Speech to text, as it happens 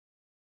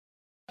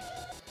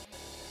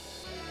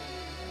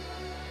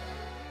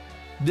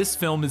This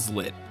Film is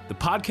Lit, the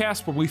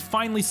podcast where we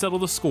finally settle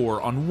the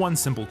score on one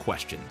simple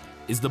question.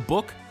 Is the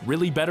book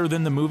really better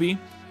than the movie?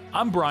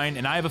 I'm Brian,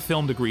 and I have a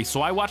film degree,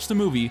 so I watch the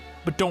movie,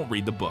 but don't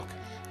read the book.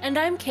 And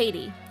I'm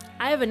Katie.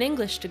 I have an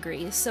English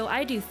degree, so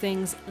I do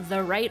things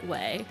the right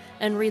way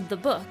and read the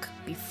book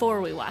before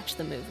we watch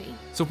the movie.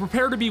 So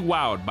prepare to be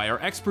wowed by our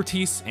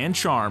expertise and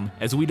charm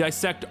as we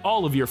dissect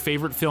all of your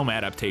favorite film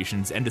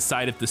adaptations and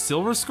decide if the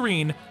silver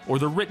screen or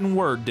the written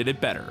word did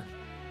it better.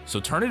 So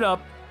turn it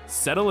up,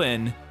 settle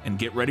in, and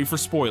get ready for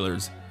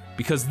spoilers,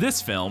 because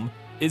this film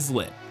is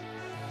lit.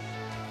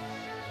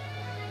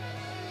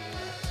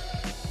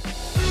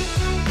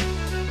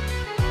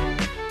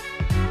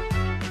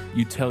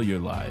 You tell your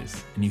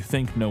lies, and you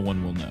think no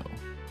one will know.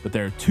 But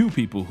there are two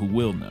people who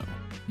will know.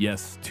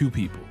 Yes, two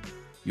people.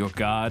 Your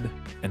God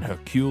and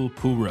Hercule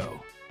Poirot.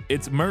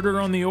 It's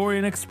Murder on the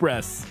Orient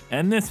Express,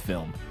 and this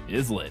film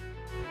is lit.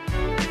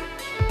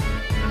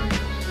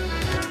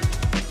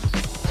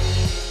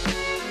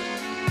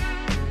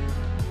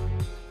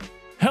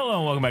 Hello,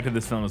 and welcome back to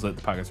This Film is Lit,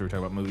 the podcast where we talk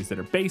about movies that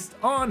are based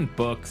on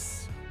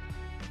books.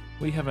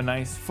 We have a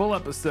nice full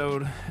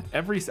episode.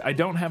 I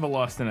don't have a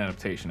Lost in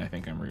adaptation, I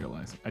think I'm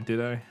realizing. Did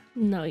I?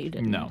 No, you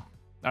didn't. No.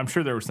 I'm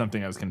sure there was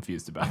something I was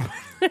confused about.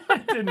 I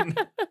didn't.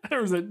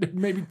 There was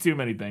maybe too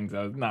many things.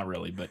 Not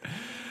really, but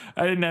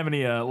I didn't have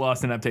any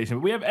Lost in adaptation.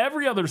 But we have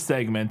every other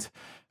segment.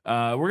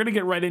 We're going to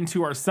get right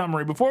into our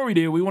summary. Before we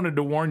do, we wanted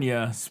to warn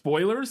you,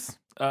 spoilers.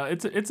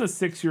 It's a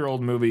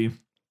 6-year-old movie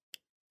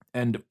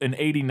and an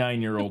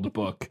 89-year-old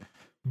book.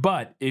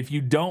 But if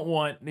you don't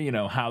want,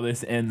 how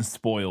this ends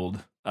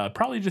spoiled,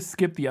 probably just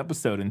skip the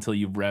episode until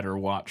you've read or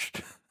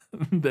watched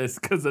this,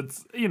 because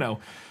it's,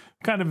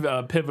 kind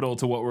of pivotal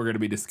to what we're going to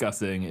be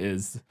discussing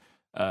is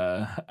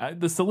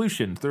the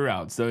solution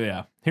throughout. So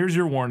yeah, here's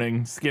your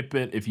warning. Skip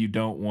it if you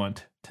don't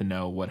want to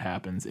know what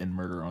happens in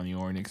Murder on the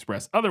Orient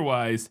Express.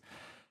 Otherwise,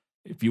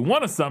 if you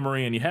want a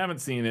summary and you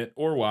haven't seen it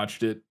or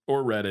watched it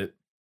or read it,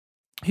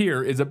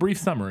 here is a brief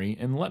summary,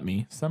 and let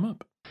me sum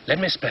up. Let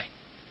me explain.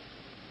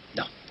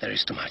 No, there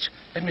is too much.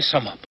 Let me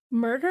sum up.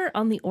 Murder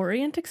on the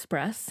Orient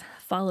Express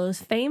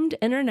follows famed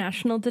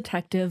international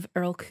detective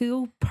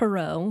Hercule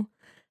Poirot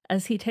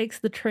as he takes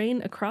the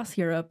train across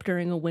Europe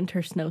during a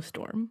winter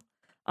snowstorm.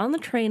 On the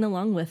train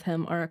along with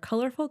him are a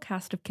colorful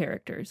cast of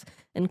characters,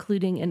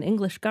 including an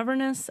English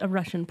governess, a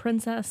Russian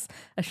princess,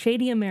 a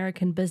shady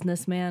American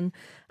businessman,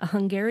 a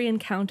Hungarian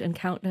count and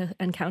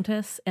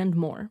countess, and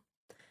more.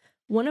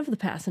 One of the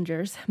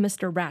passengers,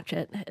 Mr.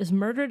 Ratchet, is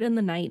murdered in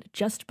the night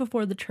just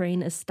before the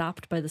train is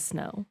stopped by the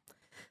snow.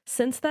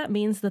 Since that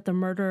means that the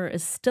murderer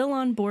is still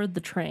on board the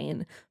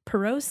train,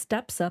 Poirot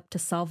steps up to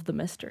solve the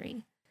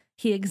mystery.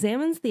 He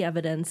examines the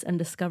evidence and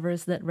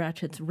discovers that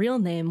Ratchet's real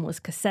name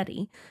was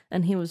Cassetti,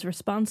 and he was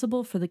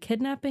responsible for the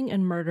kidnapping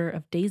and murder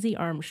of Daisy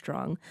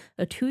Armstrong,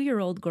 a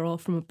 2-year-old girl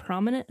from a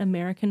prominent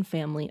American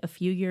family a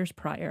few years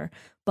prior,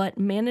 but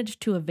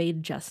managed to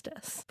evade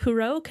justice.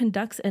 Poirot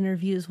conducts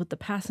interviews with the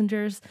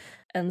passengers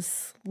and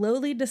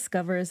slowly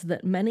discovers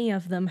that many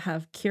of them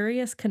have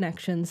curious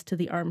connections to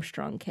the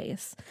Armstrong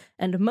case,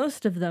 and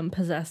most of them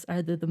possess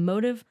either the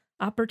motive,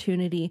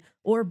 opportunity,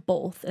 or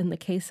both in the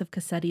case of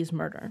Cassetti's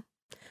murder.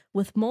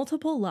 With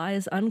multiple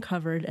lies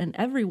uncovered and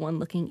everyone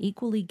looking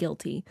equally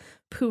guilty,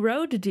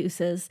 Poirot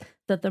deduces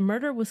that the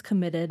murder was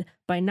committed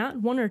by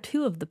not one or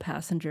two of the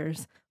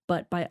passengers,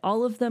 but by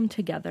all of them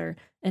together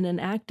in an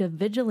act of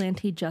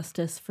vigilante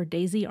justice for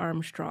Daisy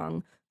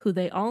Armstrong, who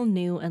they all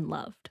knew and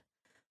loved.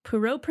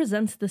 Poirot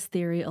presents this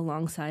theory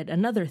alongside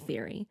another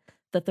theory,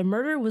 that the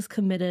murder was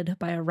committed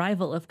by a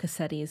rival of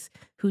Cassetti's,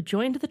 who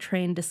joined the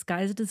train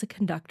disguised as a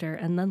conductor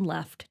and then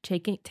left,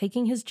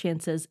 taking his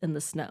chances in the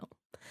snow.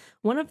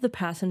 One of the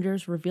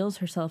passengers reveals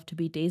herself to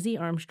be Daisy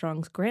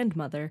Armstrong's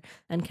grandmother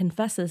and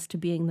confesses to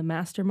being the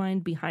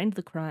mastermind behind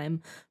the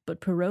crime, but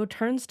Poirot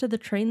turns to the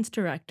train's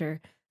director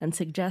and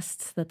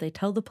suggests that they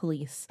tell the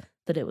police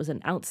that it was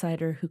an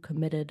outsider who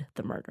committed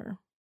the murder.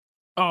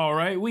 All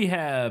right, we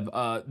have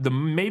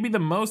maybe the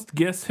most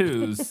Guess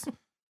Who's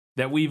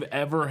that we've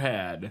ever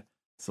had.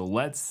 So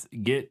let's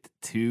get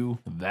to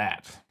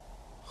that.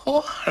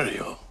 Who are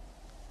you?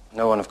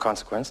 No one of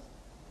consequence.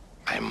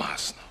 I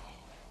must know.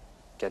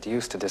 Get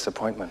used to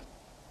disappointment.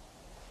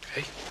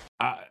 Okay.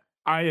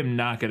 I am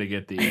not going to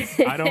get these.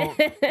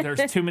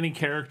 There's too many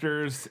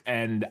characters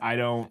and I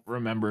don't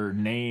remember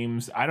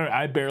names.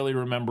 I barely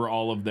remember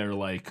all of their,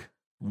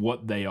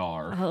 what they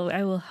are. Oh,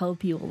 I will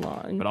help you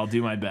along. But I'll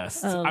do my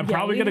best. I'm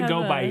probably going to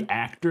go by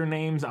actor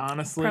names,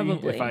 honestly.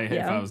 Probably, if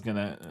I was going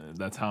to,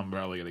 that's how I'm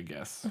probably going to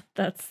guess.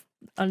 That's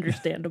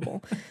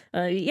understandable.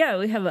 We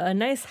have a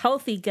nice,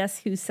 healthy Guess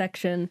Who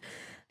section.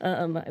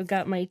 I've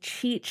got my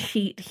cheat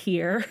sheet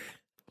here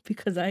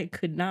because I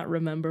could not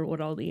remember what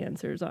all the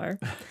answers are.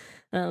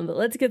 But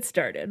let's get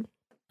started.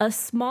 A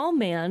small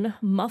man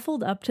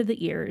muffled up to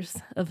the ears,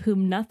 of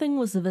whom nothing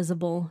was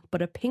visible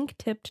but a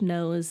pink-tipped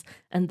nose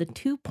and the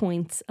 2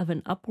 points of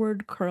an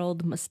upward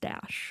curled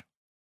mustache.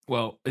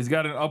 Well, he's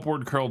got an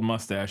upward curled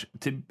mustache.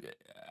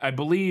 I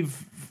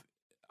believe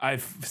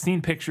I've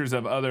seen pictures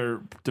of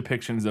other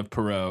depictions of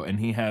Perot, and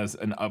he has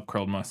an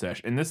up-curled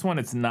mustache. In this one,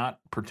 it's not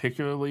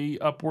particularly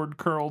upward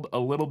curled. A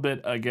little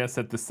bit, I guess,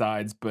 at the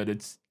sides, but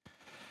it's...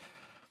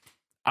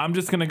 I'm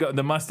just going to go...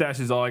 The mustache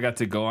is all I got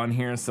to go on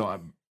here, so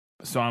I'm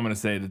going to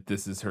say that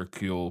this is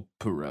Hercule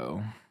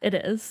Poirot. It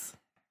is.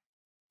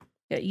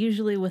 Yeah,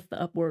 usually with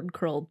the upward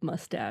curled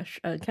mustache.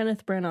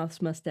 Kenneth Branagh's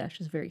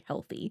mustache is very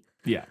healthy.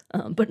 Yeah.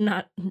 But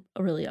not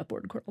really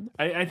upward curled.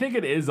 I think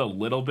it is a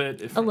little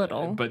bit. A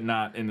little. But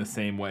not in the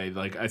same way.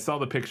 Like, I saw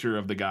the picture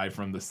of the guy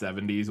from the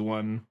 70s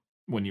one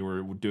when you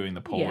were doing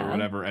the poll or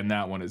whatever, and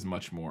that one is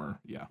much more,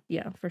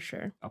 Yeah, for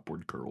sure.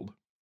 upward curled.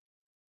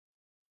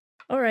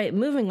 All right,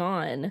 moving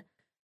on.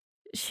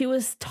 She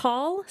was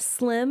tall,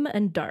 slim,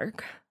 and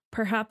dark,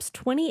 perhaps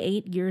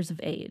 28 years of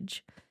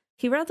age.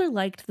 He rather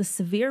liked the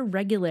severe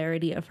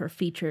regularity of her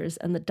features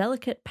and the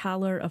delicate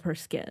pallor of her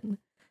skin.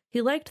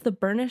 He liked the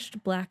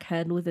burnished black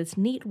head with its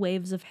neat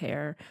waves of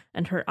hair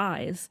and her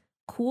eyes,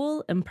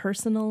 cool,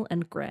 impersonal,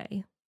 and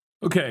gray.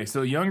 Okay,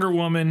 so younger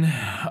woman,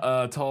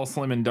 tall,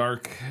 slim, and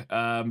dark,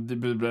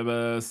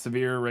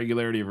 severe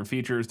regularity of her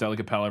features,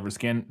 delicate pallor of her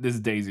skin. This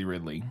is Daisy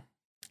Ridley.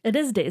 It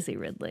is Daisy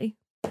Ridley.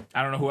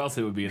 I don't know who else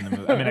it would be in the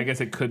movie. I mean, I guess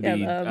it could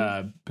be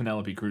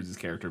Penelope Cruz's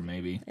character,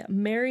 maybe. Yeah,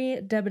 Mary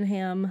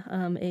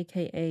Debenham,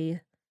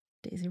 a.k.a.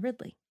 Daisy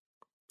Ridley.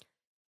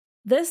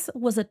 This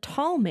was a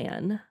tall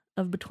man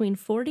of between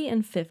 40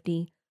 and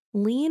 50,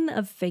 lean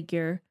of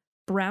figure,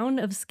 brown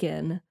of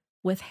skin,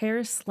 with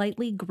hair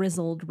slightly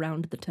grizzled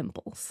round the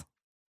temples.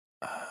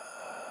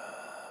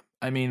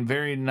 I mean,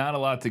 not a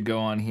lot to go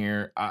on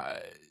here.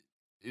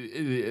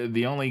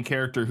 The only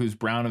character who's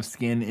brown of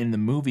skin in the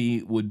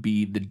movie would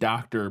be the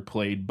doctor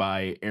played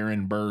by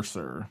Aaron Burr.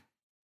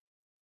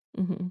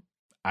 Mm-hmm.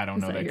 I don't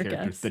know that your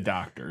character. guess? The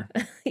doctor.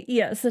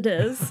 Yes, it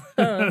is.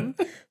 The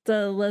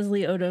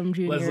Leslie Odom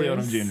Jr. Leslie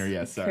Odom Jr.,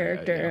 yes, sorry.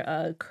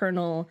 Character,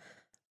 Colonel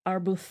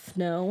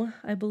Arbuthnot,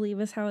 I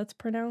believe is how it's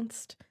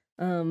pronounced.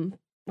 I'm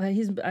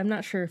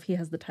not sure if he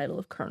has the title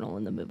of colonel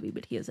in the movie,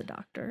 but he is a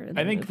doctor.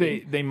 I think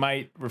they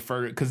might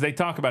refer, because they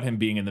talk about him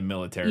being in the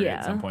military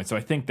at some point. So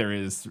I think there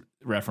is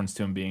reference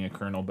to him being a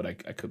colonel, but I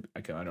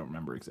don't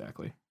remember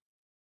exactly.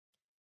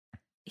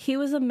 He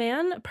was a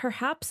man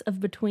perhaps of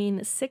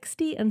between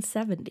 60 and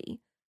 70.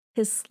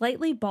 His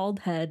slightly bald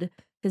head,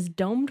 his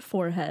domed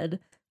forehead,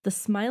 the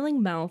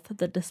smiling mouth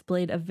that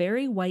displayed a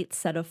very white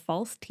set of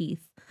false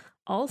teeth,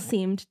 all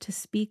seemed to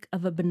speak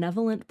of a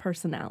benevolent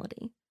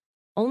personality.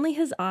 Only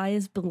his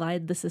eyes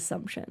belied this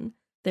assumption.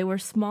 They were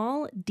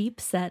small,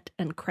 deep-set,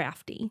 and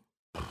crafty.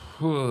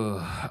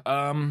 We're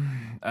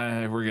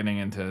getting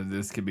into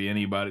this. Could be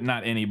anybody,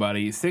 not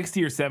anybody.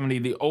 60 or 70,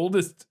 the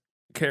oldest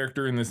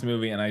character in this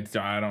movie, and I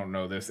don't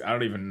know this. I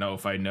don't even know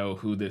if I know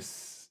who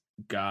this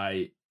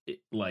guy,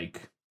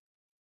 like,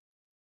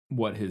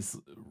 what his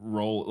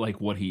role,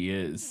 like what he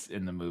is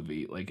in the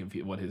movie, like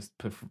what his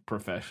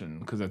profession,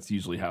 because that's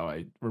usually how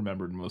I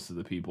remembered most of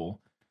the people.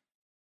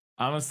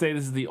 I'm gonna say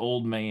this is the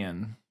old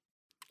man.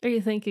 Are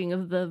you thinking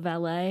of the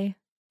valet?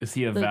 Is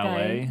he a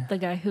valet? The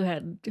guy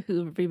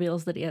who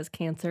reveals that he has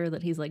cancer,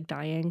 that he's like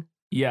dying.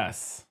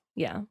 Yes.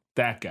 Yeah.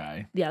 That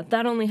guy. Yeah,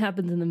 that only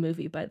happens in the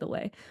movie, by the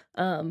way.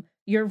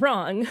 You're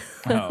wrong.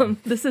 Oh.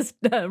 This is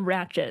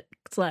Ratchet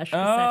 / Cassetti.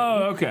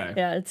 Oh, okay.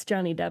 Yeah, it's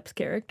Johnny Depp's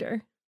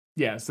character.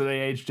 Yeah, so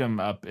they aged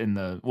him up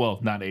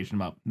not aged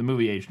him up. The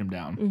movie aged him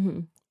down. Mm-hmm.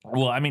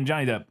 Well, I mean,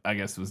 Johnny Depp, I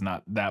guess, was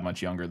not that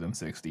much younger than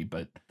 60,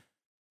 but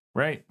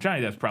right?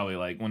 Johnny Depp's probably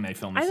like, when they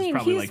filmed this, is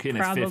probably like in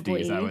his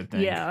 50s, I would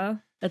think. Yeah,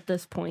 at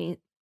this point.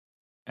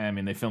 I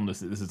mean, they filmed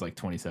this is like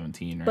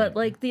 2017, right? But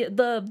like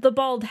the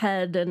bald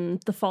head and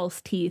the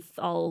false teeth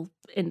all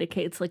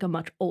indicates like a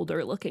much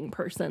older looking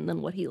person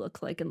than what he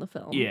looks like in the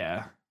film.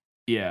 Yeah.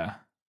 Yeah.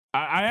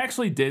 I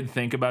actually did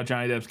think about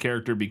Johnny Depp's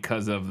character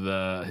because of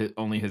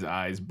only his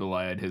eyes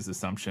belied his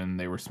assumption.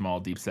 They were small,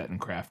 deep set, and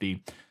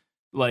crafty.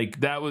 Like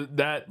that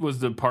was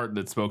the part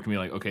that spoke to me.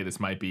 Like, okay, this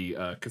might be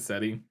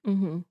Cassetti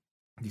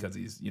because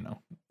he's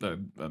a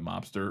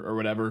mobster or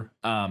whatever.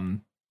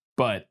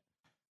 But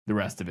the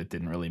rest of it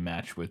didn't really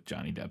match with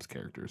Johnny Depp's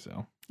character.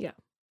 So yeah,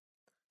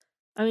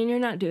 I mean, you're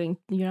not doing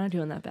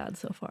that bad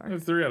so far.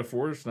 3 out of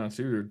 4 is not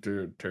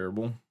too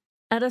terrible.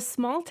 At a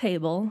small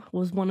table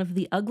was one of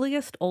the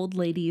ugliest old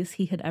ladies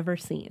he had ever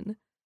seen.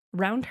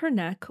 Round her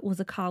neck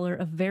was a collar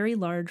of very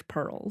large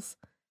pearls.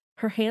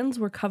 Her hands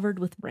were covered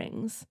with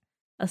rings.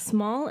 A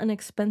small and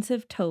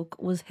expensive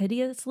toque was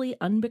hideously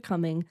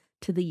unbecoming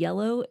to the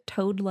yellow,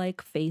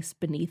 toad-like face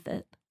beneath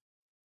it.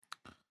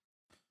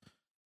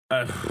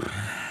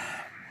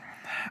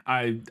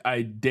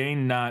 I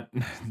deign not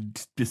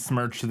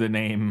besmirch the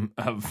name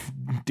of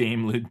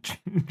Dame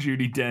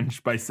Judi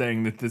Dench by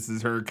saying that this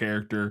is her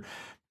character,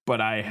 but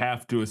I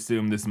have to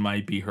assume this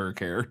might be her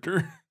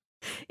character.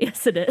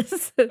 Yes, it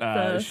is.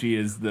 She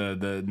is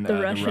the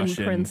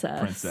Russian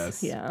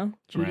princess. Yeah,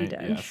 Judi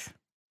Dench. Yes.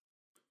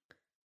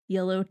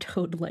 Yellow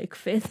toad-like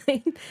face.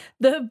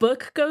 The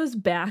book goes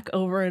back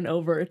over and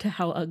over to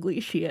how ugly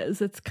she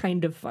is. It's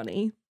kind of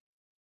funny.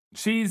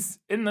 She's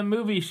in the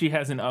movie. She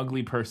has an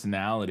ugly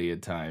personality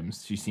at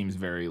times. She seems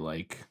very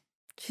like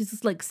She's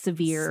just like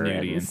severe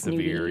Snooty and snooty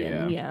severe,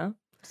 and, yeah.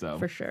 So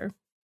for sure.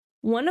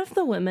 One of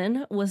the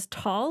women was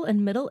tall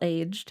and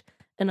middle-aged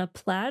in a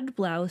plaid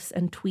blouse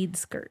and tweed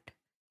skirt.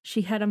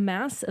 She had a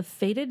mass of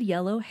faded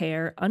yellow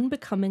hair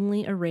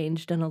unbecomingly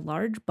arranged in a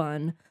large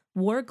bun,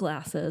 wore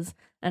glasses,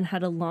 and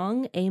had a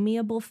long,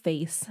 amiable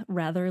face,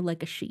 rather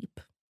like a sheep.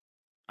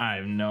 I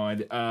have no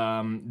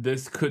idea.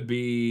 This could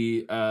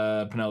be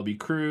Penelope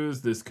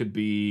Cruz. This could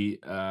be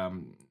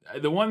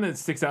the one that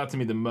sticks out to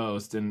me the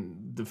most,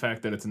 and the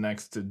fact that it's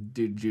next to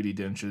Judi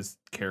Dench's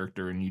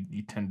character, and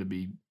you tend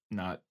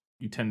not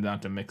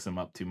to mix them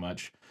up too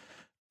much.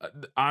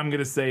 I'm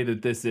gonna say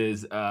that this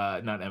is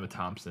not Emma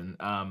Thompson.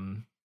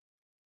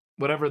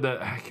 Whatever the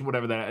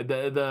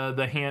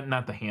hand,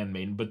 not the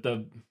handmaiden, but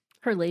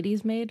her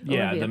lady's maid.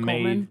 Yeah, Olivia the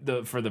Colman.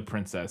 maid for the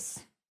princess.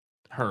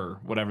 Her,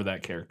 whatever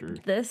that character.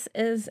 This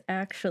is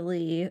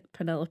actually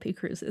Penelope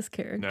Cruz's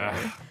character.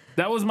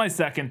 That was my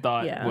second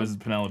thought. Yeah. Was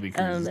Penelope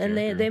Cruz's and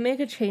character. they make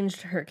a change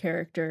to her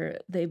character.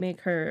 They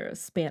make her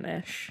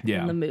Spanish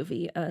in the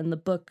movie. In the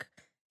book,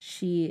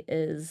 she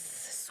is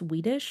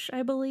Swedish,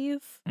 I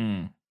believe.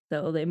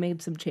 So they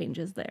made some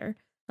changes there.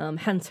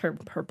 Hence her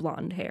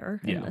blonde hair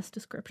in this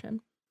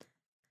description.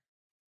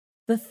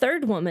 The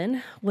third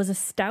woman was a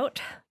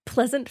stout,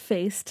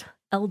 pleasant-faced,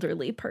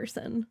 elderly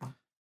person.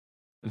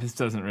 This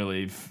doesn't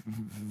really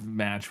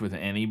match with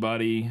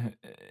anybody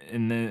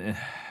in the.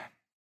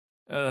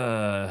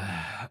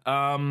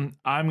 I'm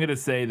gonna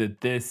say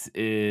that this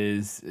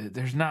is.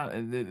 There's not.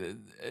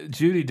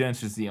 Judi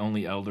Dench is the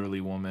only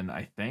elderly woman,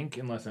 I think,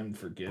 unless I'm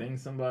forgetting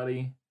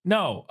somebody.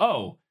 No.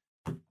 Oh.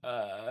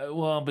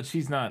 Well, but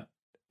she's not.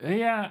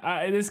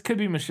 Yeah, this could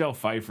be Michelle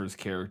Pfeiffer's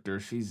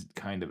character. She's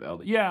kind of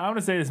elder. Yeah, I'm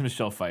gonna say this is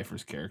Michelle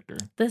Pfeiffer's character.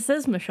 This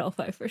is Michelle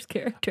Pfeiffer's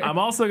character. I'm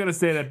also gonna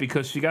say that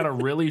because she got a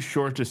really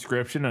short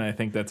description, and I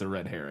think that's a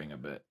red herring a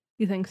bit.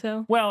 You think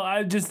so? Well,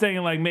 I'm just saying,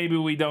 like, maybe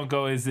we don't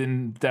go as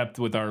in depth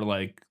with our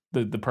like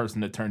the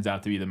person that turns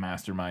out to be the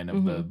mastermind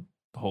of the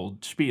whole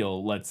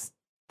spiel. That's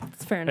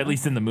fair enough. At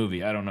least in the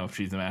movie. I don't know if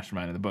she's the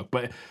mastermind of the book,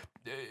 but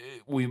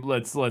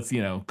let's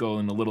go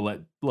in a little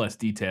less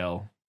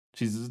detail.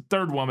 She's a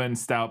third woman,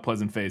 stout,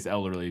 pleasant face,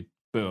 elderly.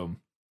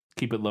 Boom.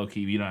 Keep it low key.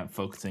 You're not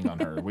focusing on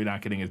her. We're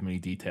not getting as many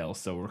details,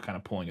 so we're kind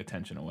of pulling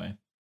attention away.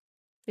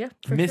 Yeah,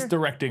 for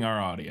misdirecting our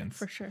audience.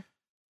 For sure.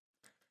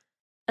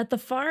 At the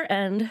far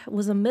end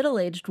was a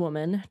middle-aged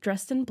woman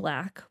dressed in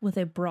black with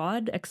a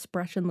broad,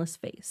 expressionless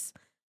face.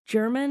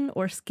 German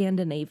or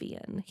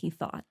Scandinavian, he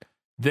thought.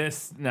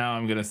 This, now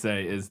I'm going to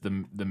say, is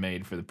the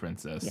maid for the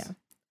princess. Yeah.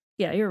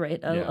 Yeah, you're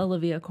right.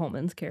 Olivia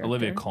Colman's character.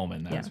 Olivia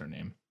Colman, that's her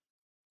name.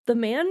 The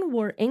man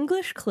wore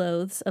English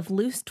clothes of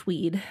loose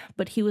tweed,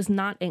 but he was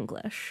not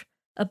English.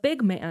 A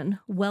big man,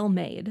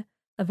 well-made.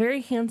 A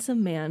very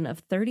handsome man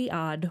of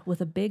 30-odd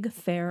with a big,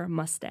 fair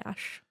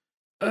mustache.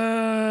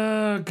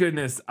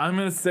 Goodness. I'm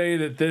going to say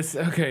that this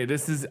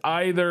is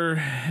either,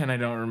 and I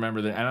don't even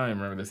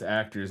remember this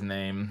actor's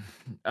name.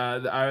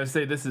 I would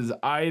say this is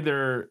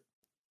either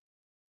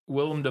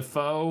Willem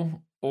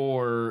Dafoe,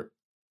 or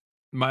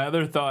my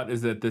other thought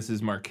is that this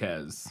is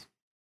Marquez.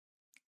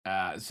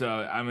 So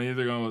I'm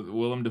either going with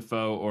Willem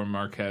Dafoe or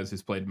Marquez,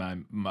 who's played by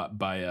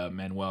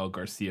Manuel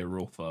Garcia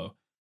Rulfo.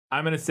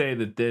 I'm going to say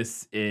that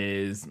this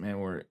is,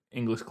 we're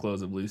English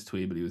clothes of loose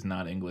tweed, but he was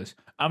not English.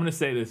 I'm going to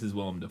say this is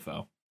Willem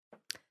Dafoe.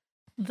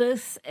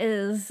 This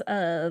is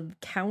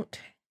Count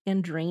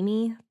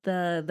Androni,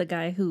 the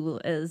guy who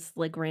is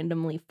like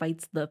randomly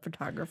fights the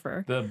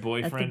photographer. The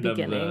boyfriend of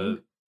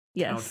the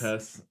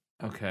Countess.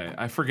 Okay,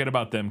 I forget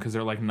about them because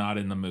they're like not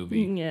in the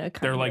movie. Yeah,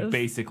 they're like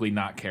basically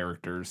not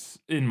characters,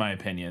 in my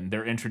opinion.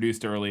 They're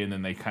introduced early and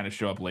then they kind of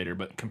show up later.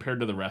 But compared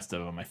to the rest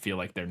of them, I feel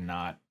like they're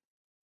not.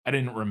 I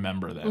didn't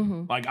remember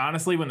them. Like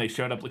honestly, when they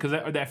showed up, because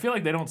I feel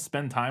like they don't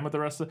spend time with the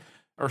rest of,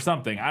 or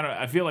something.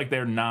 I feel like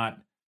they're not.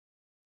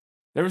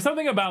 There was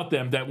something about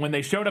them that when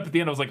they showed up at the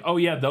end, I was like, oh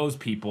yeah, those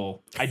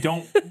people. I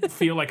don't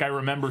feel like I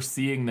remember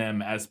seeing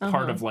them as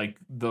part of like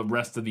the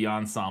rest of the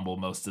ensemble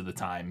most of the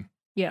time.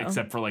 Yeah.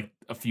 Except for like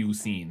a few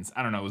scenes.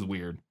 I don't know. It was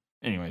weird.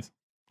 Anyways.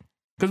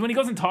 Because when he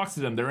goes and talks to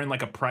them, they're in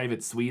like a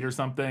private suite or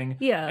something.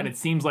 Yeah. And it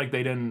seems like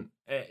they didn't.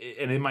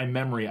 And in my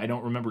memory, I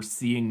don't remember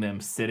seeing them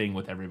sitting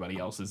with everybody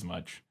else as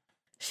much.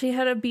 She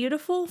had a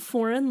beautiful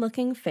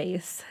foreign-looking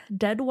face,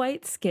 dead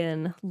white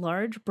skin,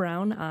 large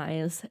brown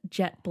eyes,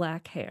 jet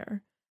black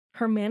hair.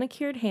 Her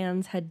manicured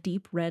hands had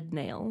deep red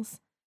nails.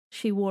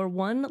 She wore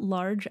one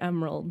large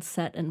emerald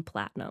set in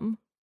platinum.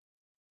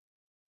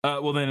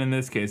 Well, then in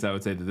this case, I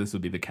would say that this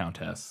would be the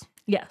Countess.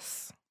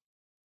 Yes.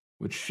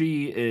 Which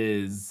she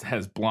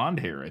has blonde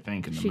hair, I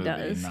think, in the movie.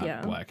 Does,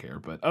 not black hair.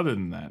 But other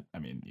than that, I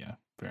mean, yeah,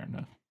 fair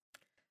enough.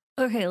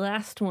 Okay,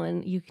 last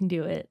one. You can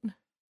do it.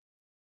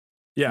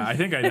 Yeah, I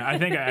think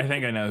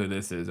I know who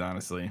this is,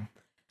 honestly.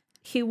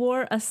 He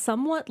wore a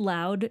somewhat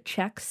loud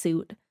check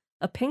suit,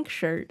 a pink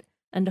shirt,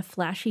 and a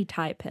flashy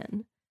tie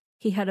pin.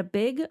 He had a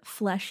big,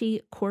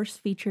 fleshy,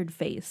 coarse-featured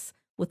face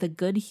with a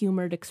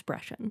good-humored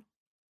expression.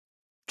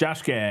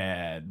 Josh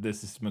Gad.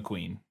 This is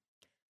McQueen.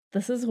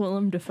 This is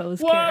Willem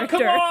Dafoe's What? character.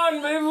 Come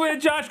on!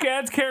 Josh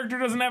Gad's character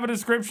doesn't have a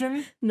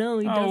description? No,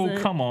 he doesn't.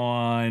 Oh, come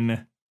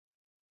on.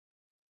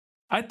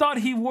 I thought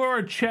he wore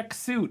a check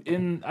suit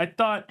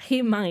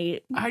He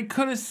might. I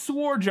could have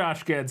swore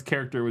Josh Gad's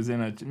character was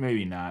in a,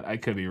 maybe not. I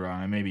could be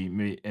wrong.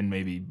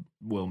 Maybe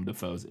Willem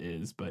Dafoe's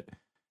is, but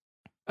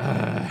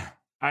I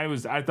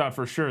thought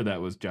for sure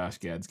that was Josh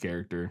Gad's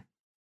character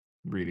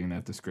reading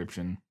that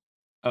description.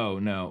 Oh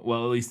no.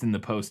 Well, at least in the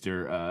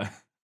poster,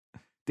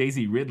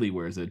 Daisy Ridley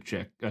wears a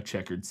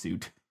checkered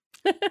suit.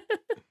 I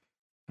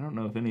don't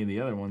know if any of the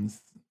other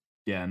ones.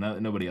 Yeah,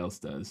 nobody else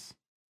does.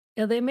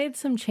 Yeah, they made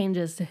some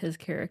changes to his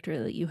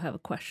character that you have a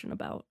question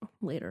about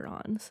later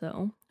on,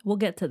 so we'll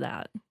get to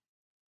that.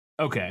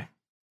 Okay.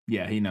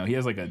 Yeah, he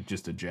has like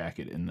just a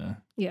jacket in the.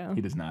 Yeah. He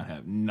does not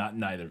have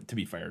neither. To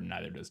be fair,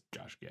 neither does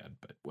Josh Gad,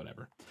 but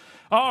whatever.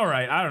 All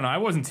right, I don't know. I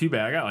wasn't too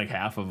bad. I got like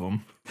half of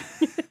them,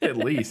 at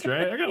least,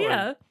 right? I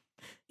got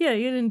yeah,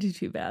 you didn't do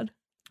too bad.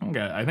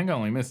 Okay, I think I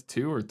only missed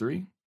 2 or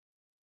 3.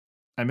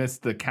 I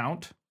missed the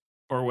Count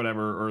or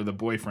whatever, or the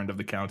boyfriend of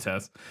the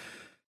Countess.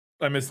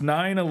 I missed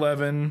 9,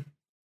 11,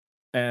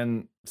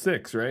 and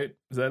 6. Right?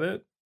 Is that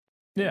it?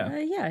 Yeah.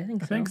 Yeah, I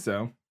think so. I think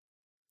so.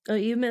 Oh,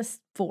 you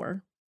missed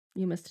 4.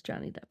 You missed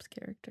Johnny Depp's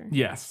character.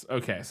 Yes.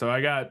 Okay. So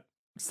I got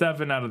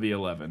 7 out of the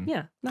 11.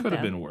 Yeah, not Could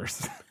have bad. been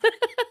worse.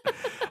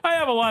 I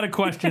have a lot of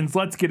questions.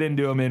 Let's get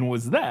into them. And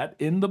was that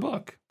in the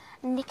book?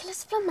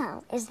 Nicholas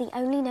Flamel is the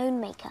only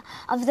known maker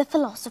of the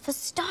Philosopher's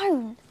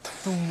Stone.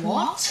 The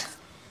what?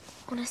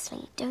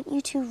 Honestly, don't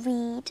you two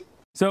read?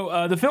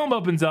 So the film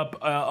opens up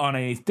on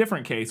a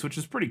different case, which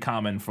is pretty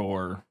common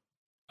for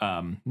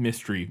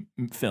mystery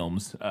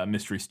films,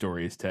 mystery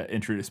stories to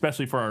introduce,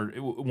 especially for our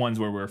ones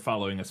where we're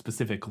following a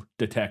specific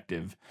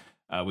detective.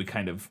 We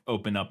kind of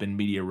open up in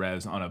media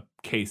res on a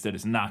case that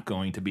is not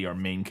going to be our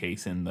main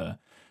case in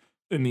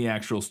the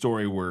actual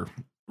story we're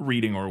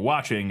reading or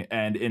watching.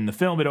 And in the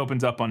film, it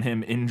opens up on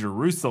him in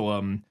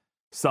Jerusalem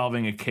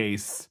solving a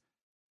case,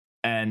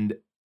 and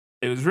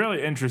it was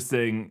really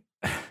interesting.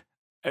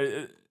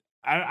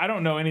 I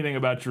don't know anything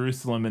about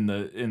Jerusalem in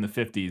the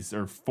 50s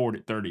or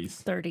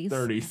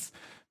 30s.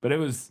 But it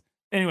was,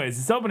 anyways,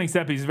 this opening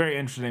step, he's very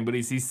interesting, but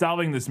he's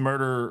solving this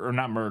murder, or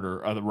not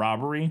murder, the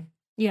robbery.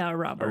 Yeah, a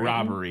robbery. A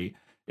robbery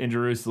in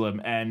Jerusalem.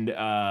 And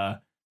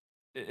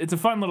it's a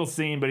fun little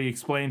scene, but he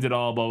explains it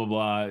all, blah, blah,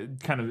 blah,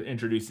 kind of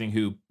introducing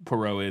who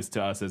Poirot is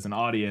to us as an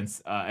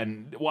audience.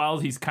 And while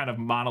he's kind of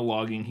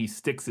monologuing, he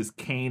sticks his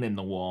cane in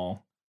the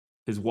wall,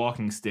 his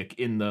walking stick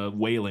in the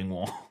wailing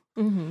wall.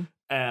 Mm-hmm.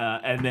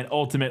 And then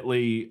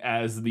ultimately,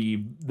 as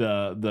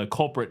the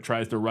culprit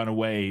tries to run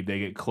away, they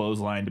get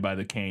clotheslined by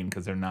the cane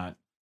because they're not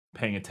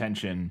paying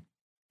attention,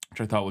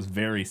 which I thought was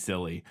very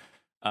silly,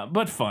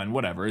 but fun.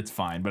 Whatever, it's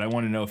fine. But I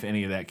want to know if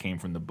any of that came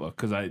from the book,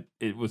 because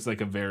it was like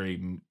a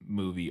very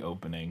movie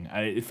opening.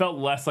 It felt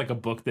less like a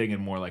book thing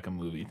and more like a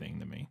movie thing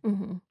to me.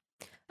 Mm-hmm.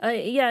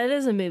 Yeah, it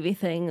is a movie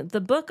thing.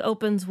 The book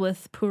opens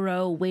with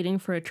Poirot waiting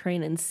for a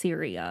train in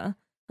Syria.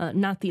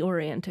 Not the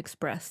Orient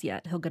Express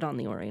yet. He'll get on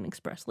the Orient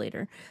Express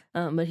later.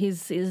 But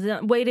he's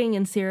waiting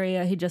in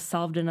Syria. He just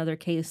solved another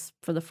case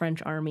for the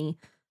French army.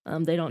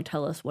 They don't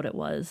tell us what it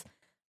was.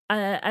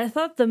 I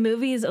thought the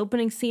movie's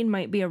opening scene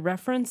might be a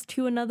reference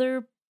to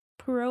another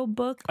Poirot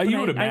book. But You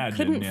would imagine, I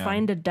couldn't yeah.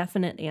 find a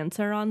definite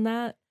answer on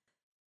that.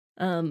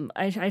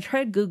 I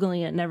tried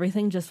Googling it and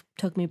everything just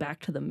took me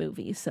back to the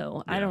movie.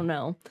 So I don't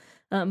know.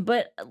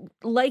 But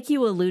like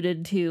you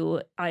alluded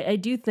to, I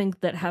do think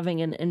that having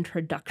an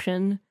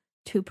introduction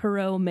to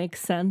Poirot makes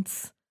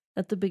sense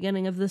at the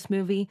beginning of this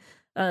movie.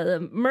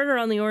 The Murder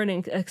on the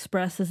Orient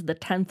Express is the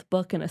 10th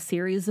book in a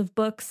series of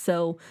books,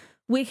 so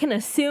we can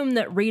assume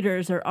that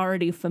readers are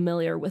already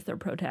familiar with their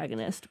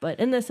protagonist. But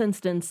in this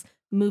instance,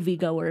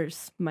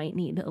 moviegoers might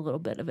need a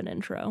little bit of an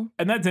intro.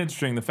 And that's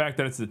interesting. The fact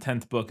that it's the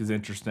 10th book is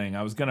interesting.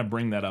 I was going to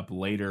bring that up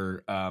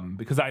later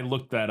because I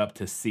looked that up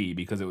to see,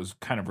 because it was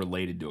kind of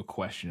related to a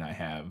question I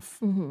have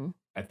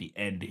at the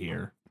end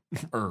here,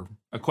 or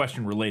a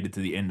question related to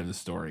the end of the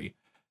story.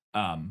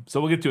 So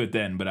we'll get to it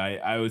then, but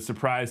I was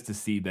surprised to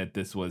see that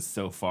this was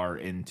so far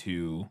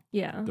into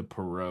the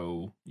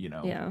Poirot,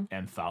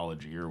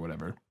 anthology or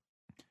whatever.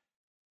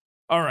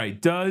 All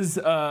right.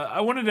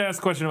 I wanted to ask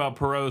a question about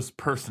Poirot's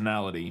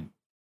personality.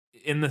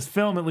 In this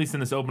film, at least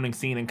in this opening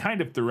scene, and kind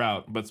of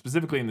throughout, but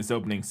specifically in this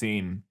opening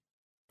scene,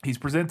 he's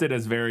presented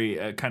as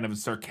very kind of a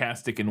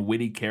sarcastic and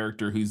witty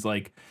character who's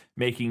like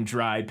making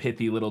dry,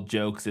 pithy little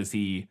jokes as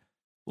he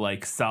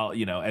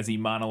as he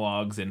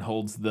monologues and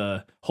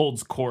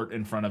holds court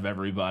in front of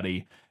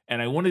everybody.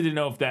 And I wanted to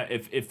know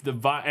if the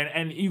vibe,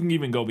 and you can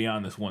even go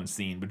beyond this one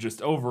scene, but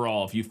just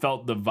overall, if you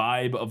felt the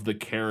vibe of the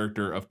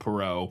character of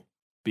Poirot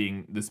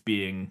being the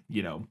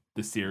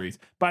series.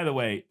 By the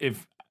way,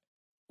 if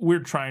we're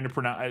trying to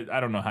pronounce, I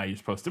don't know how you're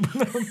supposed to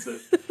pronounce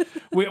it.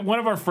 One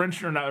of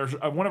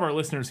our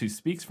listeners who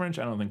speaks French,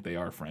 I don't think they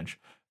are French,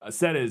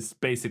 said is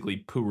basically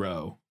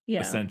Poirot,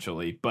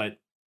 essentially, but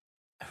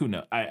who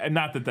knows?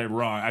 Not that they're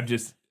wrong. I'm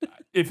just,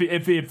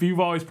 if you've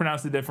always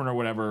pronounced it different or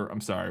whatever,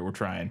 I'm sorry. We're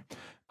trying.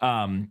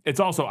 It's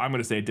also, I'm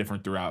going to say it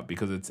different throughout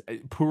because it's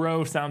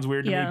Poirot sounds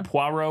weird to Yeah. me.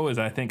 Poirot is,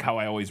 I think, how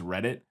I always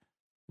read it.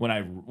 When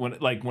I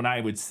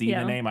would see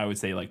the name, I would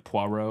say like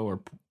Poirot or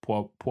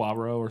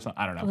Poirot or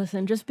something. I don't know.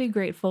 Listen, just be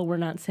grateful we're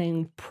not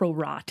saying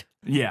pro-rot.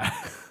 Yeah.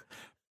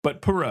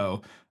 But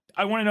Poirot,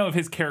 I want to know if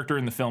his character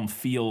in the film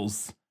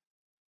feels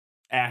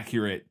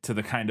accurate to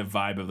the kind of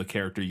vibe of the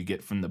character you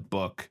get from the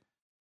book.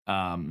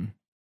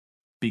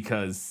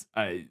 Because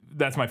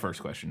that's my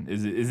first question.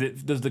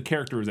 Does the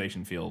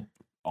characterization feel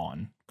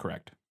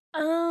correct?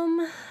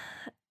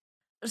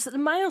 So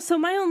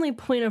my only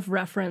point of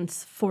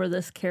reference for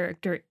this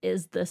character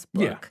is this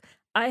book. Yeah.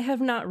 I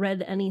have not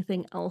read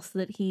anything else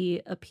that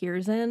he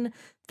appears in.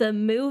 The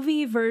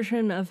movie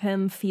version of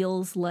him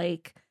feels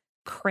like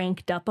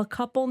cranked up a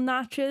couple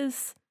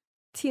notches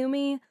to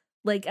me.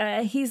 Like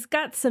he's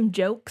got some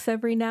jokes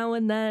every now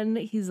and then.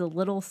 He's a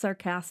little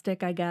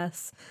sarcastic, I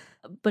guess.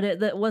 But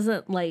that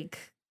wasn't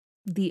like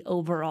the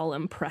overall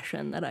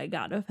impression that I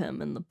got of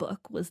him in the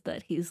book was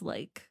that he's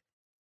like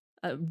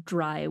a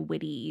dry,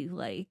 witty,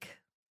 like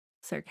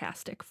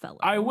sarcastic fellow.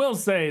 I will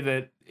say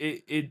that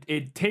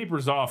it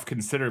tapers off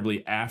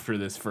considerably after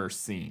this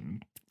first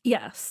scene.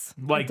 Yes.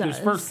 Like it this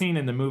does. first scene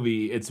in the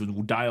movie, it's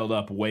dialed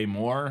up way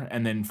more,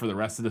 and then for the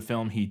rest of the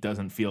film, he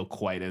doesn't feel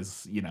quite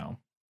as,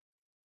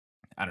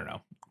 I don't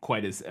know,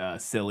 quite as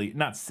silly.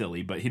 Not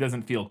silly, but he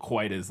doesn't feel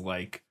quite as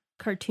like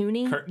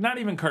cartoony. Not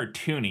even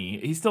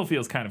cartoony. He still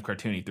feels kind of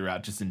cartoony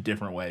throughout, just in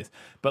different ways.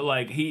 But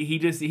like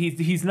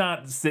he's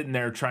not sitting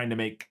there trying to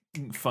make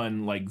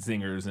fun like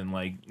zingers and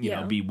like you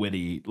know be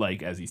witty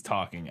like as he's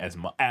talking as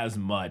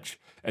much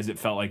as it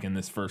felt like in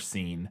this first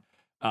scene.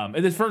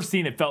 In this first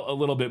scene, it felt a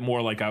little bit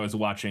more like I was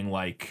watching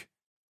like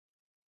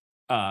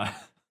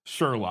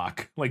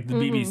Sherlock, like the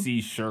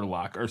BBC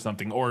Sherlock or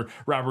something, or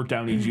Robert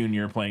Downey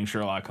Jr. playing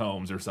Sherlock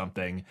Holmes or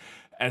something,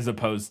 as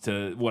opposed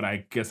to what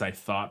I guess I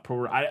thought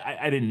Poirot.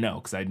 I didn't know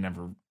because I'd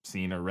never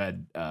seen or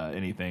read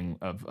anything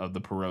of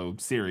the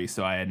Poirot series,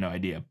 so I had no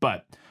idea.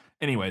 But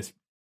anyways,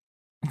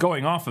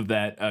 going off of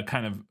that,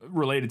 kind of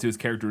related to his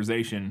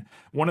characterization,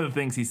 one of the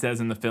things he says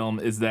in the film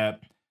is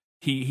that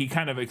he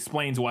kind of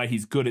explains why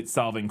he's good at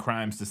solving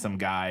crimes to some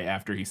guy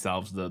after he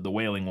solves the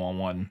Wailing Wall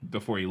one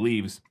before he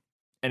leaves.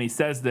 And he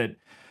says that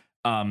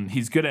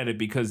he's good at it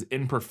because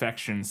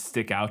imperfections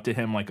stick out to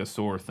him like a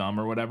sore thumb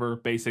or whatever,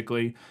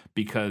 basically,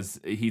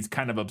 because he's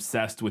kind of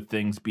obsessed with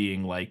things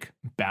being like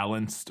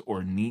balanced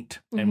or neat.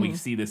 And we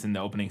see this in the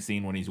opening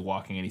scene when he's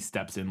walking and he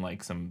steps in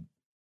like some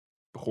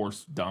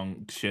horse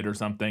dung shit or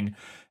something.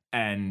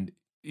 And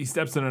he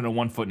steps in it on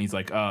one foot and he's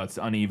like, oh, it's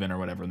uneven or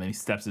whatever. And then he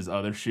steps his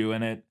other shoe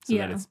in it so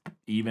that it's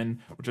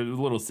even, which is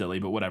a little silly,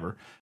 but whatever.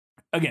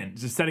 Again,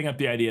 just setting up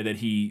the idea that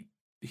he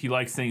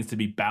likes things to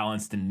be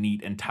balanced and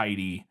neat and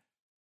tidy.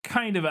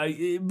 Kind of, I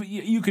think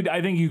you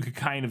could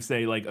kind of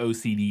say like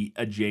OCD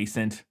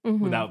adjacent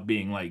without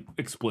being like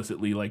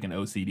explicitly like an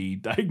OCD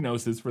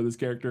diagnosis for this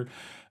character.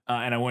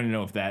 And I want to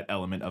know if that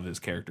element of his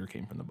character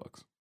came from the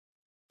books.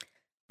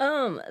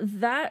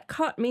 That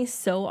caught me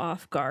so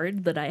off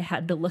guard that I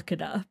had to look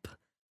it up.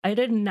 I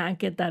did not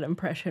get that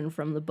impression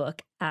from the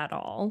book at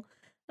all.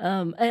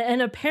 And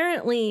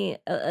apparently,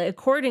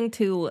 according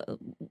to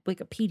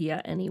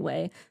Wikipedia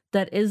anyway,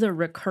 that is a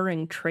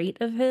recurring trait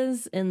of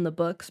his in the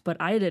books, but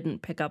I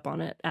didn't pick up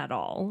on it at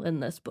all in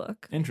this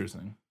book.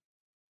 Interesting.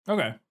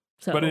 Okay.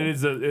 So, but it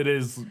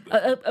is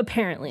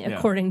apparently,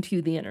 according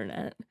to the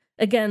internet.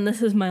 Again,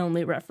 this is my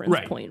only reference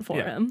point for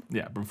him.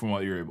 Yeah, but from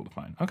what you're able to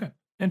find. Okay.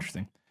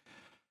 Interesting.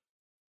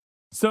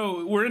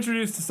 So we're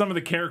introduced to some of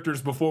the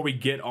characters before we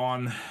get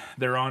on.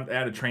 They're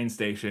at a train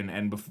station,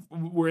 and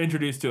we're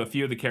introduced to a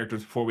few of the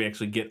characters before we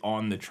actually get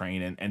on the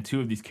train. And two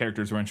of these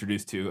characters we're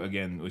introduced to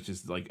again, which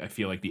is like I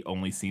feel like the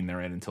only scene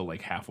they're in until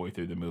like halfway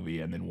through the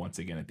movie, and then once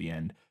again at the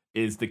end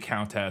is the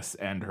Countess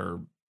and her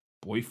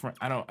boyfriend.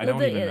 I don't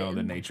even know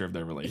the nature of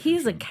their relationship.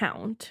 He's a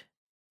count.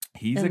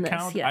 He's a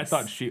count. Yes.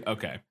 I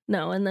thought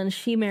No, and then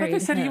she married. I thought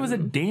they said he was a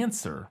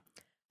dancer.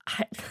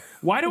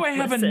 Why do I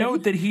have a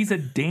note that he's a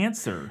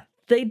dancer?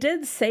 They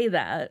did say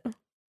that.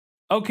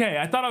 Okay,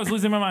 I thought I was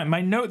losing my mind.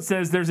 My note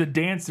says there's a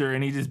dancer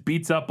and he just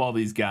beats up all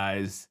these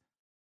guys.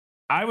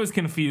 I was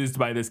confused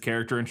by this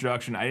character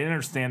introduction. I didn't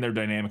understand their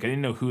dynamic. I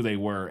didn't know who they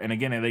were. And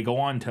again, they go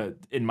on to,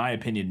 in my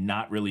opinion,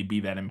 not really be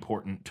that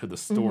important to the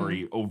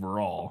story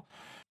overall.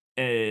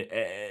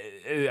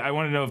 I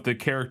want to know if the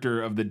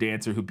character of the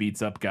dancer who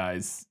beats up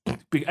guys,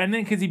 and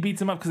then because he beats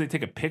them up because they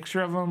take a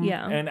picture of him.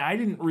 Yeah. And I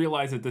didn't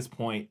realize at this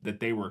point that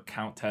they were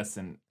Countess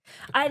and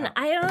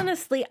I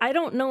honestly, I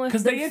don't know if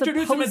because they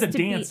introduce him as a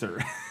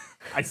dancer.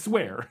 I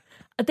swear.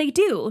 They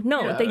do.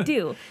 No, they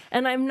do.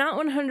 And I'm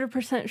not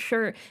 100%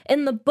 sure.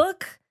 In the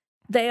book,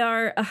 they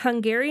are a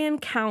Hungarian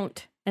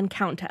count and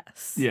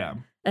countess. Yeah.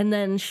 And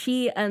then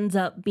she ends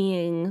up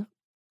being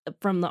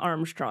from the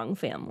Armstrong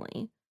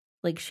family.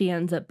 Like she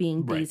ends up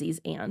being Daisy's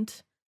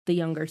aunt, the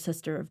younger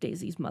sister of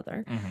Daisy's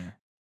mother. Mm-hmm.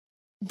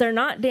 They're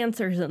not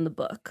dancers in the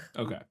book.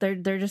 Okay.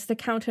 They're just a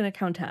count and a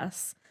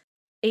countess.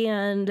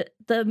 And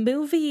the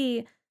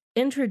movie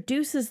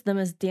introduces them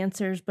as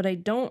dancers, but I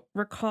don't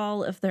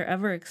recall if they're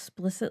ever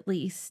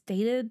explicitly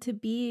stated to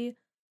be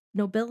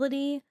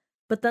nobility.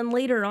 But then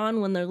later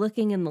on, when they're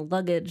looking in the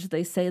luggage,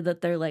 they say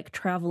that they're like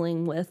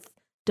traveling with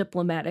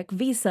diplomatic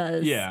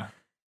visas. Yeah.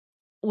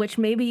 Which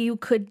maybe you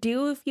could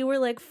do if you were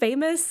like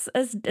famous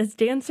as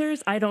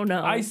dancers. I don't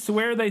know. I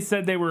swear they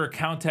said they were a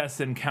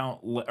countess and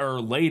or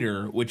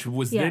later, which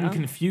was then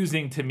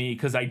confusing to me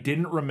because I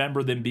didn't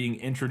remember them being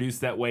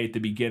introduced that way at the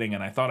beginning,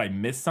 and I thought I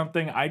missed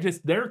something.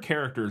 Their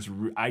characters,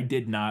 I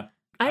did not.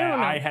 I don't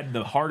know. I had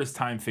the hardest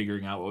time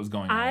figuring out what was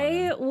going on.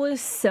 I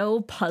was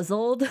so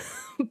puzzled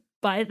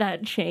by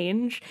that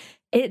change.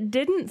 It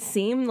didn't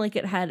seem like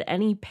it had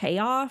any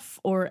payoff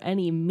or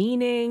any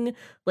meaning.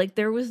 Like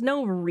there was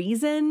no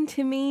reason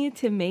to me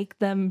to make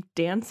them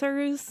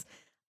dancers.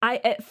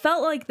 It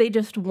felt like they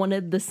just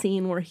wanted the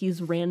scene where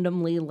he's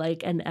randomly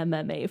like an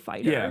MMA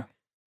fighter. Yeah.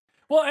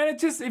 Well, and it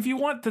just, if you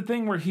want the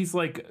thing where he's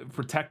like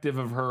protective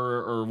of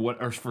her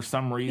or for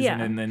some reason,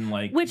 and then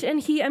like,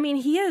 he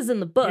is in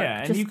the book,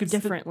 and just you could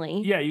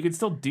differently. You could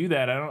still do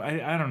that.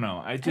 I don't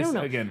know. I don't know.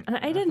 Again, and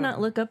I did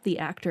not look up the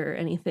actor or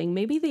anything.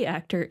 Maybe the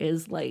actor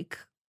is like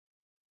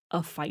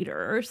a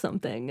fighter or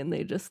something, and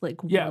they just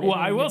like Well,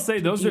 I will say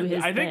those are.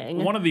 I think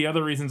thing. One of the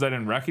other reasons I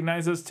didn't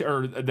recognize those two,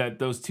 or that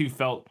those two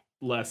felt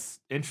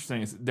less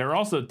interesting, is there are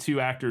also two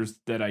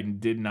actors that I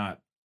did not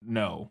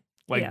know.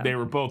 Like they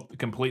were both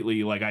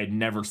completely like I'd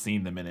never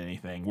seen them in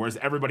anything. Whereas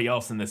everybody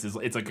else in this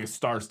it's like a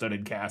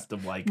star-studded cast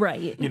of like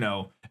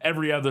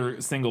every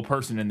other single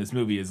person in this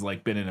movie has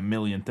like been in a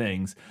million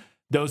things.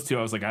 Those two,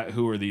 I was like,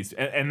 who are these?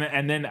 And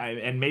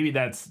then maybe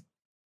that's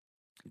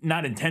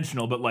not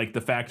intentional, but like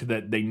the fact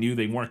that they knew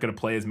they weren't going to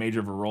play as major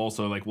of a role.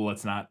 So like, well,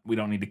 we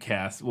don't need to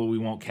cast. Well, we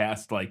won't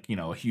cast like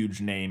a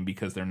huge name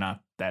because they're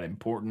not that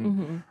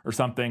important or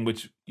something.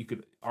 Which you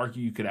could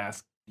argue you could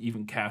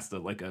even cast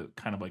a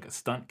kind of like a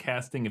stunt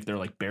casting if they're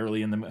like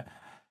barely in the.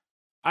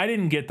 I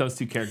didn't get those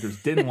two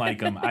characters. Didn't like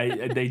them.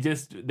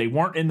 They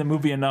weren't in the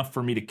movie enough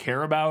for me to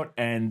care about.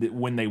 And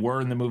when they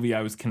were in the movie,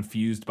 I was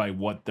confused by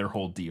what their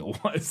whole deal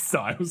was. So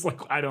I was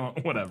like,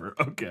 whatever.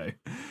 Okay.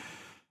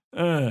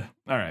 All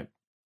right.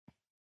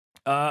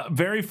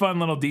 Very fun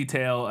little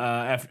detail.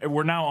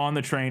 We're now on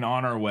the train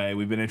on our way.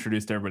 We've been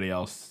introduced to everybody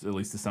else, at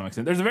least to some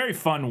extent. There's a very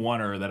fun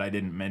one-er that I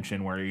didn't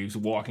mention where he's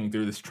walking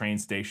through this train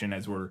station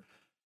as where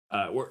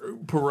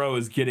Poirot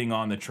is getting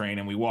on the train,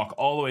 and we walk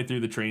all the way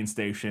through the train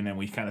station, and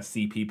we kind of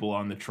see people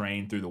on the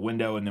train through the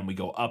window, and then we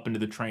go up into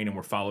the train, and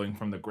we're following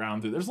from the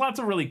ground through. There's lots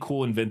of really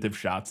cool, inventive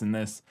shots in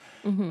this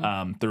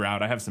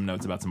throughout. I have some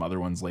notes about some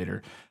other ones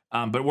later.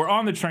 But we're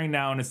on the train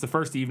now, and it's the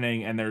first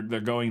evening, and they're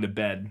going to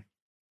bed.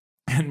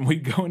 And we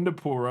go into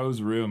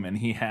Poirot's room, and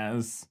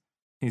he's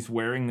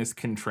wearing this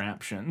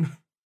contraption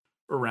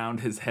around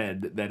his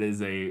head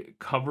that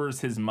covers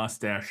his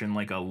mustache in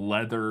like a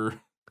leather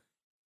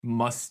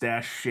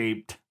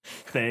mustache-shaped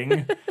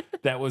thing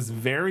that was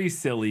very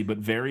silly but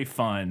very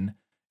fun,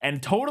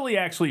 and totally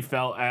actually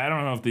felt, I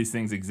don't know if these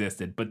things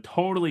existed, but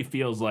totally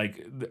feels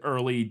like the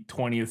early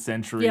 20th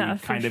century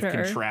kind of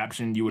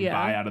contraption you would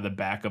buy out of the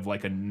back of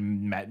like a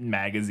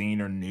magazine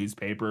or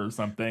newspaper or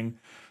something.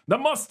 The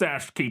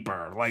mustache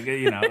keeper, like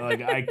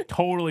like I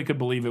totally could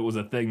believe it was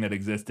a thing that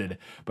existed,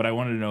 but I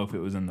wanted to know if it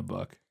was in the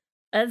book.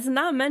 It's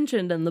not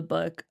mentioned in the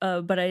book,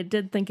 but I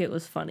did think it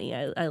was funny.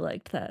 I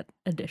liked that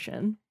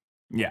addition.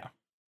 Yeah.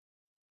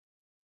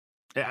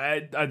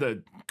 I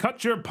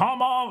cut your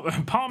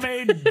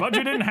pomade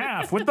budget in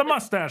half with the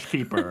mustache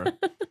keeper.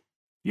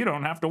 You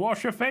don't have to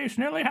wash your face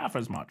nearly half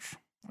as much,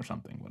 or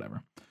something,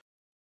 whatever.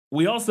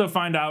 We also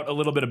find out a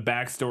little bit of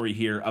backstory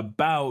here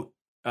about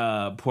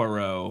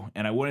Poirot,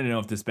 and I wanted to know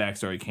if this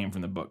backstory came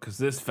from the book, because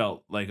this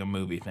felt like a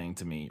movie thing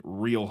to me,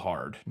 real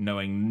hard,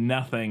 knowing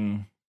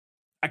nothing.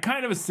 I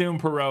kind of assumed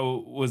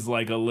Poirot was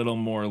like a little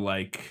more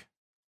like,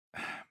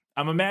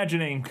 I'm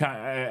imagining,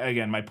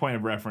 again, my point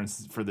of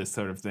reference for this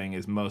sort of thing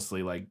is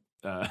mostly like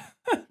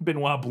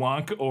Benoit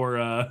Blanc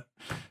or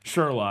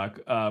Sherlock,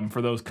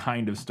 for those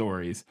kind of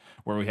stories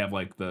where we have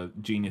like the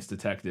genius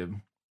detective.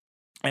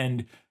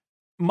 And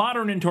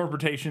modern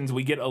interpretations,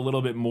 we get a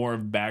little bit more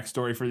of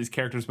backstory for these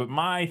characters, but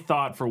my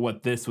thought for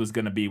what this was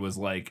going to be was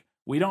like,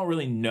 we don't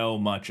really know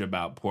much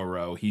about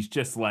Poirot. He's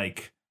just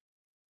like,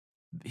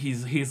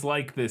 he's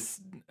like this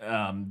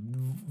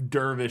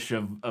dervish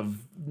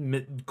of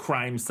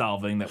crime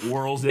solving that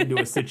whirls into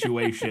a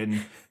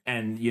situation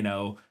and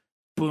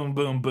boom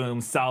boom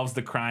boom solves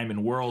the crime and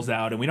whirls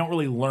out, and we don't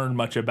really learn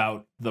much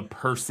about the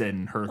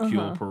person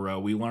Hercule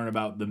Poirot. We learn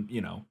about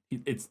the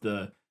it's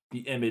the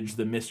image,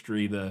 the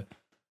mystery, the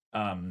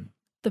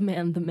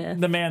man, the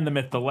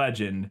myth, the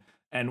legend,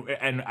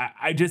 and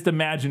I just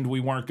imagined we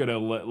weren't gonna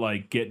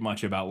like get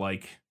much about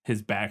like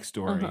his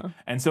backstory.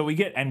 And so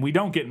we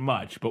don't get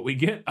much, but we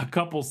get a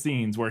couple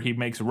scenes where he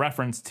makes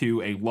reference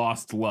to a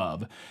lost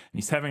love. And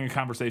he's having a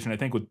conversation, I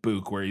think, with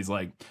Book, where he's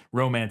like,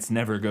 romance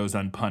never goes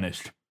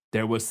unpunished.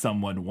 There was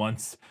someone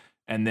once.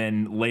 And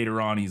then later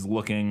on, he's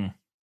looking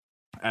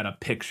at a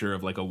picture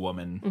of like a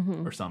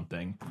woman or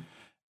something.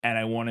 And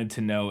I wanted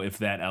to know if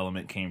that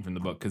element came from the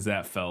book, because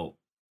that felt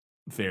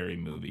very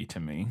movie to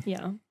me.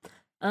 Yeah.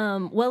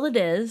 Well, it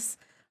is.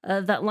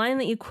 That line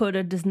that you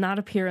quoted does not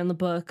appear in the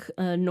book,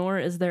 nor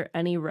is there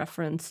any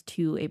reference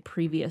to a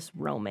previous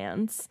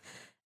romance.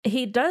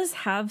 He does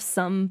have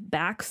some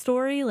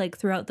backstory, like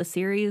throughout the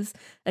series.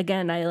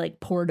 Again, I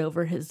like pored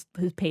over his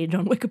page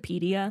on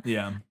Wikipedia.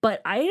 Yeah.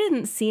 But I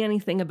didn't see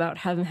anything about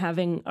him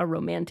having a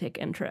romantic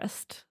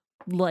interest,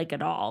 like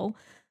at all.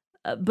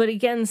 But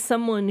again,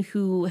 someone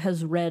who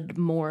has read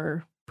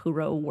more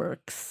Poirot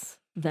works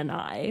than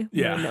I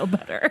know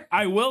better.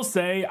 I will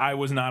say I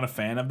was not a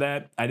fan of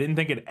that. I didn't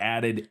think it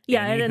added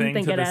I didn't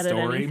think to it the added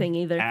story anything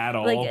either. at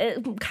all.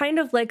 Like kind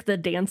of like the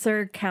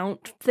dancer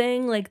count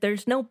thing. Like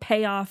there's no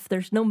payoff,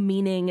 there's no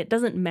meaning. It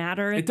doesn't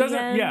matter. It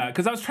doesn't. Yeah,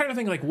 because I was trying to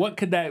think like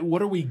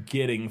what are we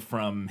getting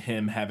from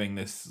him having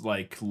this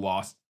like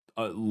lost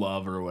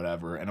love or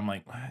whatever? And I'm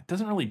like, it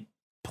doesn't really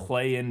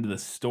play into the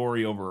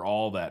story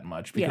overall that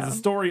much because the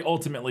story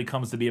ultimately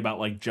comes to be about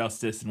like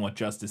justice and what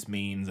justice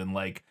means and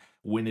like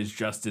when is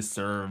justice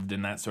served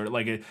and that sort of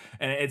like it,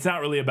 and it's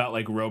not really about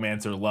like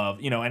romance or love,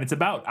 and it's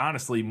about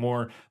honestly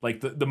more like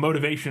the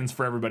motivations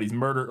for everybody's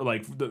murder,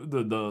 like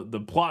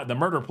the plot, the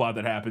murder plot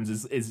that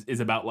happens is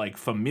about like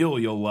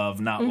familial love,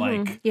 not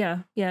like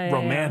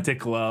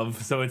romantic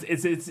love. So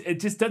it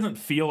just doesn't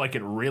feel like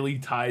it really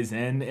ties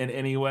in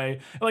any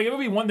way. Like it would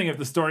be one thing if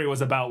the story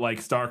was about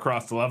like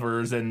star-crossed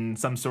lovers and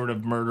some sort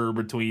of murder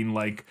between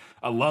like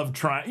a love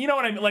triangle, you know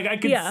what I mean? Like I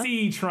could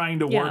see trying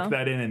to work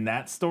that in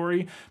that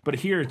story, but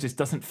here it just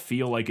doesn't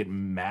feel like it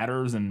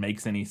matters and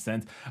makes any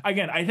sense.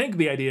 Again, I think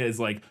the idea is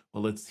like,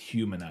 well, let's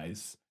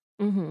humanize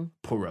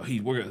Poirot.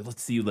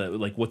 Let's see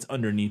like what's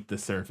underneath the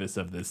surface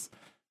of this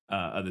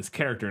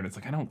character, and it's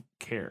like I don't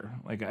care.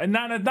 Like,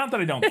 not that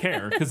I don't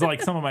care, because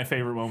like some of my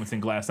favorite moments in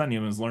Glass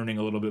Onion was learning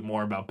a little bit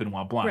more about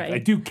Benoit Blanc. Right. I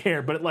do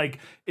care, but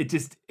it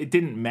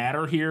didn't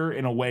matter here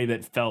in a way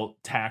that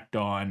felt tacked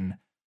on,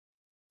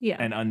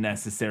 and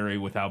unnecessary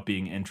without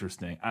being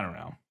interesting. I don't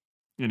know.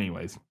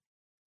 Anyways.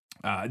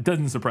 It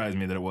doesn't surprise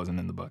me that it wasn't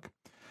in the book.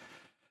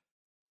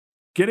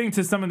 Getting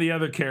to some of the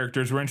other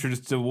characters, we're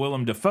introduced to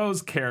Willem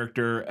Dafoe's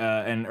character,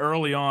 and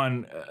early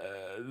on,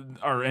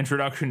 our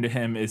introduction to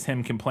him is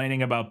him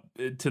complaining about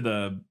to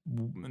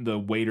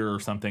the waiter or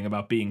something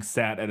about being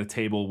sat at a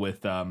table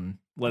with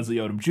Leslie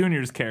Odom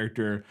Jr.'s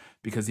character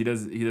because he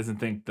doesn't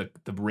think the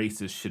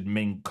races should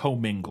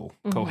commingle,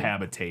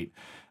 cohabitate.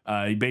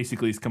 He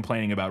basically is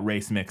complaining about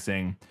race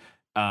mixing.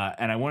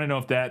 And I want to know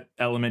if that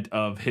element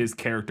of his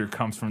character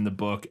comes from the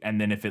book,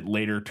 and then if it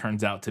later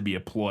turns out to be a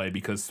ploy,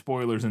 because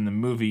spoilers in the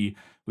movie,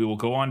 we will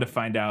go on to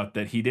find out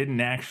that he didn't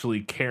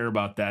actually care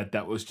about that.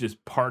 That was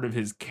just part of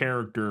his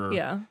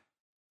character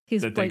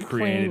he's that they like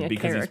created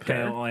because character.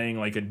 He's playing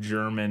like a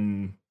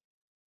German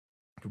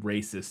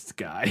racist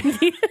guy,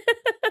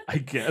 I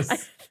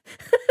guess.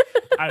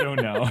 I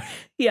don't know.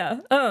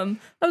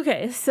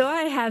 Okay, so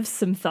I have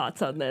some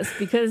thoughts on this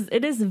because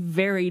it is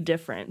very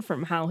different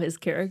from how his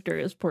character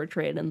is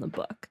portrayed in the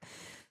book.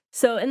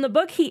 So in the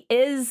book, he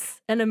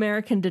is an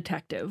American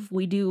detective.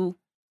 We do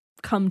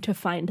come to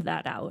find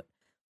that out.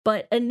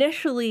 But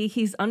initially,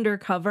 he's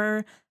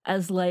undercover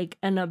as like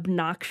an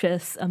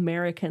obnoxious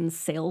American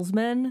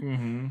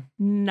salesman,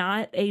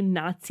 not a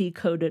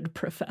Nazi-coded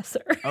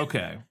professor.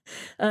 Okay.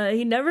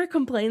 He never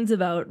complains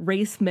about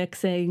race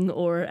mixing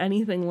or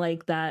anything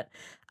like that.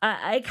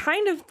 I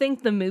kind of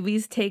think the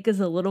movie's take is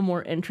a little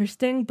more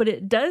interesting, but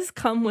it does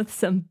come with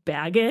some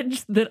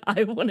baggage that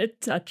I want to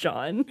touch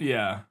on.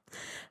 Yeah.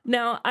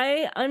 Now,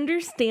 I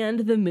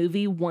understand the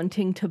movie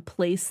wanting to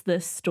place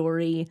this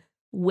story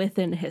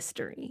within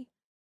history.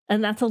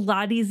 And that's a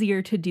lot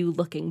easier to do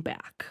looking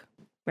back,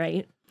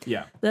 right?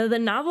 Yeah. The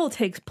novel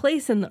takes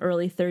place in the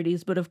early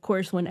 30s, but of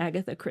course, when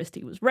Agatha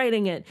Christie was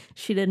writing it,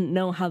 she didn't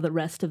know how the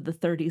rest of the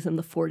 30s and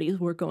the 40s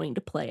were going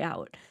to play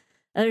out.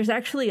 And there's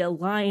actually a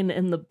line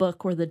in the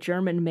book where the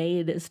German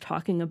maid is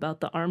talking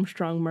about the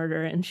Armstrong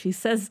murder, and she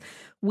says,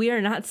 "We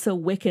are not so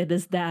wicked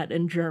as that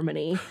in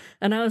Germany."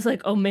 And I was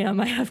like, oh,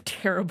 ma'am, I have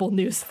terrible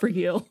news for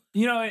you.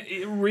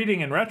 Reading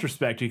in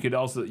retrospect, you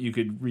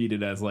could read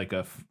it as like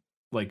a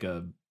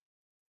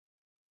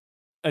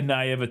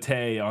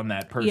naivete on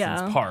that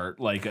person's part,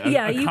 like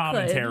a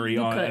commentary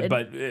on it,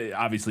 but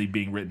obviously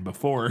being written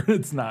before,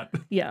 it's not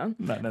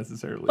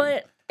necessarily.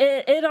 But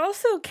it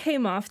also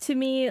came off to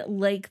me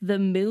like the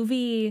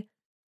movie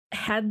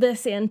had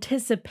this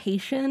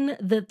anticipation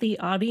that the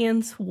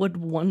audience would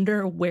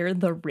wonder where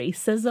the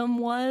racism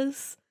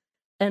was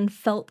and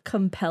felt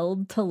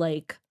compelled to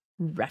like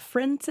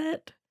reference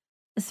it,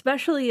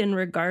 especially in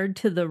regard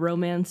to the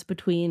romance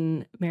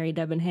between Mary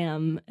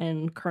Debenham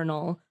and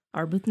Colonel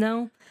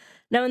Arbuthnot.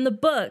 Now, in the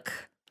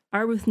book,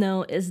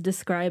 Arbuthnot is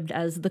described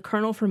as the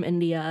colonel from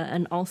India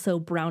and also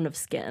brown of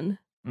skin,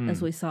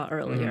 as we saw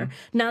earlier.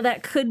 Now,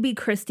 that could be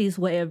Christie's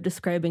way of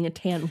describing a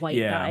tan white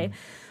guy,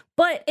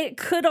 but it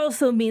could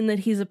also mean that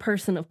he's a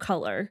person of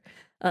color.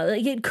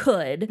 It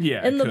could.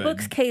 Yeah, in the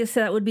book's case,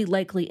 that would be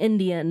likely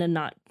Indian and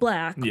not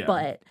black,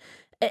 but...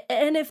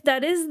 And if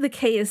that is the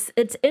case,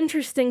 it's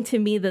interesting to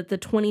me that the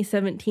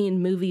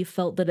 2017 movie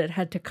felt that it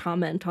had to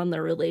comment on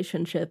their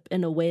relationship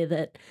in a way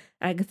that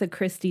Agatha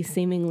Christie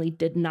seemingly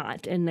did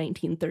not in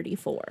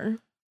 1934.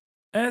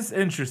 That's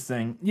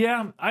interesting.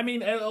 Yeah, I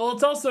mean, well,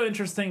 it's also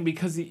interesting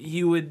because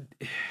you would.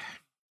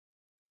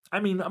 I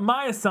mean,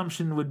 my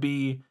assumption would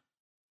be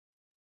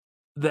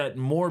that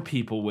more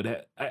people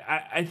would.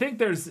 I think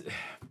there's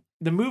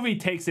the movie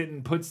takes it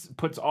and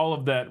puts all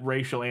of that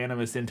racial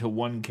animus into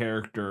one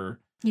character.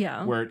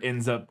 Yeah. Where it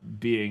ends up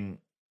being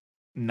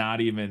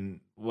not even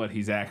what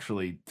he's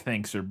actually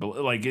thinks or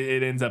like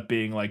it ends up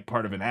being like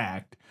part of an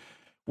act.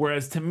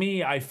 Whereas to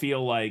me, I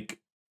feel like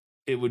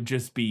it would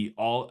just be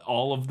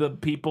all of the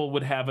people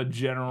would have a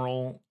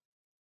general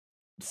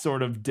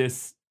sort of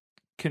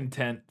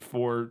discontent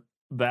for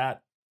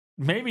that.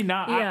 Maybe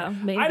not. Yeah,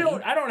 maybe. I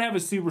don't have a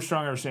super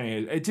strong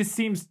understanding. It just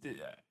seems,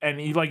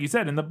 and like you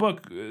said in the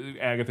book,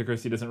 Agatha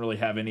Christie doesn't really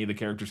have any of the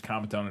characters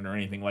comment on it or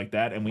anything like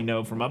that. And we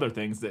know from other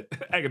things that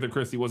Agatha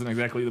Christie wasn't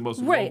exactly the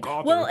most right. woke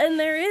author. Well, and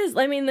there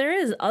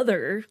is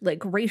other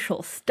like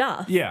racial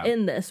stuff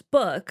in this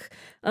book.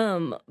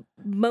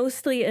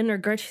 Mostly in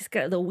regard, she's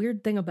got the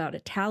weird thing about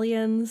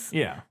Italians.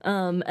 Yeah.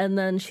 And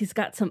then she's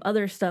got some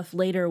other stuff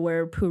later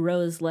where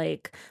Poirot's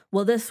like,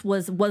 well, this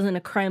wasn't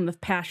a crime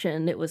of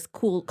passion. It was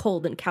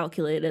cold, and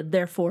calculated.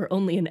 Therefore,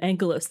 only an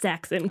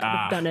Anglo-Saxon could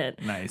have done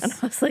it. Nice. And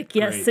I was like,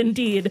 yes, Great.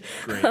 indeed.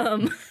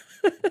 Great.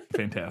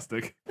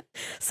 Fantastic.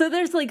 So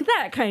there's like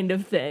that kind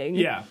of thing.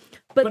 Yeah.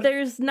 But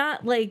there's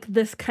not like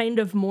this kind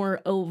of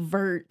more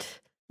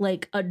overt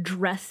like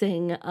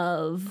addressing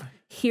of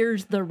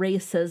here's the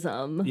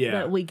racism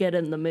that we get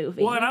in the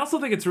movie. Well, and I also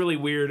think it's really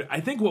weird.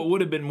 I think what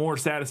would have been more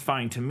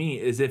satisfying to me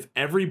is if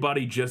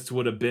everybody just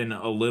would have been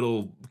a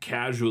little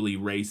casually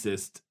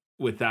racist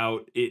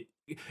without it.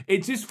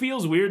 It just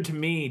feels weird to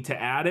me to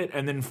add it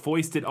and then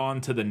foist it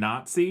onto the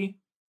Nazi.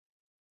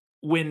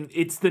 When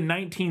it's the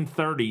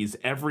 1930s,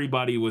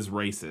 everybody was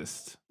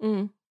racist.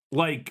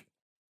 Like,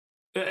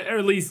 or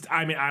at least,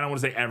 I mean, I don't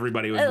want to say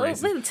everybody was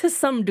racist. To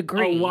some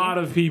degree. A lot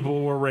of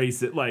people were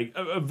racist. Like,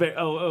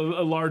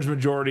 a large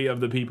majority of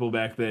the people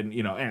back then,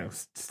 you know, and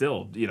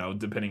still, you know,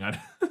 depending on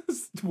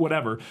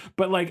whatever.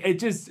 But, like,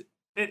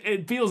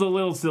 it feels a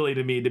little silly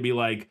to me to be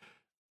like,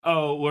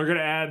 oh, we're going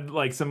to add,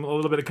 like, a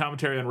little bit of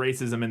commentary on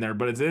racism in there,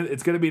 but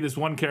it's going to be this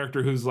one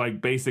character who's,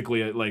 like,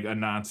 basically a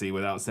Nazi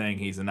without saying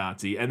he's a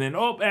Nazi. And then,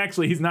 oh,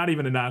 actually, he's not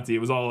even a Nazi. It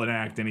was all an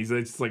act, and he's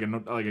just like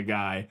a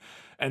guy.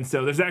 And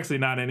so there's actually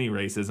not any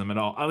racism at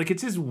all. Like,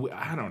 it's just,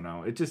 I don't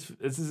know. It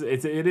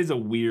is a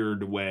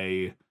weird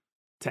way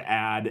to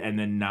add and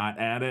then not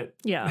add it.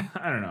 Yeah.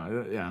 I don't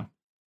know. Yeah.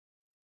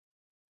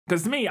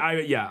 Because to me,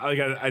 like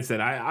I said,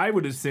 I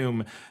would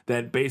assume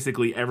that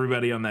basically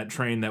everybody on that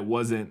train that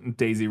wasn't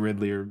Daisy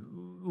Ridley or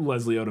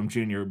Leslie Odom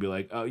Jr. would be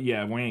like, oh,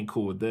 yeah, we ain't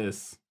cool with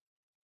this.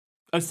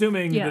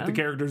 Assuming that the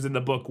characters in the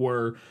book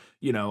were,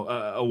 you know,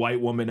 a white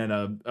woman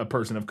and a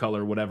person of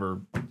color, whatever,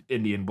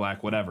 Indian,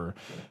 black, whatever.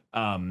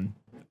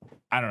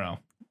 I don't know.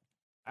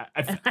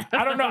 I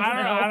don't know.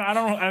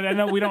 I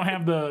know we don't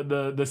have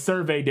the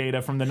survey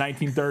data from the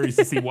 1930s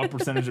to see what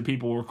percentage of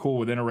people were cool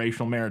with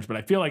interracial marriage, but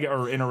I feel like,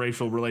 or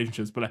interracial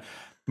relationships. But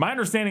my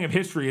understanding of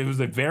history, it was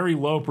a very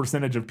low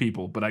percentage of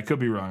people, but I could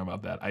be wrong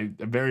about that. I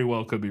very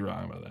well could be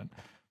wrong about that.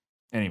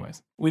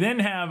 Anyways, we then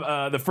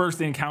have the first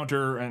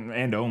encounter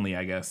and only,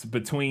 I guess,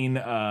 between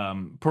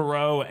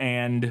Poirot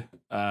and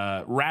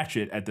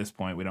Ratchet. At this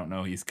point, we don't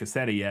know he's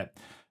Cassetti yet.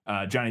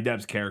 Johnny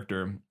Depp's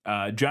character.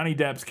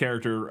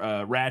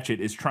 Ratchet,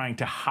 is trying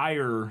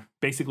to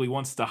basically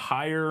wants to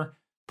hire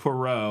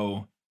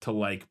Poirot to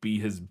like be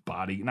his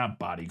not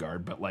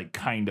bodyguard, but like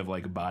kind of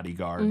like a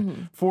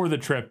bodyguard for the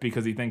trip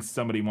because he thinks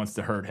somebody wants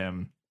to hurt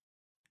him.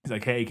 He's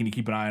like, hey, can you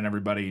keep an eye on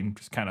everybody and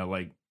just kind of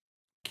like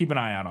keep an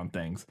eye out on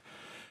things?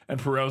 And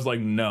Poirot's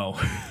like, no,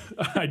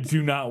 I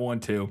do not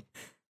want to.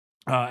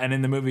 And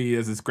in the movie, he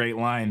has this great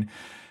line.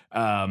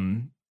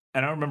 I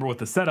don't remember what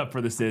the setup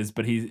for this is,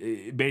 but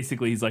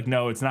he's like,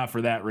 no, it's not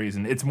for that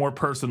reason. It's more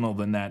personal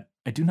than that.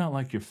 I do not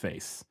like your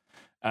face,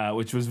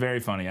 which was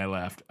very funny. I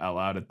laughed out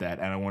loud at that,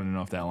 and I wanted to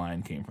know if that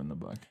line came from the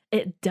book.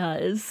 It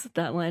does.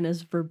 That line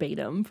is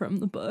verbatim from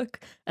the book,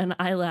 and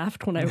I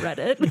laughed when I read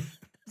it.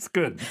 It's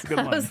good. It's a good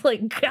line. I was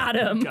like, got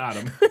him. Got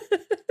him.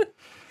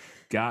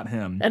 Got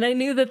him. And I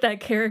knew that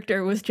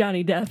character was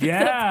Johnny Depp at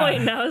that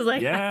point, and I was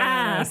like,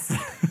 yes.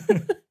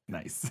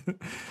 Nice.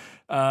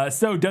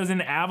 So does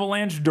an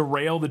avalanche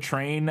derail the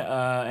train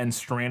and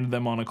strand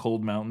them on a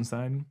cold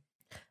mountainside?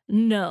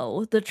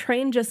 No, the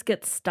train just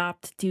gets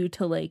stopped due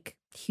to like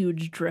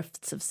huge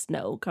drifts of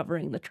snow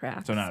covering the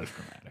tracks. So not as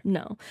dramatic.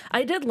 No.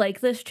 I did like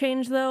this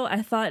change though.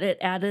 I thought it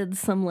added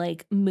some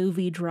like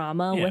movie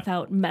drama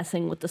without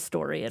messing with the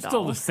story at all.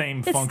 Still the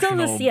same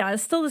functional.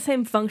 It's still the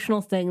same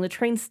functional thing. The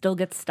train still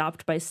gets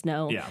stopped by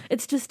snow. Yeah.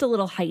 It's just a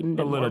little heightened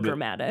and more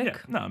dramatic. Yeah.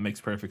 No, it makes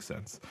perfect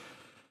sense.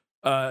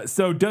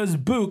 So does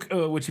Book,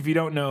 which if you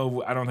don't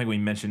know, I don't think we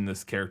mentioned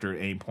this character at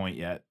any point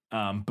yet.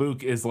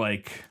 Book is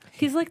like...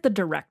 He's like the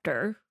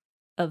director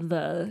of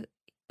the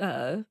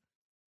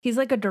He's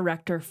like a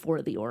director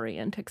for the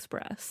Orient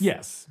Express.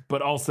 Yes,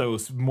 but also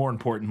more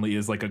importantly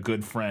is like a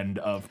good friend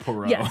of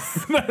Poirot.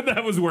 Yes.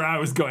 That was where I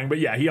was going. But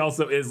yeah, he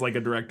also is like a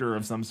director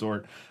of some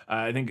sort.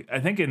 I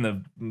think in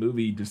the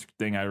movie just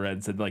thing I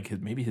read said like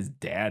maybe his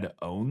dad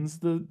owns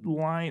the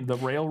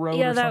railroad.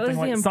 Yeah, or that was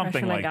something the something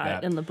impression I like got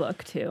that. in the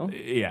book too.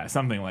 Yeah,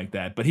 something like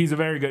that. But he's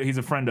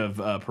a friend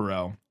of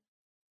Poirot.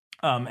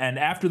 And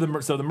after the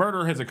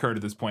murder has occurred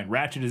at this point,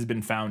 Ratchet has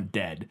been found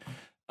dead.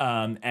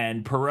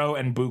 And Poirot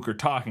and Book are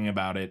talking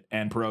about it,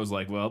 and Poirot's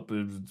like, well,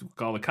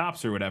 call the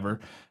cops or whatever.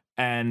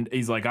 And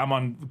he's like,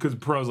 because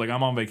Poirot's like,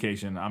 I'm on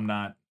vacation. I'm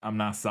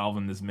not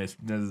solving this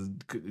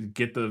mission.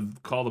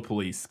 Call the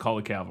police, call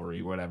the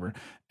cavalry, whatever.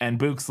 And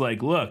Book's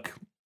like, look,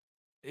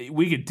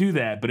 we could do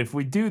that, but if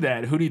we do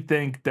that, who do you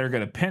think they're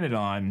going to pin it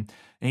on?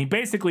 And he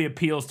basically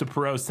appeals to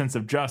Poirot's sense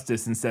of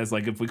justice and says,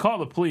 like, if we call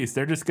the police,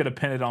 they're just going to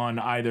pin it on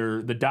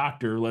either the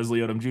doctor,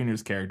 Leslie Odom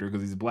Jr.'s character,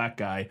 because he's a black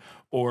guy,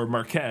 or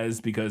Marquez,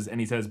 because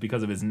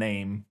of his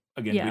name,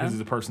 again, because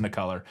he's a person of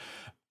color.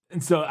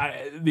 And so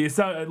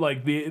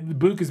the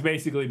book is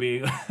basically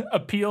being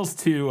appeals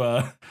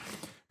to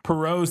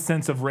Poirot's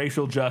sense of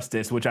racial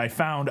justice, which I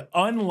found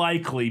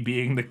unlikely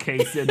being the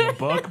case in the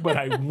book, but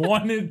I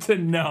wanted to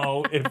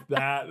know if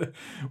that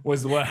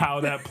was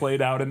how that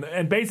played out.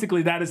 And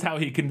basically that is how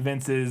he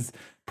convinces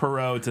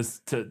Poirot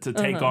to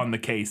take on the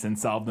case and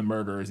solve the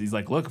murders. He's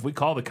like, look, if we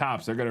call the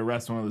cops, they're going to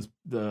arrest one of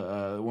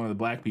the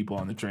black people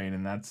on the train.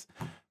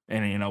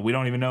 And we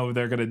don't even know what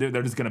they're going to do.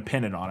 They're just going to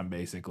pin it on him,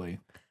 basically.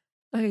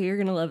 Okay, you're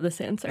going to love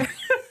this answer.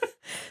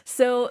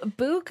 So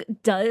Book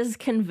does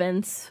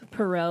convince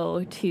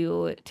Poirot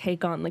to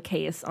take on the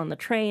case on the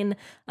train,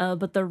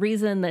 but the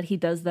reason that he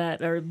does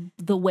that, or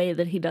the way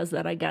that he does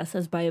that, I guess,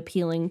 is by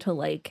appealing to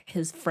like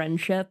his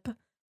friendship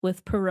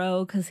with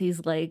Poirot, because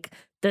he's like,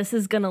 this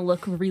is gonna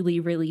look really,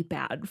 really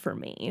bad for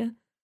me.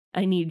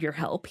 I need your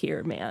help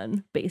here,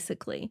 man,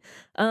 basically.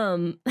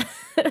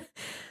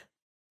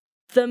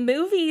 The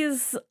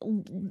movie's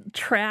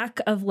track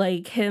of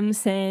like him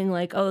saying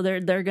like, oh,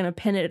 they're gonna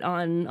pin it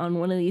on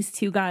one of these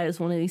two guys,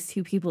 one of these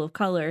two people of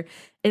color,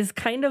 is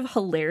kind of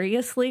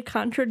hilariously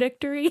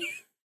contradictory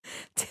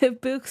to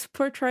Book's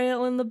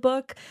portrayal in the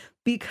book,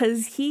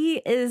 because he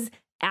is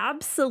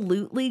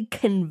absolutely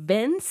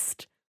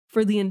convinced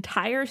for the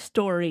entire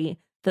story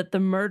that the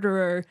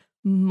murderer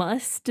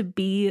must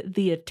be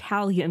the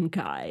Italian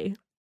guy,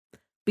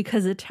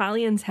 because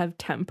Italians have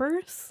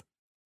tempers.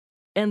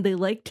 And they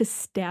like to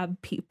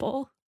stab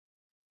people.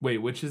 Wait,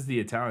 which is the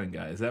Italian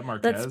guy? Is that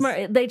Marquez?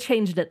 They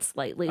changed it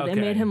slightly. Okay.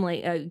 They made him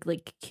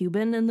like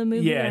Cuban in the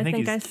movie. Yeah, I think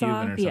he's I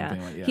saw. Cuban or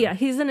something like that. Yeah,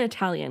 he's an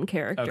Italian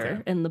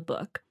character in the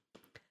book.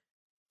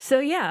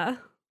 So yeah.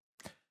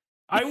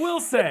 I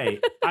will say,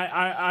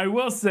 I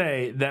will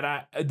say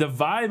that the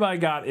vibe I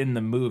got in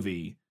the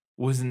movie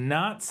was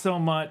not so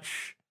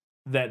much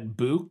that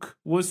Book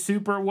was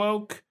super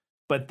woke,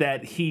 but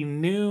that he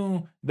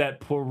knew that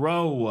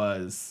Poirot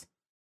was.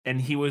 And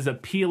he was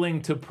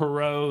appealing to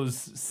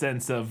Poirot's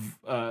sense of,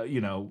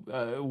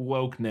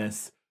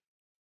 wokeness.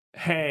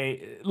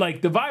 Hey,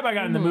 like the vibe I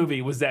got in the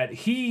movie was that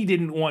he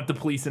didn't want the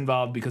police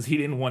involved because he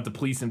didn't want the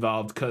police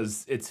involved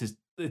because it's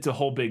a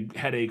whole big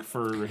headache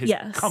for his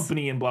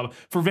company and blah, blah.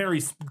 For very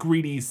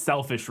greedy,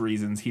 selfish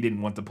reasons, he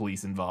didn't want the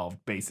police involved,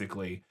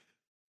 basically.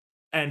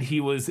 And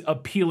he was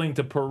appealing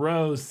to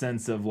Poirot's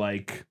sense of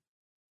like,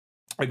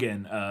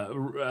 again,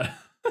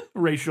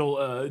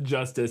 racial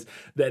justice,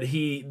 that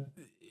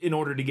in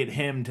order to get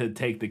him to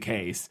take the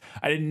case.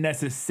 I didn't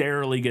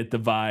necessarily get the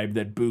vibe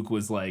that Book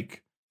was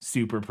like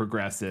super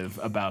progressive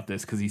about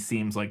this, because he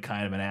seems like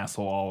kind of an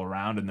asshole all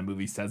around, and the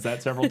movie says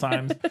that several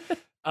times.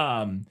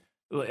 And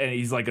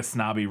he's like a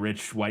snobby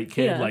rich white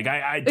kid. Yeah. Like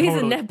I totally,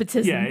 he's a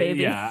nepotism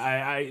baby. Yeah,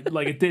 I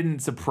like, it didn't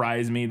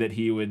surprise me that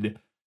he would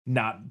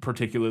not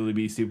particularly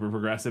be super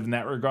progressive in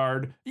that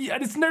regard. Yeah,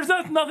 there's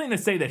nothing to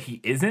say that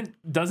he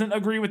doesn't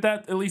agree with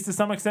that, at least to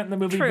some extent in the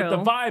movie. True. But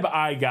the vibe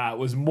I got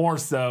was more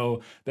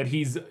so that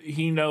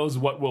he knows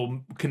what will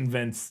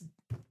convince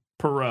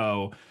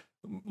Poirot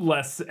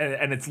less,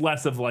 and it's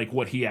less of like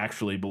what he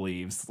actually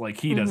believes. Like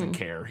he doesn't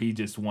care. He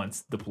just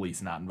wants the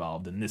police not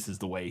involved, and this is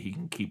the way he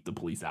can keep the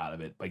police out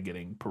of it, by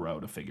getting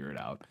Poirot to figure it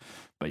out.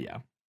 But yeah.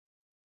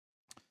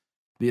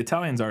 The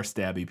Italians are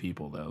stabby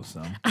people, though,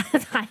 so.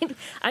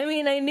 I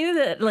mean, I knew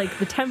that, like,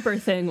 the temper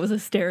thing was a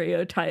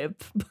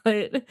stereotype,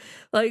 but,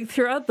 like,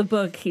 throughout the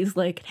book, he's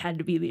like, it had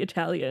to be the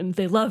Italian.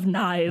 They love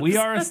knives. We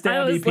are a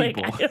stabby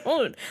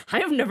people. Like, I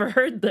have never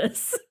heard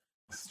this.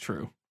 It's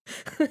true.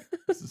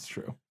 This is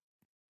true.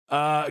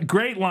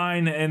 Great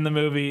line in the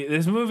movie.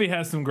 This movie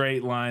has some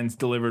great lines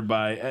delivered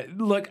by.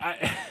 Look,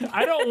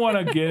 I don't want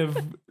to give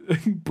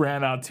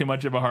Branagh too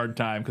much of a hard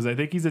time, because I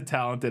think he's a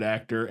talented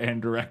actor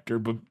and director,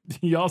 but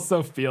he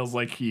also feels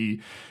like he's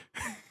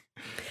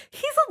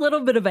a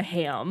little bit of a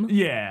ham.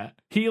 Yeah,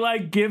 he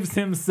like gives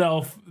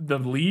himself the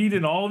lead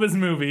in all of his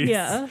movies.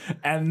 Yeah,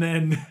 and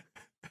then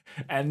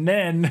and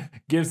then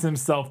gives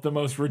himself the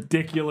most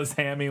ridiculous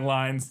hammy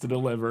lines to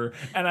deliver.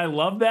 And I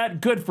love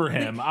that. Good for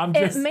him.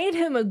 It made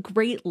him a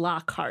great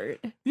Lockhart.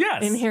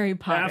 Yes. In Harry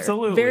Potter.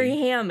 Absolutely. Very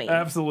hammy.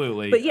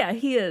 Absolutely. But yeah,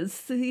 he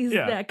is. He's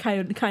that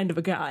kind of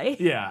a guy.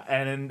 Yeah.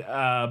 And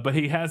but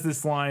he has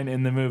this line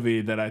in the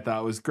movie that I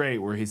thought was great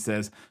where he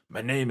says,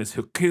 "My name is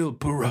Hercule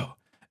Poirot,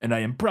 and I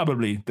am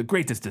probably the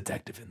greatest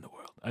detective in the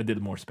world." I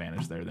did more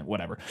Spanish there than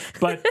whatever.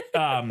 But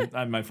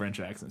my French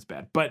accent's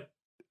bad. But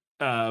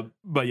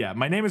yeah,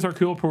 my name is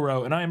Hercule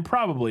Poirot, and I am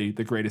probably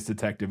the greatest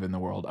detective in the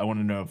world. I want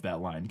to know if that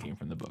line came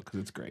from the book because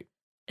it's great.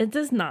 It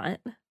does not.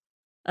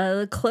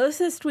 The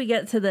closest we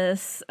get to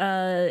this,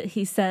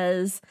 he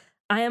says,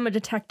 "I am a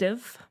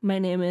detective. My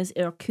name is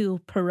Hercule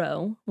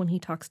Poirot," when he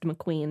talks to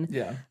McQueen.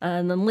 Yeah.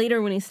 And then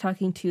later when he's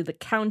talking to the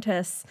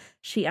Countess,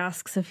 she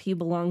asks if he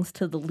belongs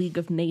to the League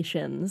of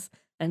Nations,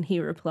 and he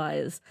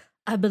replies,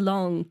 "I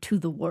belong to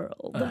the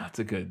world." That's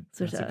a good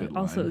line.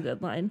 Also a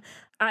good line.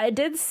 I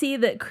did see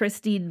that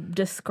Christie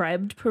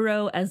described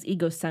Poirot as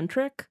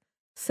egocentric,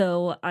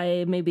 so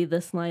maybe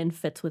this line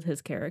fits with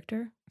his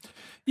character.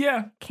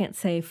 Yeah. Can't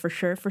say for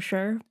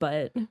sure,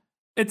 but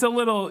it's a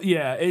little,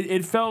 yeah,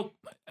 it felt,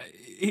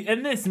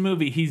 in this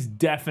movie, he's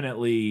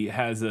definitely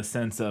has a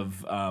sense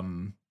of,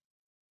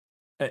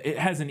 it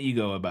has an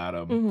ego about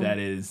him that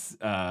is,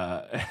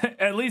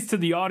 at least to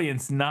the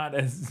audience, not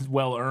as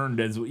well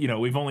earned as,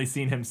 we've only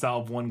seen him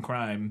solve one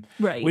crime.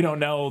 Right. We don't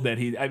know that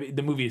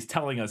the movie is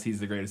telling us he's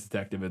the greatest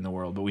detective in the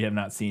world, but we have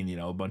not seen,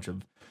 a bunch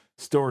of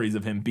stories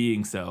of him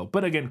being so.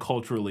 But again,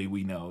 culturally,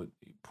 we know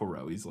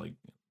Poirot, he's like,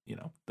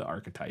 the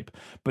archetype,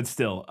 but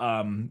still,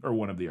 or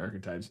one of the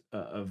archetypes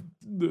of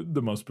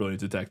the most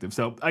brilliant detective.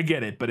 So I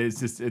get it, but it's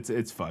just,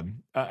 it's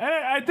fun. And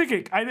I think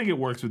it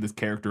works with this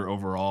character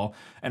overall,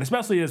 and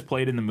especially as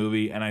played in the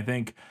movie. And I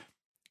think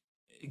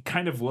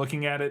kind of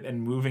looking at it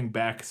and moving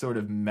back sort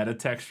of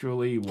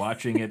metatextually,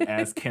 watching it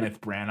as Kenneth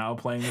Branagh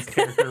playing this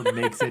character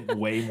makes it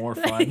way more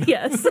fun.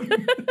 Yes.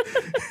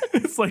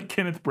 It's like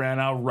Kenneth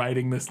Branagh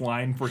writing this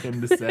line for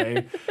him to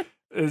say.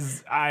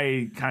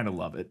 I kind of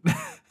love it.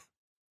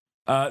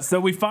 So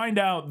we find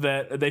out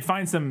that they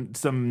find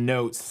some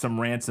notes,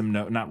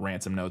 not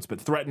ransom notes, but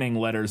threatening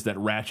letters that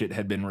Ratchet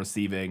had been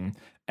receiving.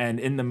 And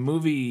in the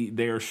movie,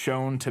 they are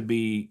shown to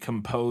be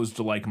composed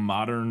like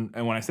modern.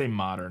 And when I say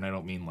modern, I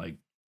don't mean like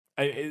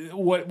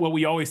what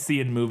we always see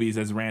in movies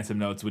as ransom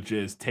notes, which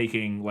is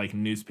taking like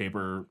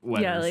newspaper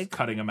letters,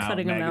 cutting them out,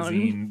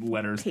 magazine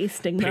letters,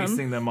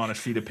 pasting them on a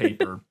sheet of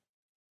paper.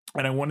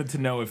 And I wanted to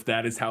know if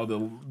that is how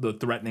the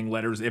threatening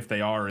letters, if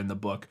they are in the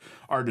book,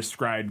 are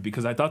described,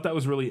 because I thought that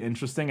was really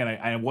interesting, and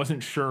I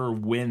wasn't sure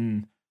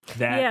when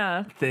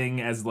that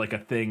thing as like a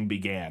thing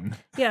began.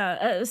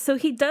 Yeah, so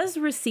he does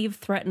receive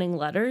threatening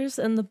letters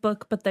in the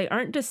book, but they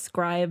aren't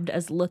described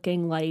as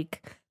looking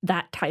like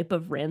that type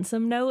of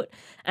ransom note.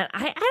 And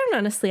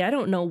I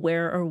don't know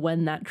where or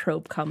when that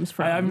trope comes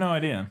from. I have no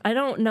idea. I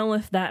don't know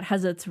if that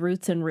has its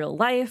roots in real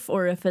life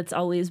or if it's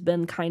always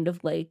been kind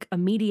of like a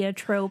media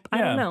trope. I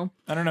don't know.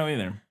 I don't know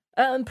either.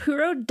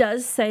 Poirot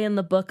does say in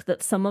the book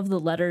that some of the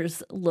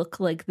letters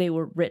look like they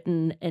were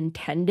written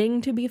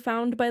intending to be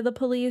found by the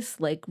police,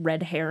 like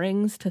red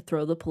herrings to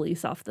throw the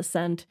police off the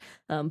scent,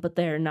 but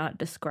they're not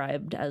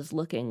described as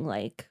looking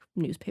like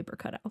newspaper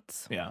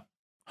cutouts. Yeah.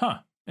 Huh.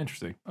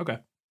 Interesting. Okay.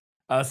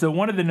 So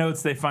one of the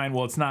notes they find,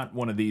 well, it's not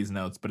one of these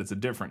notes, but it's a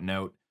different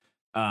note.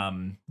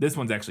 This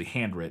one's actually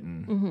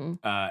handwritten,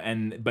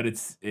 but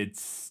it's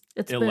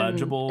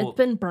illegible. It's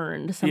been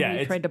burned.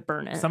 Somebody tried to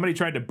burn it. Somebody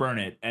tried to burn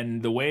it,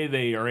 and the way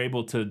they are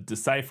able to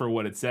decipher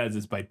what it says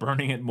is by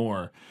burning it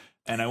more.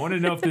 And I wanted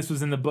to know if this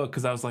was in the book,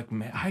 because I was like,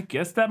 man, I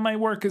guess that might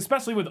work,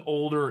 especially with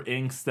older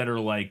inks that are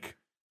like,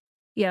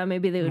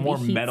 maybe they would more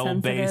be heat metal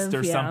sensitive, based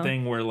or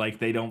something, where like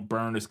they don't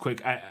burn as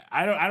quick.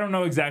 I don't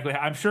know exactly.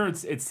 I'm sure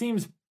it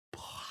seems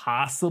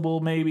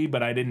possible maybe,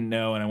 but I didn't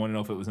know, and I want to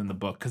know if it was in the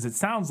book, because it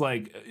sounds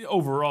like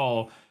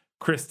overall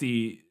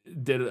Christie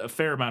did a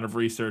fair amount of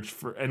research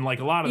for, and like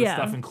a lot of the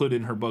stuff included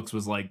in her books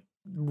was like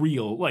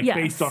real, like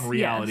based on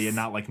reality and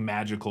not like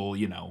magical,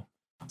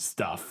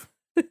 stuff.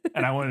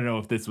 And I want to know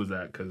if this was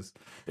that, because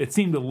it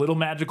seemed a little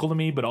magical to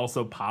me, but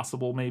also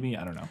possible maybe.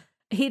 I don't know.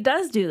 He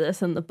does do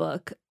this in the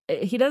book.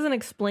 He doesn't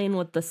explain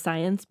what the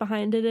science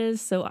behind it is,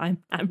 so I'm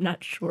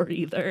not sure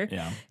either.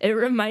 Yeah. It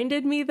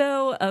reminded me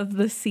though of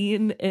the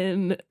scene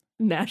in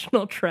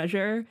National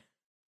Treasure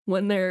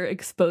when they're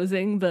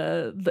exposing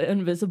the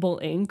invisible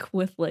ink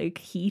with like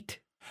heat.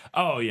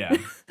 Oh yeah.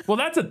 Well,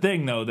 that's a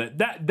thing though,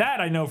 that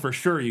I know for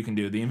sure you can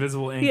do, the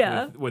invisible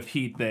ink with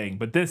heat thing.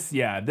 But this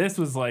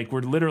was like,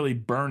 we're literally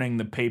burning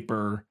the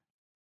paper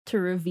to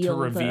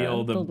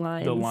reveal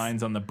the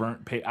lines on the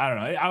burnt paper. I don't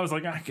know. I was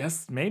like, I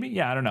guess maybe.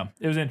 Yeah, I don't know.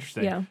 It was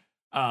interesting. Yeah.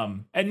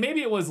 And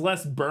maybe it was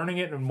less burning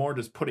it and more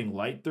just putting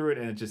light through it,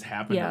 and it just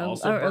happened to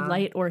also burn. Or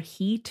light or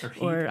heat.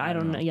 Or I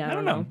don't know. Yeah, I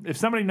don't know. If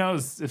somebody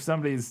knows, if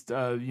somebody's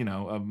a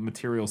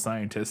material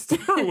scientist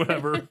or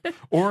whatever,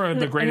 or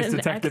the greatest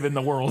detective in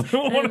the world,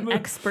 an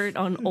expert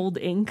on old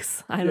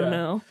inks. I don't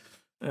know.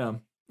 Yeah.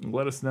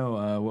 Let us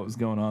know what was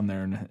going on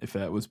there and if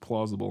that was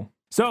plausible.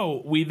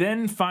 So we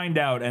then find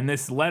out, and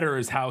this letter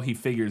is how he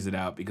figures it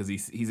out, because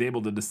he's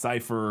able to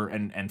decipher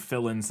and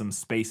fill in some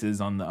spaces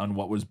on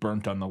what was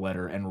burnt on the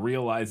letter, and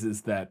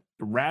realizes that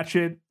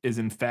Ratchet is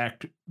in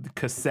fact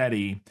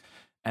Cassetti,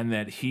 and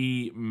that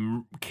he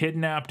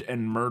kidnapped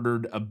and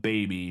murdered a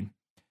baby,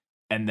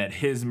 and that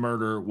his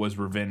murder was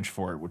revenge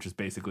for it, which is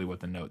basically what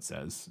the note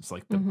says. It's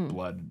like the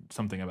blood,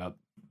 something about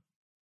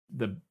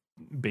the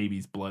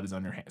baby's blood is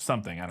on your hand,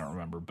 something, I don't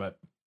remember, but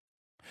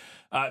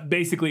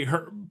basically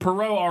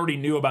Poirot already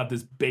knew about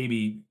this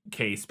baby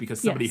case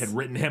because somebody had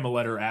written him a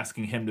letter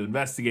asking him to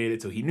investigate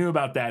it, so he knew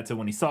about that. So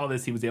when he saw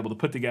this, he was able to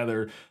put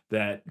together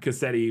that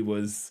Cassetti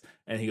was,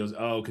 and he goes,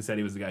 oh,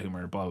 Cassetti was the guy who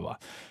murdered blah blah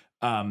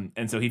blah.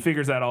 And so he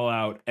figures that all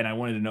out, and I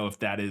wanted to know if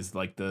that is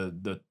like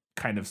the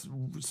kind of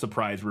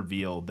surprise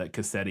reveal that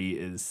Cassetti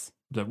is,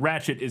 the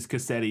Ratchet is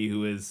Cassetti,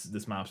 who is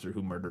this mobster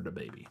who murdered a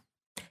baby.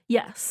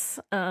 Yes.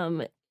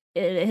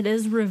 It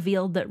is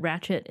revealed that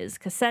Ratchet is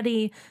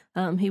Cassetti.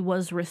 He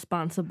was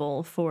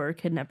responsible for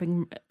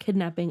kidnapping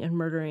and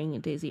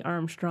murdering Daisy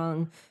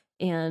Armstrong,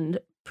 and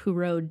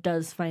Poirot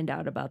does find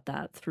out about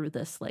that through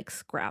this like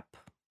scrap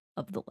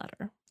of the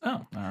letter.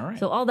 Oh, all right.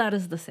 So all that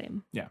is the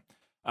same. Yeah.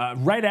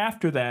 Right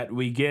after that,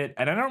 we get,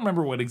 and I don't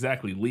remember what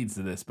exactly leads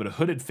to this, but a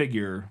hooded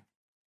figure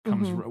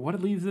comes.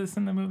 What leads this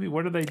in the movie?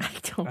 What do they? I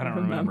don't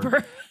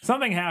remember.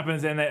 Something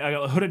happens, and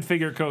a hooded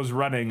figure goes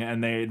running,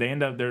 and they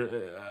end up there.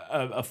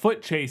 A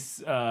foot chase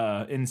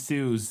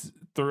ensues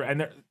through,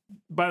 and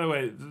by the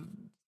way,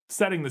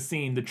 setting the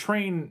scene, the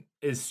train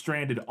is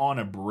stranded on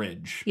a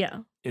bridge.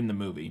 Yeah. In the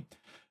movie,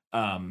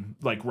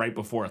 like right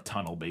before a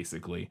tunnel,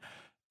 basically,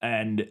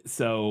 and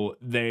so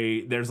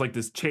there's like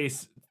this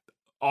chase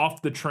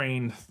off the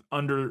train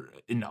under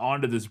and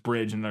onto this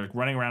bridge, and they're like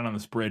running around on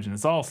this bridge, and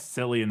it's all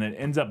silly, and it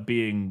ends up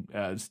being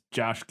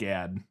Josh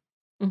Gad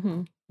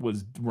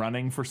was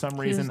running for some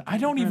reason. I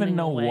don't even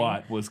know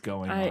what was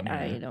going on here.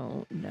 I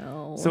don't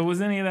know. So was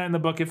any of that in the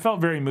book? It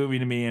felt very movie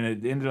to me, and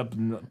it ended up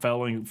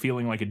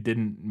feeling like it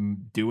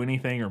didn't do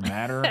anything or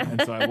matter,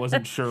 and so I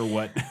wasn't sure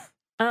what.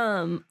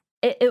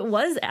 It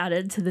was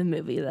added to the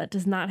movie. That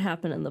does not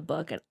happen in the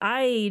book, and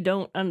I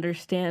don't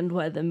understand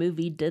why the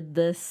movie did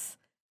this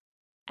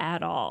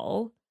at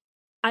all.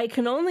 I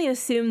can only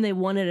assume they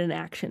wanted an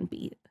action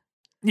beat.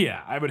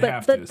 Yeah, I would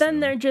have to. But then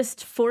they're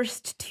just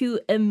forced to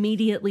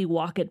immediately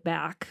walk it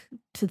back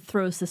to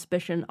throw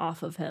suspicion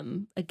off of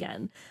him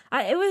again.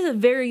 It was a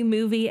very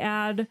movie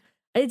ad.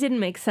 It didn't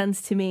make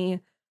sense to me.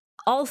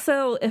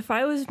 Also, if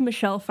I was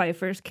Michelle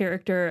Pfeiffer's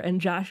character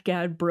and Josh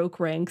Gad broke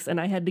ranks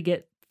and I had to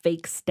get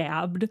fake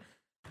stabbed,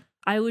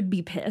 I would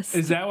be pissed.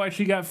 Is that why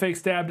she got fake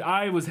stabbed?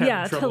 I was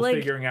having trouble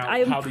figuring out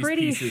how these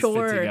pieces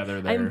fit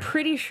together there. I'm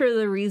pretty sure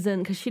the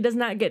reason, because she does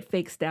not get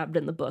fake stabbed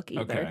in the book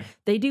either. Okay.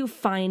 They do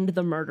find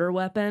the murder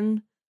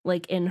weapon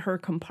like in her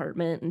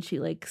compartment, and she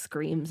like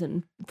screams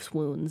and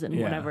swoons and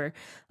whatever.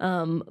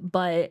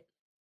 But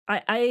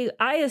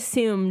I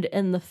assumed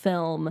in the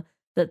film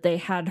that they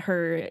had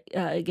her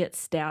get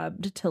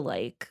stabbed to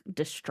like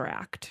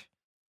distract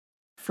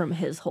from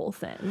his whole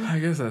thing. I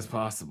guess that's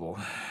possible.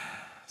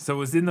 So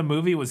was in the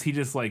movie, was he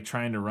just like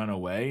trying to run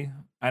away?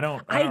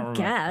 I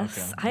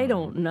guess. Okay. I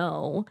don't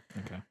know.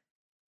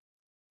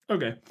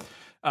 Okay.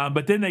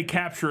 But then they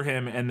capture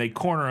him and they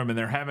corner him, and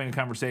they're having a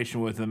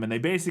conversation with him, and they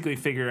basically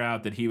figure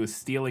out that he was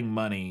stealing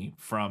money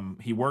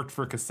he worked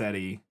for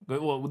Cassetti.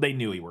 Well, they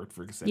knew he worked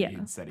for Cassetti. Yeah. He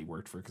said he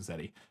worked for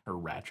Cassetti or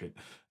Ratchet.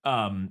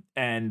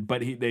 But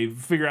they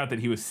figure out that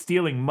he was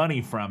stealing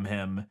money from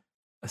him,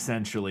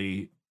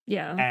 essentially.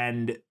 Yeah.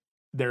 And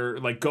they're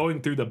like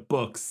going through the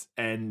books,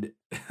 and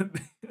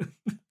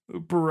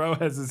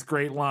Poirot has this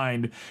great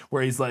line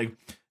where he's like,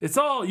 it's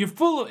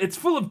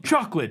full of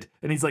chocolate.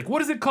 And he's like,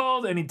 what is it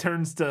called? And he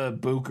turns to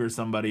Book or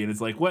somebody, and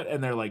it's like, what?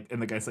 And they're like,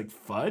 and the guy's like,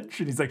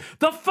 fudge? And he's like,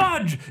 the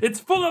fudge! It's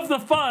full of the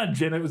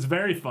fudge! And it was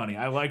very funny.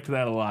 I liked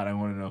that a lot. I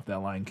want to know if that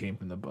line came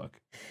from the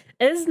book.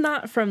 It is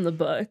not from the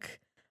book.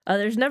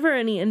 There's never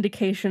any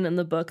indication in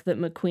the book that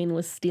McQueen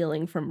was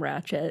stealing from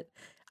Ratchet.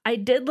 I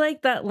did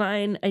like that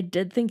line. I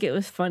did think it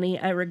was funny.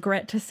 I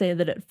regret to say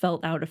that it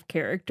felt out of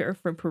character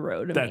for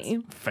Poirot to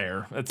me. That's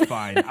fair. That's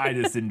fine. I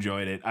just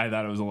enjoyed it. I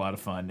thought it was a lot of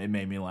fun. It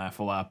made me laugh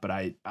a lot, but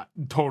I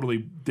totally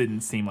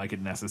didn't seem like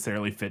it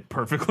necessarily fit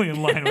perfectly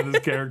in line with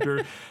his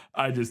character.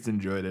 I just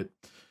enjoyed it.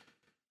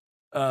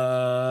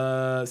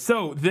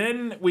 So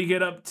then we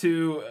get up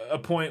to a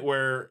point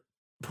where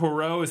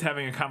Poirot is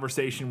having a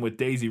conversation with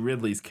Daisy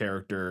Ridley's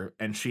character,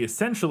 and she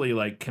essentially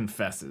like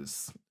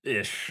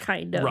confesses-ish,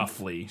 kind of,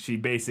 roughly. She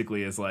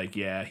basically is like,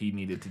 yeah, he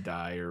needed to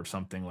die or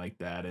something like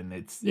that, and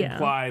it's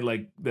implied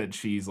like that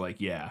she's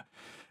like, yeah,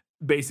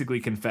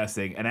 basically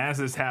confessing. And as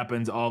this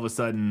happens, all of a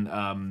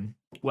sudden,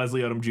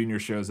 Leslie Odom Jr.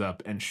 shows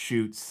up and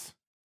shoots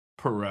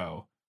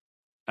Poirot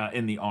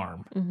in the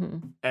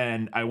arm.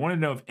 And I want to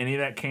know if any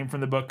of that came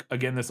from the book.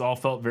 Again, this all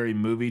felt very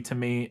movie to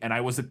me, and I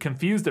was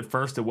confused at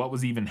first at what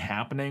was even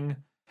happening,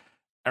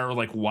 or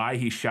like why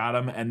he shot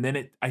him. And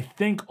then I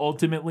think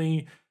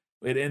ultimately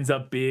it ends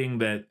up being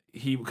that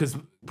because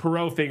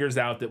Poirot figures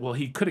out that, well,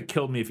 he could have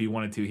killed me if he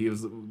wanted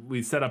to.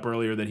 We set up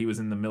earlier that he was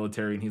in the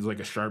military and he's like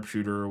a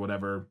sharpshooter or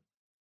whatever.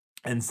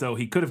 And so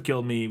he could have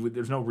killed me.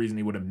 There's no reason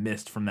he would have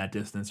missed from that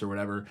distance or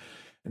whatever.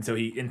 And so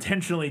he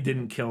intentionally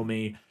didn't kill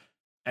me.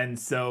 And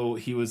so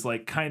he was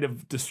like kind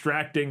of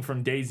distracting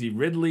from Daisy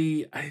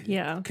Ridley,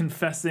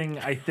 confessing,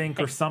 I think,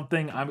 or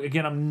something.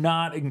 I'm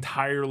not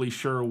entirely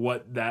sure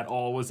what that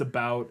all was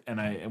about.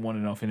 And I want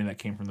to know if any of that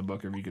came from the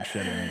book or if you could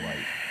shed any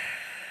light.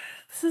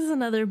 This is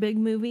another big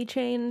movie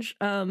change,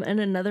 and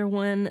another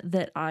one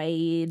that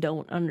I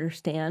don't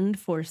understand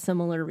for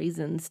similar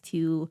reasons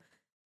to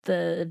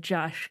the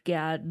Josh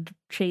Gad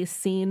chase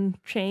scene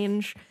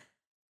change.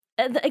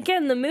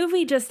 Again, the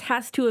movie just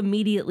has to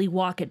immediately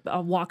walk it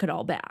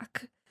all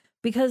back,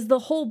 because the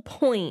whole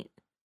point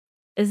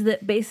is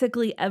that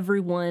basically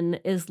everyone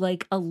is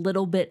like a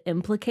little bit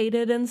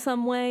implicated in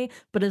some way,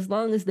 but as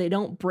long as they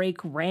don't break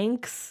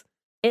ranks,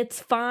 it's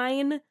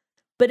fine.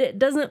 But it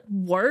doesn't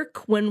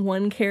work when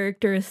one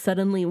character is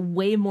suddenly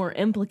way more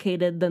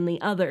implicated than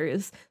the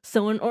others.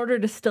 So in order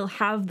to still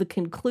have the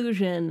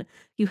conclusion,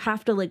 you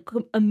have to like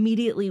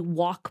immediately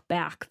walk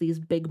back these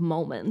big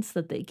moments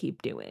that they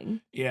keep doing.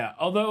 Yeah.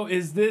 Although,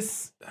 is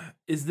this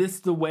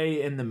the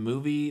way in the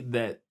movie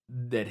that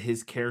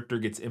his character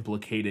gets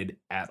implicated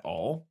at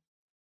all?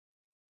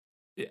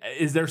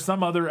 Is there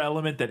some other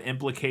element that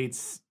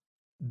implicates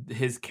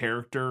his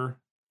character?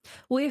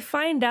 We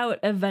find out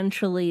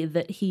eventually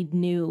that he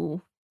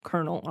knew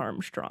Colonel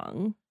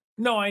Armstrong.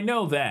 No, I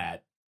know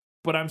that,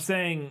 but I'm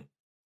saying,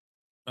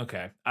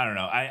 okay, I don't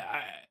know.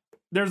 I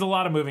there's a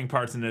lot of moving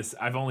parts in this.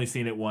 I've only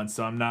seen it once,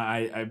 so I'm not.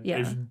 I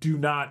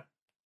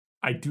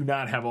do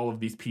not have all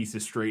of these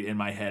pieces straight in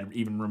my head,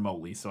 even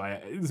remotely. So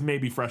this may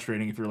be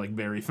frustrating if you're like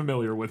very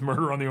familiar with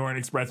Murder on the Orient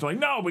Express. You're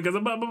like, no, because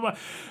of blah blah blah.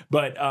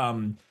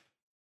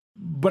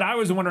 But I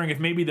was wondering if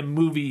maybe the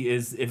movie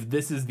if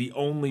this is the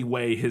only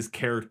way his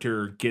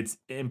character gets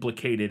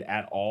implicated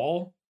at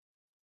all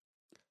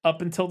up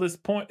until this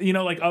point. You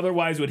know, like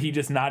otherwise would he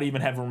just not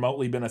even have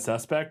remotely been a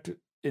suspect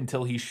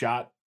until he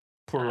shot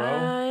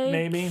Poirot?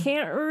 Maybe.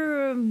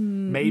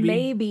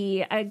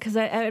 Maybe because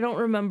I don't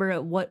remember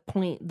at what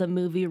point the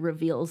movie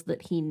reveals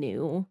that he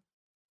knew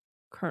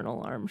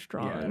Colonel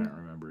Armstrong. Yeah, I don't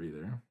remember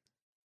either.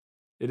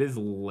 It is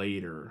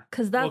later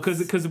because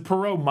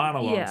Poirot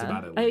monologues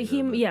about it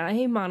later,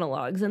 he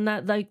monologues, and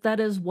that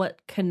is what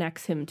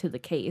connects him to the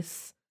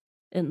case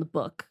in the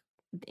book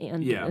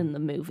and in the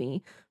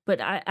movie. But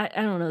I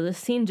don't know, the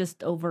scene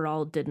just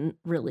overall didn't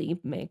really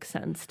make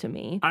sense to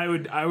me. I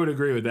would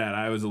agree with that.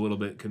 I was a little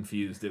bit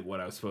confused at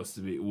what I was supposed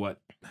to be, what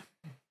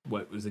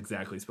was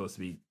exactly supposed to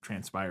be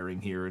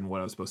transpiring here and what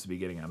I was supposed to be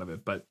getting out of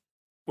it, but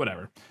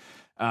whatever.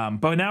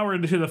 But now we're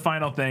into the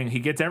final thing. He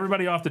gets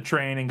everybody off the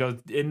train and goes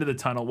into the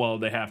tunnel. Well,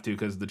 they have to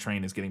because the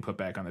train is getting put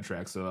back on the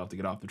tracks, so they'll have to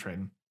get off the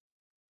train.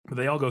 But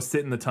they all go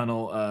sit in the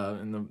tunnel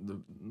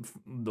in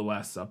the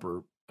Last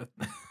Supper.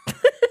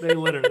 They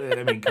literally,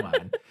 I mean, come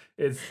on.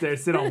 They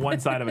sit on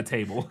one side of a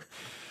table,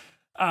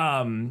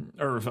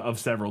 or of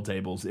several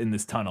tables in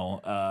this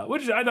tunnel,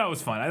 which I thought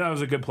was fun. I thought it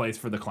was a good place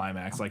for the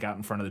climax, like out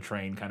in front of the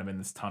train, kind of in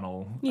this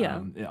tunnel.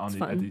 Yeah, it's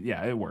fun.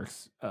 Yeah, it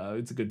works.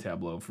 It's a good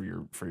tableau for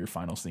your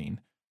final scene,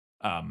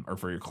 or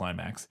for your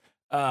climax.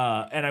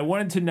 And I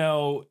wanted to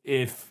know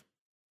if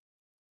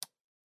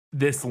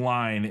this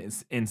line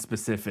is in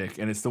specific,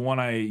 and it's the one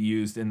I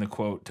used in the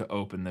quote to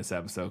open this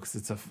episode because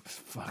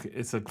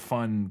it's a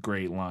fun,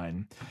 great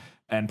line.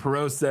 And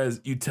Poirot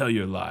says, "You tell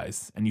your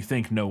lies, and you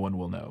think no one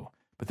will know.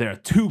 But there are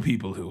two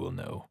people who will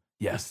know.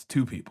 Yes,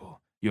 two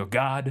people. Your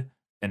God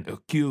and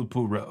Hercule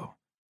Poirot.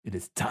 It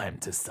is time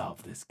to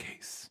solve this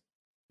case."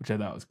 Which I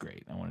thought was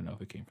great. I want to know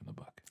if it came from the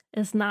book.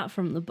 It's not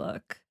from the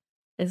book.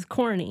 It's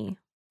corny,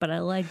 but I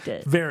liked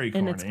it. Very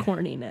corny. In its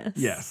corniness.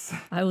 Yes.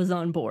 I was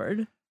on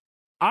board.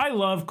 I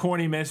love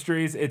corny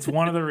mysteries. It's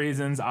one of the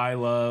reasons I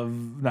love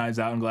Knives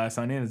Out and Glass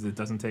Onion is it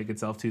doesn't take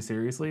itself too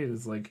seriously.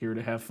 It's like here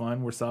to have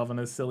fun. We're solving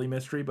a silly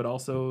mystery, but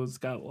also it's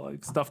got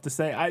like stuff to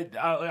say.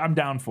 I'm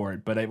down for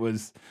it, but it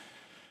was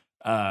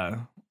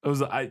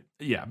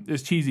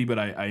cheesy, but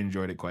I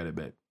enjoyed it quite a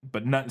bit.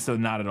 But not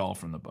at all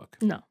from the book.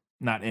 No.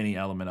 Not any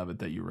element of it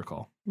that you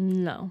recall.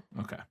 No.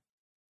 Okay.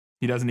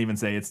 He doesn't even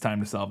say it's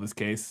time to solve this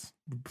case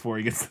before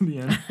he gets to the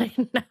end.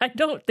 I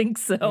don't think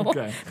so.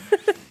 Okay.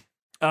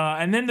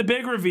 And then the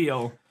big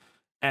reveal,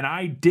 and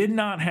I did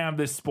not have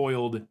this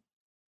spoiled,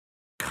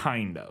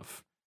 kind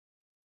of.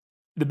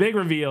 The big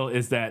reveal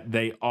is that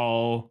they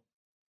all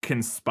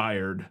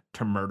conspired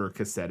to murder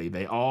Cassetti.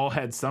 They all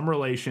had some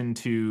relation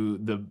to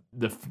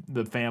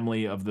the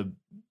family of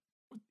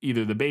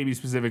either the baby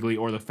specifically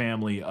or the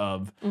family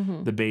of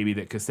the baby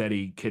that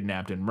Cassetti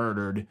kidnapped and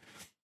murdered.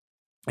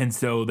 And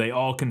so they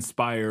all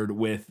conspired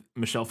with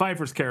Michelle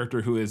Pfeiffer's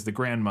character, who is the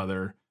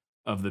grandmother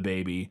of the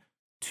baby,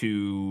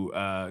 to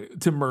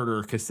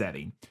murder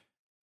Cassetti.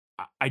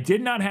 I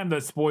did not have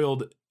that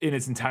spoiled in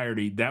its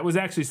entirety. That was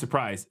actually a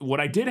surprise. What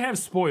I did have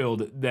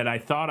spoiled that I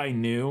thought I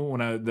knew when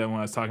I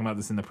was talking about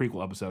this in the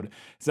prequel episode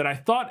is that I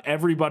thought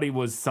everybody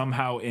was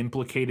somehow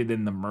implicated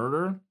in the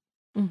murder.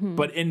 Mm-hmm.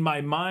 But in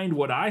my mind,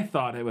 what I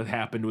thought had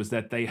happened was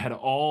that they had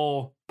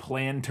all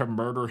planned to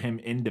murder him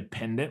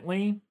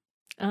independently.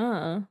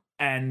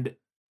 And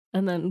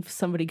And then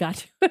somebody got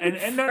to him.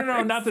 And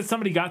no, not that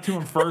somebody got to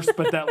him first,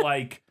 but that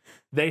like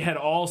they had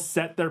all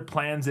set their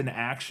plans in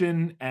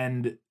action,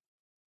 and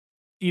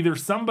either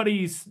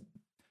somebody's.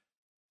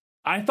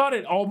 I thought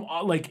it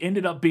all like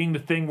ended up being the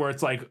thing where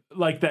it's like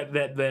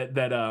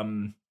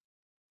that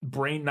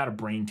brain, not a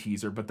brain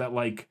teaser, but that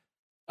like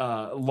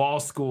law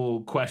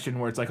school question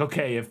where it's like,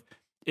 okay,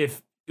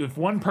 if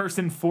one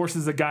person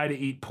forces a guy to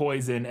eat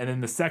poison and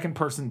then the second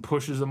person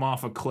pushes them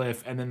off a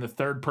cliff and then the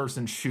third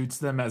person shoots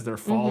them as they're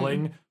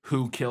falling,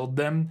 who killed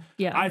them?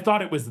 Yeah. I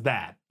thought it was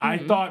that. I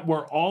thought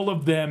where all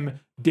of them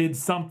did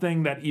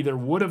something that either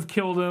would have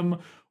killed him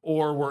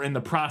or were in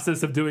the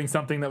process of doing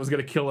something that was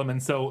going to kill him.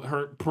 And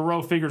so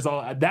Poirot figures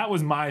that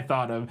was my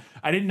thought of,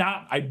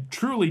 I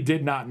truly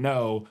did not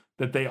know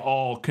that they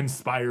all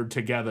conspired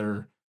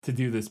together to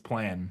do this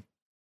plan,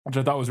 which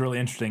I thought was really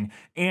interesting.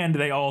 And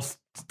they all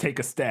take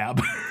a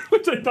stab,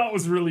 which I thought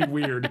was really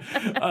weird.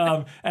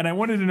 And I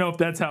wanted to know if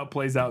that's how it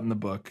plays out in the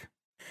book.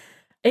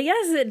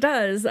 Yes, it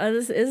does.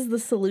 This is the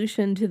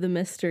solution to the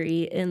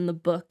mystery in the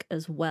book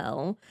as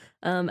well.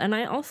 And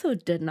I also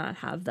did not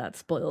have that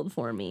spoiled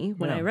for me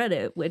when I read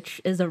it, which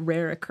is a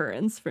rare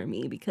occurrence for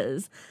me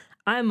because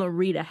I'm a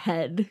read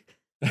ahead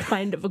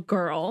kind of a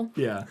girl.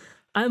 Yeah.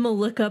 I'm a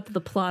look up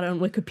the plot on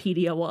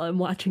Wikipedia while I'm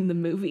watching the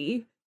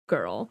movie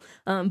girl.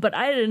 But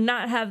I did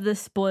not have this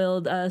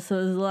spoiled, so it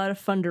was a lot of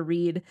fun to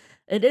read.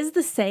 It is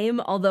the same,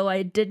 although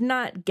I did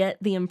not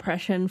get the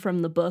impression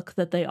from the book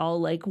that they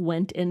all like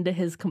went into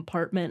his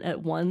compartment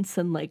at once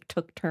and like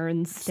took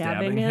turns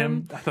stabbing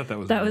him. I thought that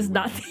was really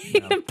not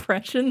the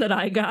impression that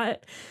I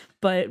got,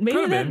 but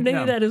maybe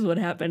that is what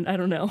happened. I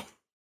don't know.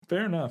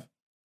 Fair enough.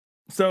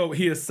 So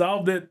he has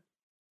solved it.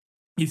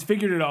 He's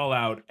figured it all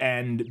out,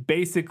 and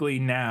basically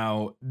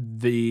now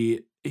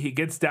he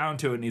gets down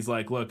to it, and he's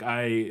like, "Look,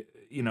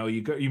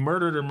 you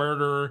murdered a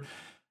murderer.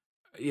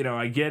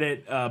 I get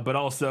it, but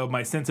also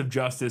my sense of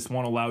justice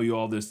won't allow you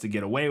all this to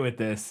get away with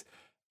this."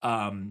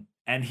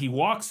 And he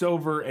walks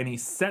over and he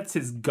sets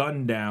his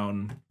gun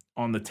down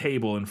on the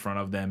table in front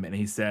of them, and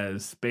he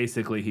says,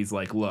 basically, he's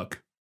like,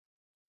 "Look,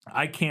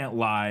 I can't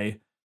lie.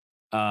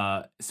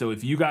 So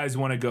if you guys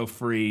want to go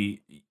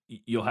free,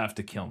 you'll have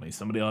to kill me.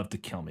 Somebody will have to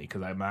kill me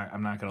because I'm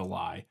not gonna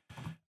lie."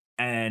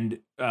 And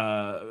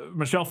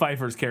Michelle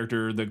Pfeiffer's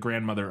character, the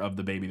grandmother of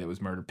the baby that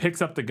was murdered,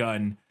 picks up the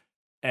gun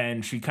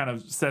and she kind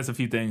of says a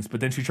few things, but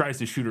then she tries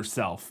to shoot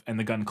herself and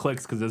the gun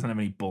clicks because it doesn't have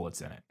any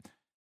bullets in it.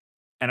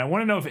 And I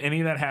want to know if any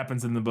of that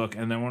happens in the book,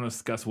 and then I want to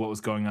discuss what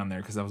was going on there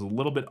because I was a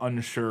little bit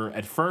unsure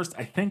at first.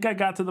 I think I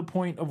got to the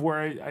point of where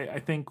I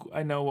think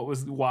I know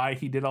why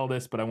he did all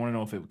this, but I want to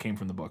know if it came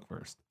from the book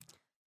first.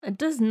 It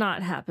does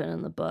not happen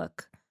in the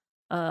book.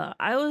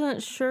 I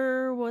wasn't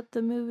sure what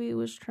the movie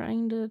was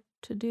trying to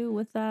do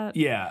with that.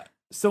 Yeah.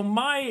 So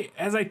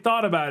as I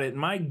thought about it,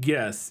 my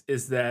guess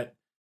is that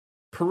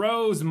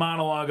Poirot's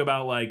monologue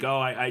about like,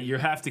 "Oh, you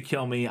have to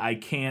kill me. I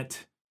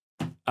can't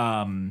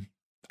lie.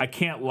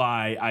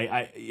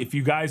 If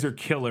you guys are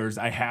killers,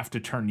 I have to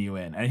turn you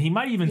in." And he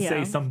might even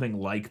say something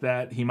like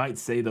that. He might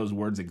say those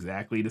words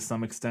exactly to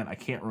some extent. I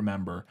can't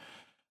remember.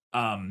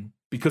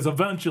 Because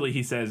eventually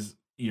he says,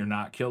 "You're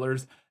not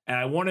killers." And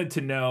I wanted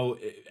to know,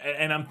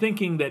 and I'm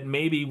thinking that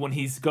maybe when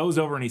he goes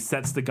over and he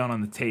sets the gun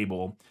on the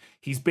table,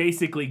 he's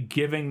basically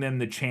giving them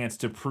the chance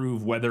to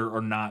prove whether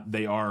or not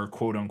they are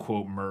quote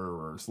unquote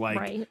murderers. Like,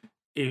 right.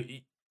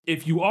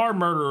 if you are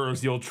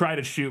murderers, you'll try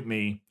to shoot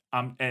me.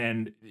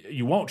 And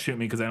you won't shoot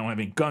me because I don't have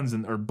any guns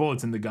or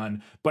bullets in the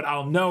gun, but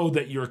I'll know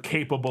that you're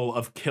capable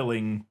of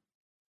killing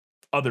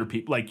other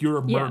people. Like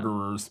you're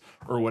murderers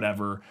or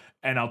whatever.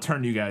 And I'll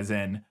turn you guys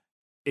in.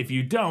 If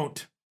you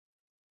don't,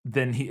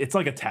 then it's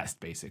like a test,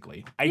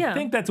 basically. I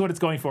think that's what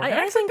it's going for.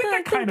 I think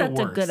that kind of works.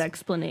 That's a good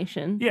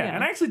explanation. Yeah,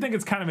 and I actually think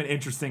it's kind of an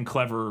interesting,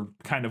 clever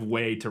kind of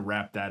way to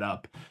wrap that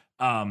up,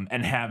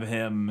 and have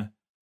him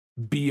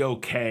be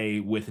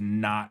okay with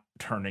not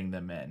turning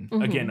them in.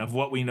 Mm-hmm. Again, of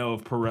what we know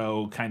of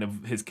Poirot, kind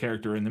of his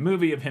character in the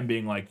movie, of him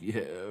being like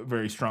a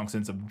very strong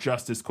sense of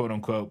justice, quote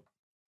unquote.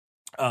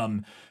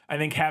 I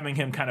think having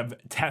him kind of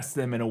test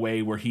them in a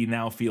way where he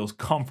now feels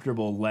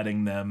comfortable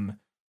letting them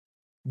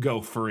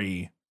go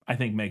free, I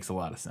think makes a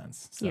lot of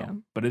sense.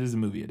 So, but it is a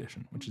movie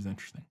edition, which is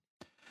interesting.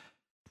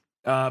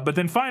 But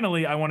then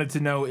finally, I wanted to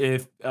know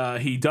if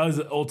he does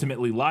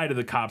ultimately lie to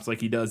the cops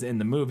like he does in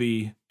the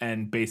movie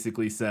and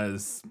basically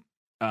says,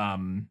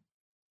 somebody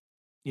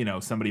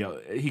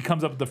else. He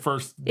comes up with the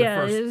first. It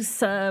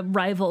was a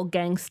rival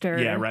gangster.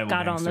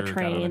 Got on the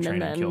train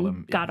and then killed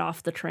him. Got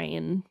off the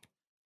train.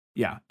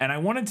 Yeah, and I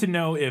wanted to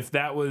know if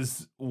that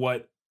was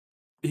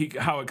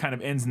how it kind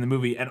of ends in the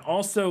movie, and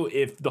also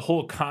if the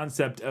whole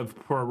concept of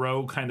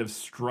Poirot kind of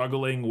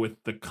struggling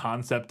with the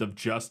concept of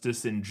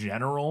justice in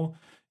general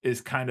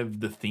is kind of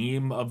the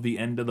theme of the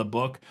end of the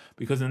book,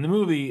 because in the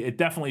movie it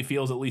definitely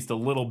feels at least a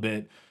little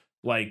bit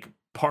like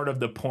part of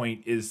the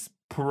point is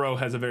Poirot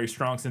has a very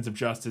strong sense of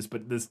justice,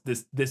 but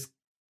this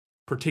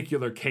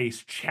particular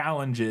case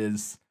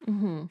challenges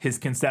his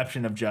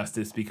conception of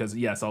justice because,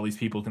 yes, all these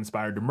people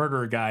conspired to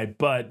murder a guy,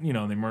 but, they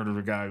murdered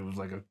a guy who was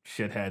like a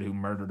shithead who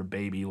murdered a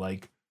baby.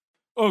 Like,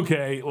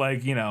 okay,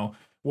 like,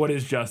 what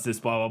is justice,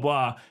 blah, blah,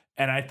 blah.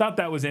 And I thought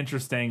that was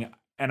interesting.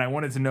 And I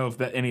wanted to know if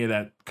that any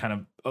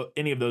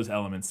of those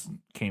elements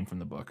came from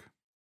the book.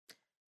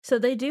 So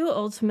they do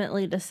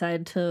ultimately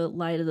decide to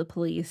lie to the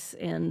police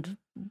and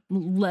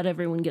let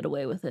everyone get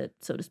away with it,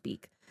 so to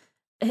speak.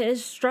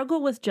 His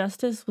struggle with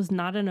justice was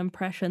not an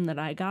impression that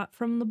I got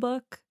from the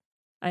book.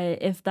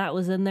 If that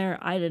was in there,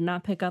 I did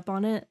not pick up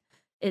on it.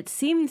 It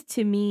seemed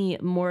to me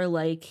more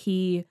like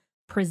he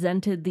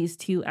presented these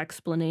two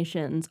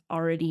explanations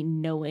already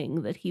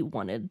knowing that he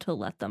wanted to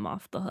let them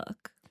off the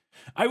hook.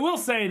 I will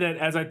say that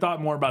as I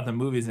thought more about the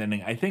movie's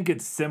ending, I think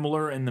it's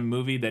similar in the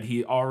movie that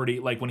he already,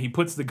 like when he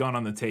puts the gun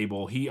on the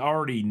table, he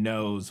already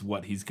knows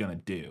what he's going to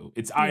do.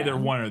 It's either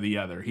one or the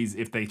other.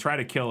 If they try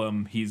to kill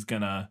him, he's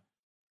going to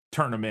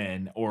turn him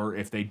in, or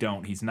if they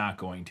don't, he's not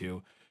going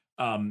to.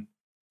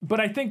 But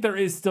I think there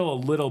is still a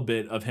little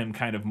bit of him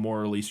kind of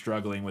morally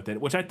struggling with it,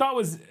 which I thought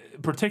was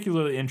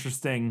particularly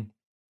interesting.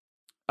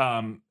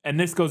 And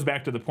this goes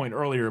back to the point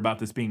earlier about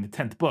this being the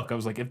 10th book. I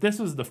was like, if this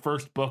was the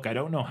first book, I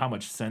don't know how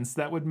much sense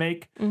that would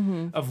make.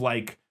 Of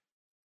like,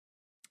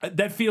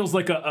 that feels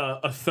like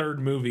a third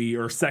movie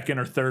or second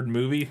or third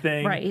movie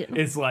thing. Right.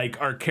 It's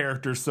like our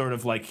character's sort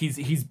of like,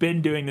 he's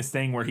been doing this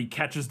thing where he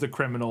catches the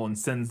criminal and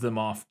sends them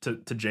off to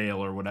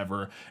jail or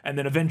whatever. And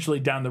then eventually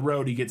down the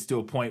road, he gets to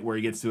a point where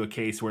he gets to a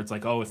case where it's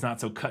like, oh, it's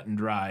not so cut and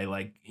dry.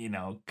 Like,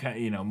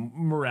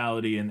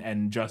 morality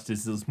and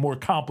justice is more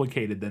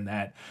complicated than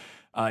that.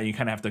 You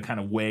kind of have to kind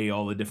of weigh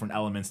all the different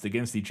elements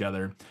against each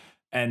other.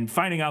 And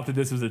finding out that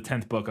this was the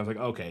 10th book, I was like,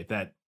 okay,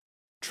 that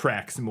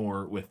tracks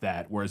more with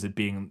that. Whereas it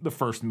being the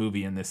first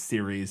movie in this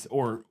series,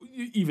 or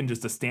even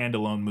just a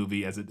standalone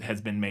movie as it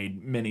has been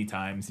made many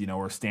times,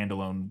 or a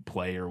standalone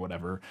play or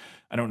whatever.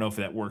 I don't know if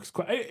that works.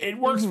 It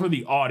works for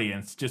the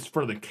audience, just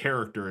for the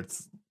character, it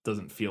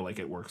doesn't feel like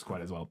it works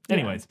quite as well. Yeah.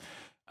 Anyways,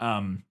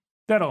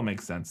 that all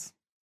makes sense.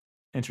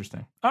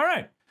 Interesting. All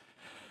right.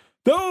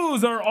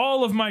 Those are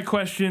all of my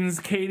questions,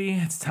 Katie.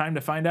 It's time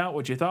to find out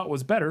what you thought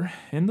was better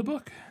in the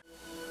book.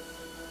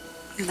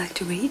 You like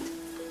to read?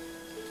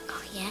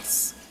 Oh,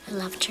 yes. I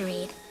love to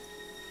read.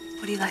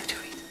 What do you like to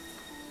read?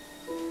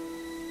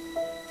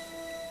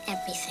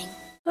 Everything.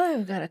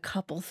 I've got a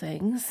couple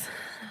things.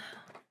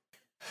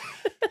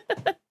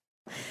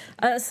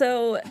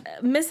 So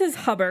Mrs.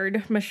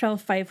 Hubbard, Michelle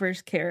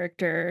Pfeiffer's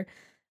character,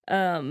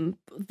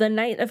 the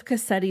night of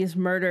Cassetti's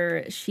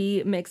murder,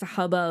 she makes a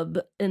hubbub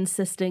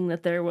insisting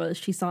that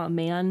she saw a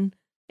man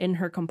in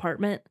her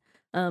compartment.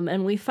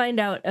 And we find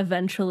out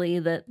eventually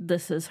that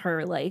this is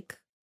her, like,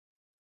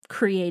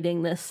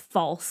 creating this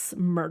false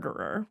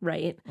murderer,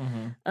 right?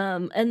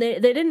 And they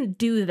didn't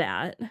do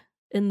that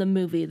in the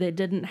movie. They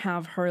didn't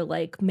have her,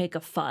 like, make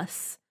a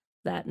fuss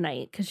that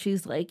night because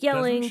she's, like,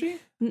 yelling. Doesn't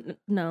she?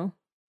 No.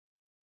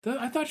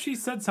 I thought she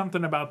said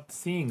something about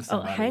seeing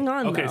somebody. Oh, hang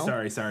on. Okay, though.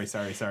 sorry.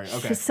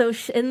 Okay. So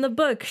in the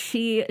book,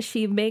 she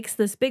makes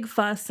this big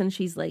fuss and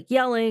she's like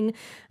yelling,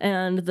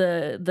 and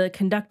the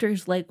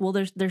conductor's like, "Well,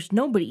 there's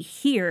nobody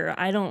here.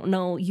 I don't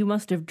know. You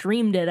must have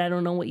dreamed it. I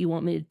don't know what you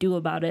want me to do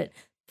about it.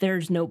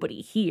 There's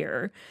nobody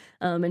here."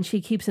 And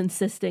she keeps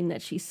insisting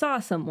that she saw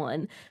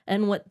someone.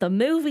 And what the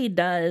movie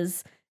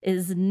does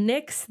is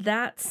nix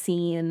that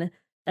scene,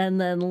 and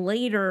then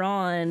later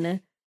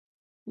on,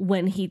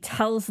 when he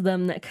tells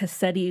them that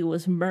Cassetti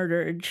was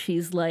murdered,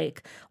 she's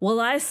like,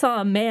 "Well, I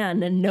saw a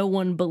man and no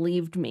one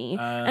believed me."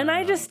 And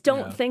I just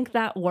don't think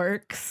that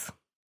works.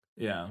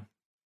 Yeah.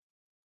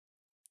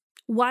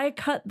 Why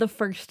cut the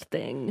first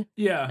thing?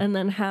 Yeah. And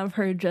then have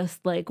her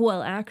just like,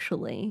 "Well,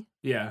 actually,"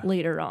 yeah,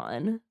 later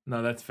on.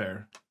 No, that's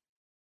fair.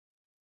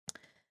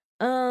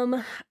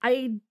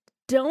 I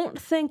don't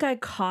think I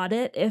caught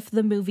it if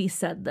the movie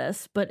said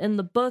this, but in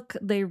the book,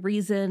 they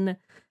reason,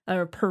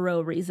 or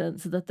Perot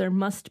reasons, that there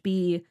must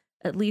be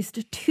at least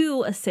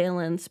two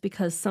assailants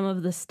because some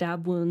of the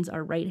stab wounds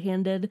are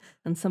right-handed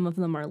and some of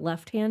them are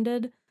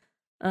left-handed.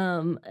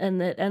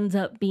 And it ends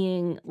up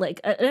being like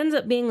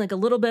a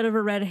little bit of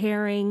a red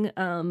herring.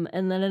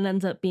 And then it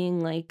ends up being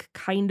like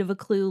kind of a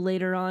clue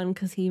later on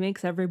because he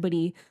makes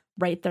everybody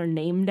write their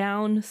name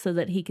down so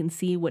that he can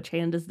see which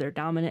hand is their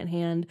dominant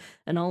hand,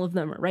 and all of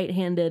them are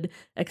right-handed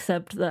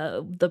except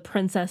the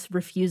princess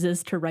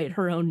refuses to write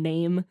her own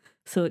name,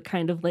 so it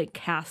kind of like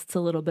casts a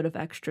little bit of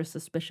extra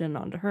suspicion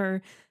onto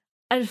her.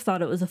 I just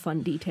thought it was a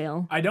fun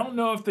detail. I don't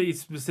know if they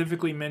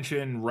specifically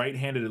mention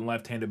right-handed and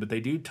left-handed, but they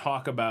do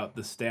talk about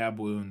the stab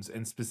wounds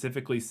and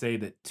specifically say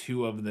that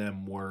two of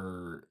them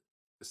were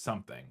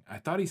something. I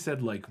thought he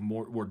said like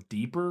were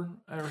deeper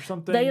or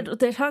something.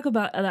 They talk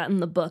about that in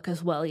the book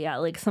as well. Yeah,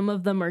 like some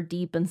of them are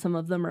deep and some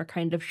of them are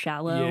kind of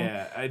shallow.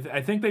 Yeah,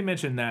 I think they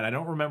mentioned that. I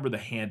don't remember the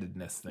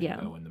handedness thing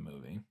though in the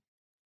movie.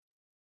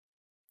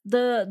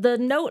 The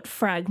note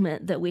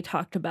fragment that we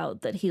talked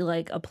about that he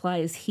like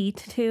applies heat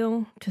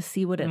to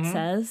see what it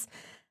says.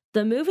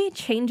 The movie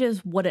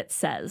changes what it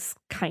says,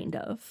 kind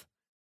of.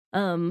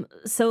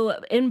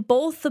 So in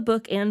both the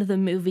book and the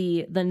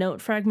movie, the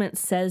note fragment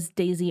says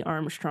Daisy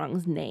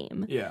Armstrong's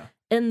name. Yeah.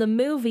 In the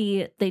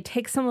movie, they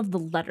take some of the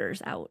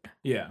letters out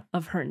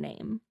of her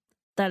name.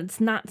 That's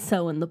not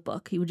so in the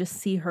book. You would just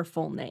see her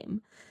full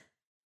name.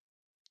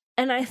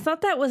 And I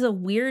thought that was a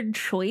weird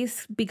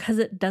choice because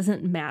it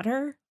doesn't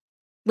matter.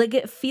 Like,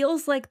 it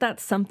feels like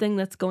that's something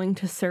that's going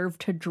to serve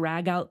to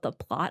drag out the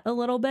plot a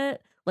little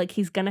bit. Like,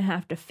 he's going to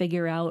have to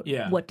figure out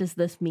what does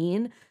this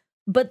mean.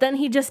 But then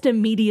he just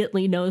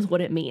immediately knows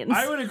what it means.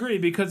 I would agree,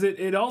 because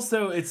it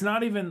also, it's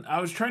not even, I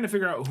was trying to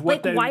figure out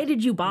what like, why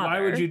did you bother?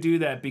 Why would you do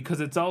that?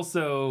 Because it's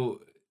also,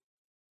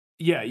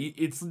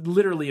 it's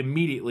literally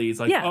immediately, it's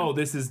like, oh,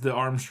 this is the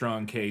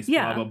Armstrong case,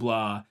 blah, blah,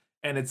 blah.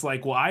 And it's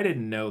like, well, I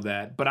didn't know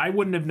that, but I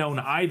wouldn't have known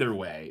either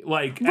way.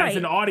 Like, as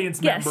an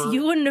audience member. Yes,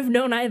 you wouldn't have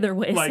known either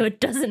way, so it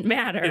doesn't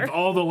matter. If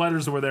all the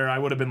letters were there, I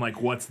would have been like,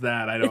 what's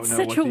that? I don't know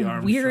what the Armstrong. It's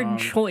such a weird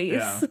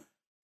choice.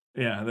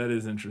 Yeah, that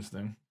is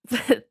interesting.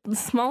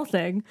 Small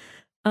thing.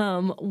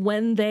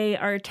 When they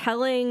are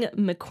telling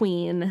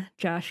McQueen,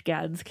 Josh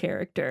Gad's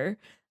character,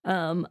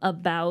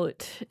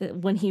 about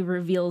when he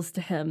reveals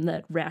to him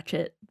that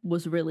Ratchet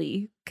was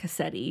really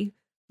Cassetti,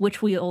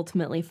 which we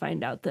ultimately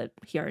find out that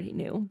he already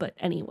knew. But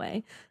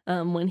anyway,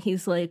 when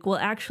he's like, well,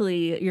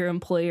 actually, your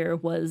employer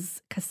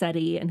was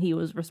Cassetti and he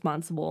was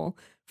responsible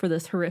for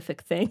this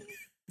horrific thing.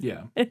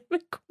 Yeah. And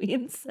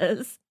McQueen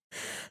says,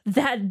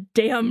 that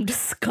damned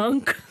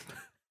skunk.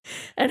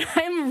 And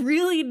I'm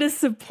really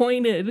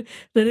disappointed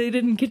that I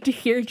didn't get to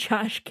hear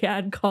Josh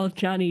Gad call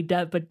Johnny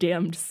Depp a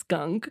damned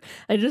skunk.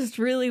 I just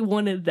really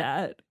wanted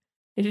that.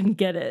 I didn't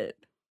get it.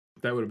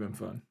 That would have been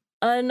fun.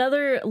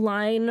 Another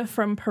line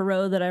from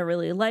Poirot that I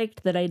really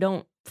liked that I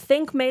don't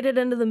think made it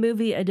into the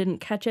movie, I didn't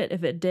catch it.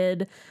 If it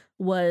did,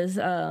 was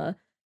the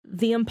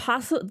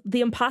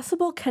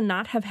impossible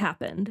cannot have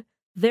happened.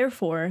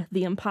 Therefore,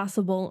 the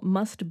impossible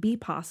must be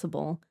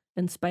possible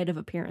in spite of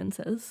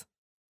appearances.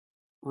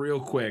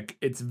 Real quick,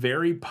 it's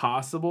very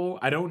possible.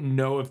 I don't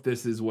know if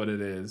this is what it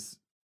is,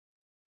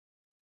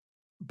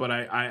 but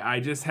I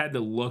just had to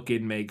look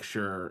and make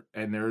sure.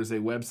 And there is a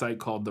website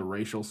called the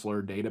Racial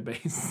Slur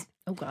Database.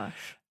 Oh,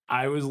 gosh.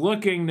 I was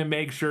looking to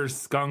make sure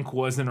skunk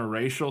wasn't a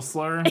racial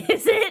slur.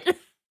 Is it?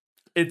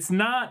 It's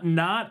not.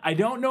 I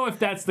don't know if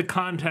that's the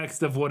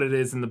context of what it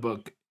is in the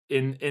book.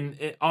 In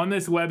on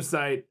this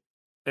website,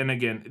 and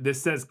again,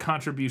 this says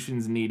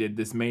contributions needed.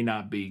 This may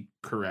not be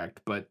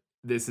correct, but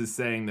this is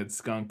saying that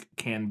skunk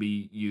can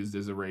be used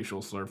as a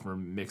racial slur for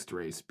mixed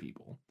race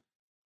people.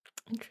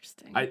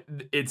 Interesting.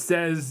 It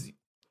says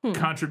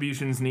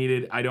contributions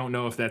needed. I don't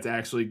know if that's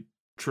actually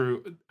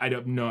true. I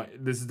don't know.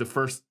 This is the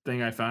first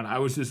thing I found. I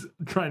was just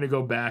trying to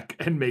go back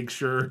and make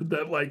sure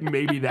that, like,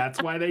 maybe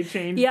that's why they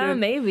changed it. Yeah,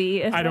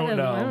 maybe. I don't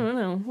know. I don't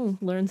know. We'll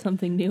learn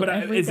something new.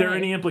 But is there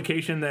any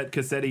implication that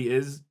Cassetti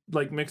is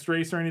like mixed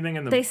race or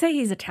anything? They say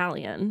he's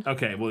Italian.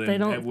 Okay, well then they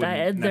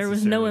don't. There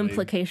was no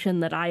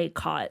implication that I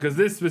caught. Because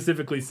this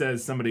specifically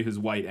says somebody who's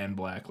white and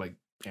black, like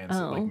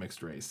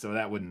mixed race, so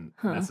that wouldn't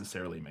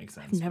necessarily make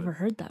sense. I've never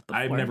heard that before.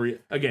 I've never.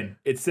 Again,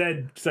 it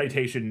said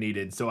citation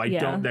needed, so I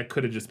don't. That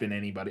could have just been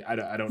anybody. I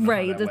don't know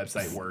how that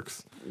website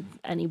works.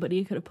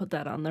 Anybody could have put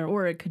that on there,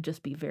 or it could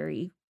just be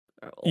very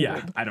old.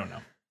 Yeah, I don't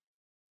know.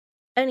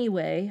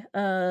 Anyway,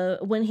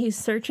 when he's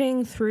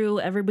searching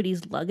through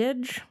everybody's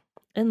luggage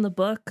in the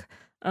book,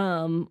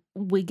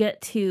 we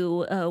get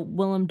to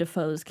Willem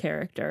Dafoe's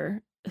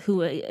character,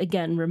 who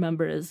again,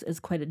 remember, is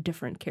quite a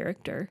different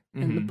character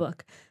in the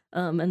book.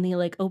 And he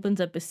like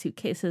opens up his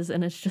suitcases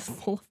and it's just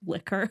full of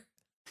liquor.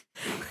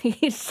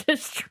 He's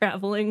just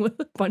traveling with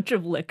a bunch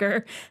of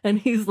liquor and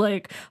he's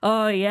like,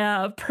 oh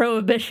yeah,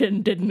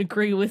 Prohibition didn't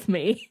agree with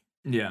me.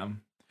 Yeah.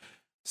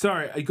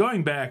 Sorry,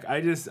 going back, I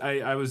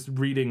was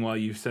reading while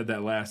you said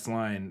that last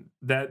line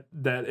that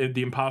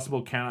the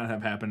impossible cannot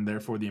have happened,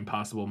 therefore the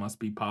impossible must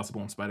be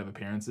possible in spite of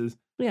appearances.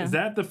 Yeah. Is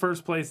that the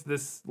first place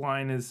this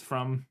line is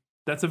from?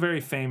 That's a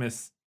very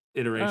famous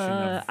iteration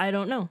of... I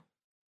don't know.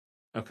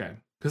 Okay.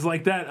 Because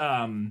like that,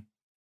 I'm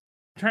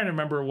trying to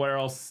remember where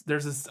else.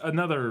 There's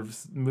another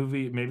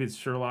movie, maybe it's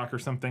Sherlock or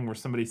something, where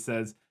somebody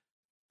says,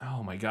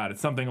 oh my God,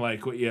 it's something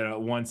like,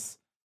 once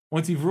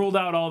you've ruled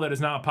out all that is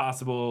not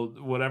possible,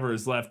 whatever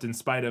is left in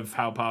spite of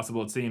how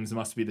possible it seems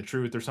must be the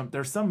truth or something.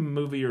 There's some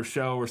movie or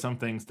show or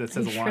something that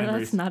says a line. Sure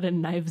that's not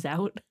in Knives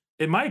Out?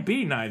 It might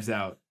be Knives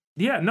Out.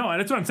 Yeah, no,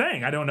 that's what I'm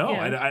saying. I don't know.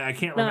 Yeah. I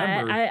can't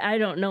remember. I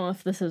don't know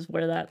if this is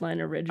where that line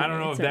originates. I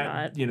don't know if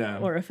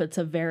that, or if it's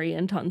a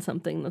variant on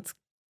something that's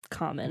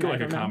common.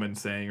 Like a common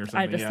saying or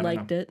something. I just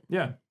liked it.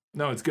 Yeah.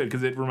 No, it's good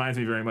because it reminds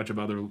me very much of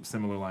other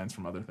similar lines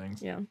from other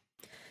things. Yeah.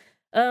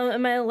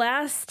 And my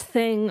last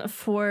thing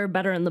for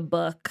Better in the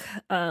Book.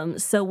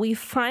 So we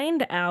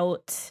find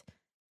out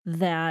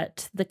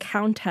that the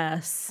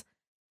Countess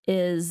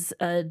is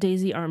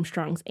Daisy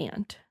Armstrong's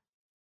aunt.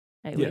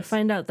 Right? Yes. We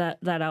find out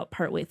that out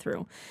partway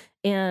through.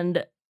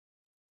 And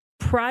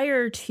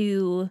prior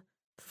to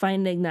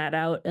finding that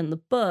out in the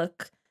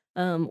book,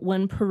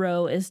 when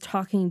Poirot is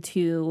talking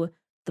to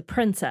the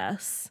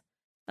princess,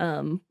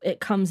 it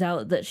comes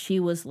out that she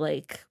was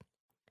like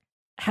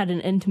had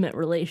an intimate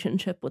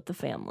relationship with the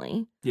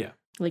family. Yeah.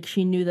 Like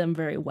she knew them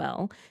very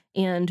well.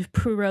 And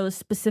Poirot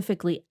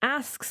specifically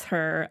asks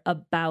her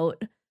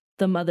about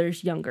the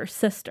mother's younger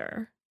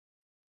sister,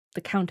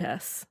 the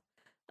Countess.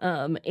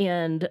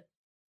 And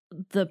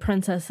the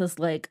princess is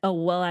like, oh,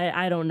 well,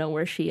 I don't know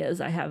where she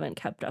is. I haven't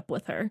kept up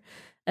with her.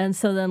 And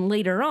so then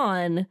later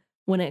on,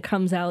 when it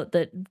comes out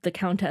that the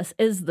countess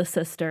is the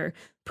sister,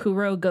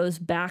 Poirot goes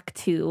back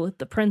to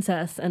the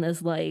princess and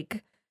is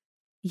like,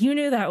 you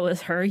knew that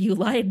was her. You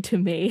lied to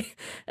me.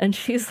 And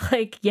she's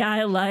like, yeah,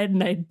 I lied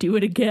and I'd do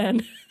it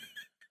again.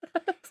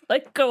 It's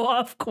like, go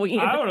off, queen.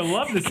 I would have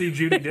loved to see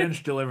Judi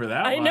Dench deliver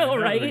that I line. know, That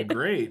would've right? been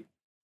great.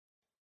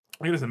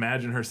 I can just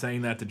imagine her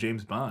saying that to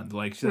James Bond.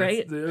 Like,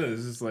 Right.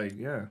 It's just like,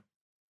 yeah,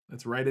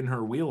 that's right in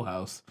her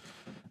wheelhouse.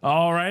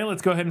 All right,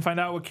 let's go ahead and find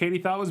out what Katie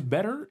thought was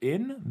better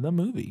in the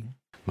movie.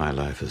 My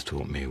life has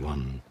taught me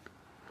one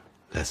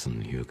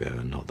lesson, Hugo,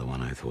 and not the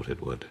one I thought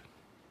it would.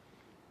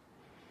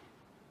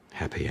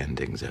 Happy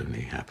endings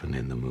only happen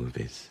in the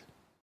movies.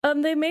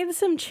 They made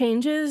some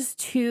changes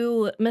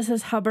to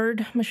Mrs.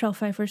 Hubbard, Michelle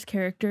Pfeiffer's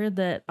character,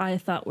 that I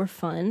thought were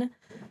fun.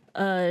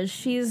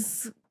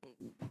 She's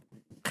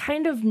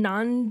kind of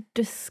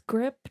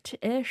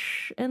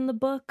nondescript-ish in the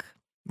book.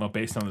 Well,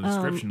 based on the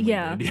description, we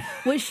Yeah. did.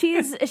 Well,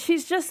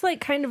 she's just like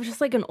kind of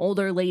just like an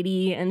older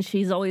lady, and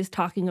she's always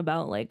talking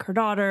about like her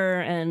daughter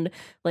and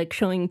like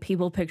showing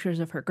people pictures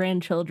of her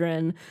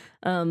grandchildren,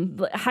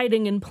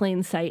 hiding in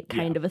plain sight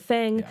kind of a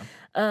thing.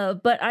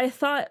 But I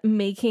thought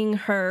making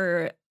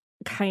her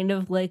kind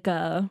of like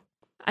I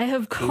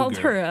have called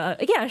her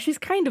she's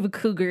kind of a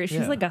cougar.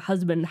 She's like a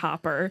husband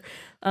hopper,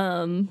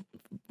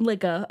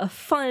 like a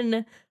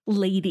fun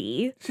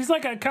lady. She's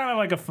like a kind of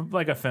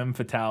like a femme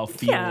fatale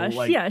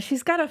feel.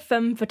 She's got a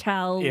femme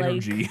fatale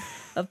energy. like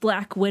a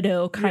Black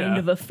Widow kind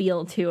of a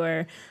feel to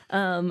her.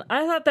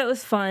 I thought that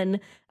was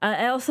fun.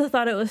 I also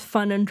thought it was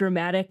fun and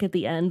dramatic at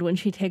the end when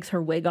she takes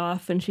her wig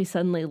off and she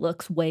suddenly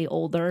looks way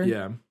older.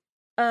 Yeah.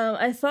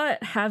 I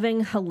thought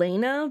having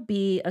Helena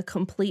be a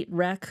complete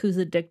wreck who's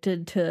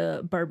addicted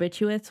to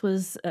barbiturates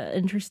was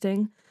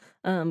interesting.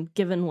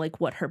 Given like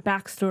what her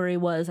backstory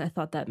was, I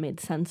thought that made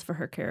sense for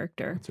her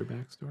character. What's her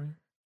backstory?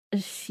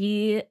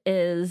 She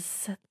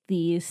is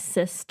the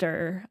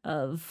sister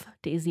of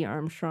Daisy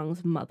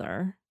Armstrong's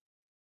mother.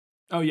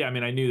 Oh, yeah. I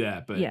mean, I knew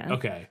that, but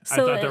okay. So, I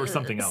thought there was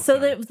something else.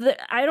 So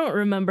I don't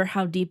remember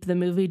how deep the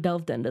movie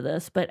delved into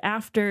this, but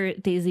after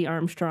Daisy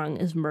Armstrong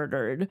is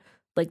murdered,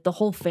 like the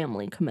whole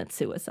family commits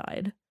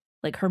suicide,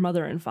 like her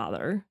mother and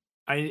father.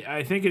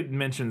 I think it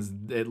mentions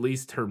at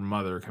least her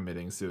mother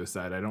committing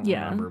suicide. I don't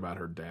remember about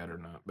her dad or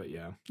not, but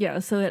yeah. Yeah,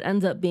 so it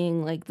ends up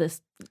being like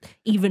this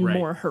even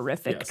more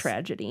horrific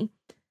tragedy.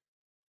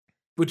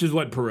 Which is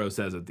what Poirot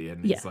says at the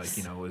end. He's Yes. like,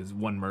 is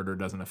one murder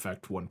doesn't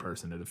affect one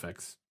person, it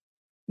affects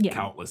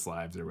countless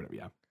lives or whatever.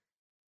 Yeah.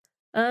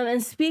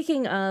 And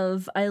speaking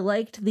of, I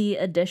liked the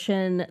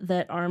addition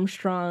that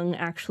Armstrong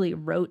actually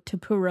wrote to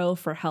Poirot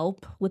for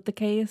help with the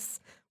case,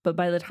 but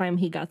by the time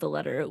he got the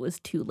letter, it was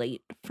too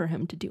late for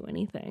him to do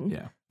anything.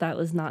 Yeah. That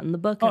was not in the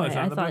book. Oh, And it's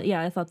not in the book?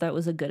 I thought that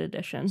was a good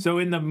addition. So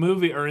in the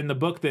movie or in the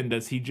book, then,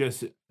 does he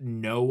just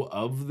know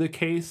of the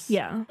case?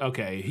 Yeah.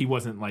 Okay. He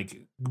wasn't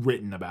like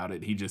written about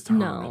it. He just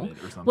heard of it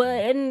or something.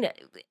 Well, and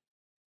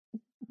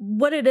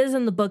what it is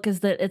in the book is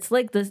that it's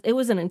like this. It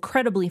was an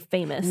incredibly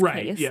famous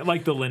case. Yeah,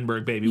 like the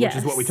Lindbergh baby, which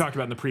is what we talked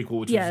about in the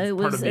prequel, which is it part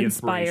was of the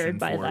inspired inspiration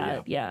by for,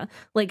 that. Yeah.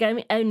 Like I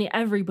mean,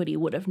 everybody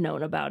would have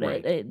known about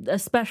it,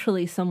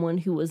 especially someone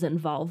who was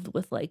involved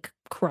with like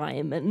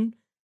crime and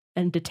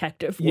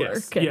detective work.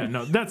 Yes. Yeah,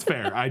 no, that's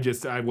fair.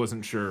 I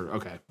wasn't sure.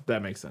 Okay,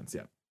 that makes sense.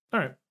 Yeah. All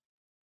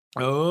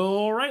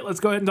right,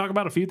 let's go ahead and talk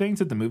about a few things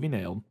that the movie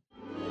nailed.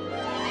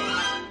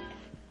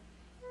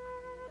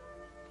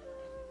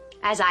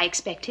 As I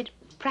expected,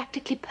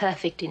 practically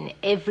perfect in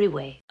every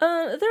way.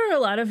 There are a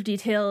lot of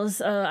details.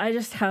 I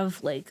just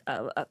have like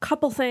a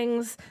couple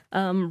things.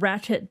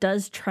 Ratchet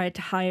does try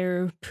to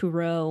hire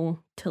Poirot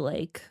to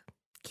like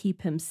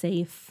keep him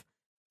safe,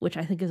 which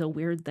I think is a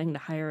weird thing to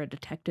hire a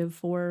detective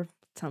for.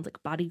 It sounds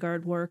like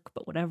bodyguard work,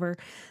 but whatever.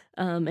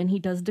 And he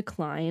does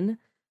decline.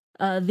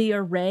 The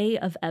array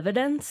of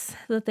evidence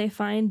that they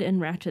find in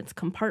Ratchet's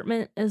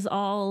compartment is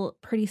all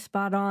pretty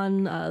spot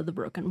on. The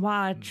broken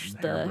watch,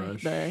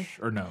 the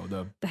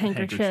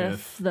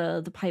handkerchief,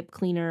 the pipe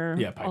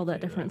cleaner, all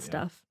that different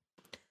stuff.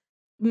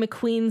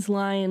 McQueen's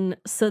line,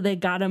 "So they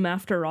got him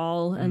after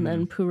all," and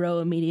then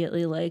Poirot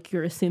immediately like,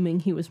 "You're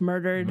assuming he was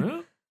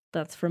murdered."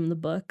 That's from the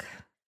book.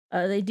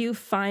 They do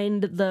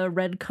find the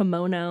red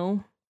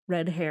kimono,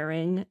 red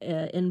herring,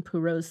 in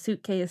Poirot's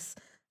suitcase.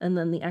 And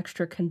then the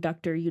extra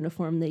conductor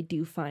uniform they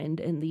do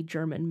find in the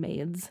German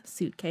maid's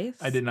suitcase.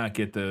 I did not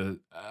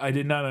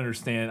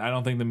understand. I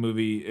don't think the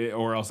movie,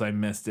 or else I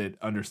missed it,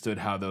 understood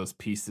how those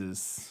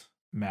pieces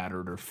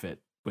mattered or fit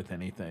with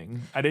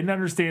anything. I didn't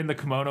understand the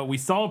kimono. We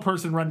saw a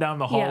person run down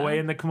the hallway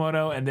in the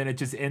kimono, and then it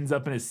just ends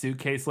up in his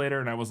suitcase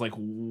later. And I was like,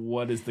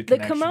 what is the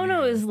connection? The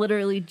kimono here? is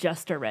literally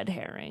just a red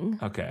herring.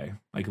 Okay.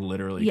 Like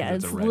literally. Yeah,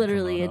 it's it's a red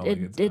literally,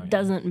 kimono. it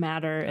doesn't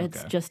matter. Okay.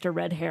 It's just a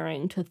red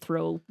herring to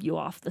throw you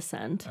off the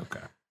scent. Okay.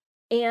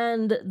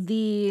 And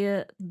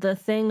the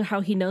thing,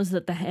 how he knows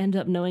that ends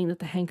up knowing that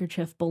the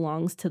handkerchief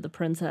belongs to the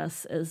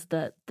princess is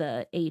that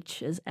the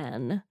H is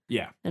N.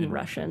 Yeah. In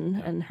Russian,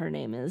 and her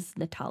name is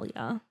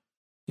Natalia.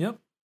 Yep.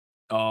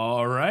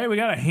 All right, we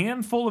got a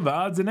handful of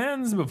odds and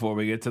ends before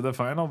we get to the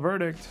final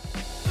verdict.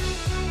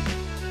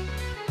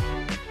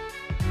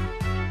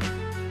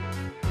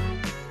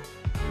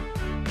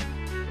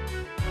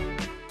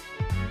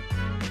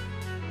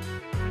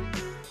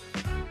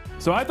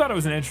 So I thought it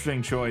was an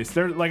interesting choice.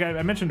 There, like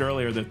I mentioned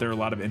earlier, that there are a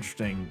lot of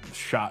interesting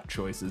shot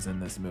choices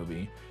in this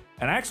movie.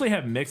 And I actually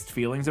have mixed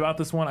feelings about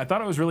this one. I thought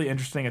it was really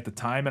interesting at the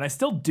time, and I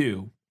still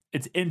do.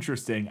 It's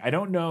interesting. I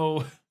don't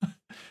know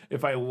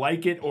if I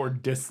like it or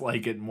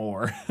dislike it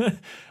more.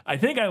 I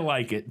think I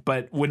like it,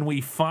 but when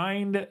we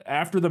find,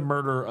 after the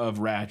murder of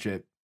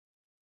Ratchet,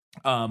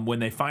 when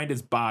they find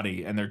his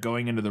body and they're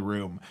going into the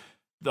room,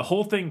 the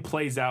whole thing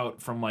plays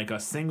out from like a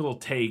single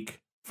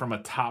take from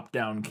a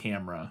top-down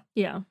camera.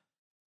 Yeah.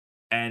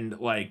 And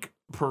like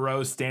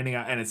Poirot's standing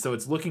out, and it's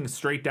looking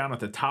straight down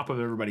at the top of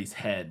everybody's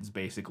heads,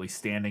 basically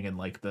standing in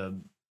like the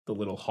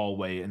little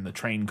hallway in the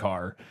train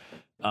car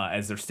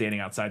as they're standing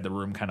outside the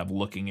room, kind of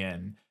looking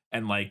in.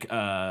 And like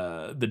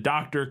the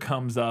doctor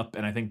comes up,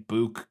 and I think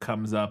Book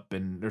comes up,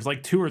 and there's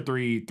like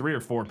three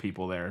or four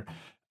people there,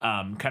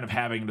 kind of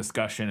having a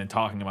discussion and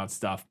talking about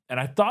stuff. And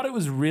I thought it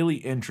was really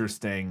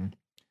interesting.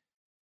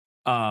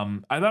 I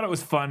thought it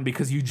was fun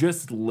because you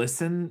just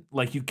listen,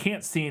 like you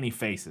can't see any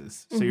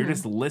faces. So you're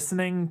just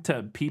listening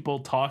to people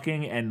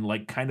talking and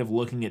like kind of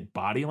looking at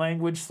body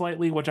language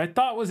slightly, which I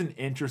thought was an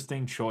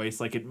interesting choice.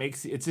 Like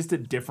it's just a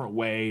different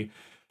way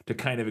to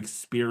kind of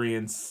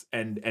experience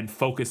and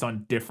focus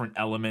on different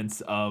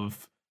elements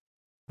of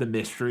the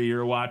mystery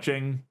you're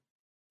watching.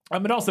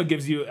 It also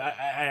gives you,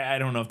 I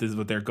don't know if this is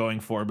what they're going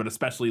for, but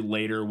especially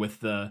later with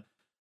the,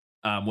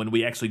 when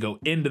we actually go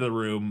into the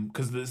room,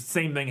 because the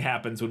same thing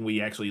happens when we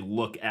actually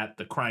look at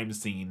the crime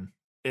scene.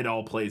 It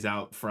all plays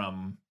out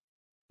from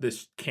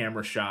this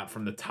camera shot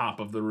from the top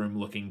of the room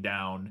looking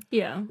down.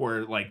 Yeah.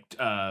 Where like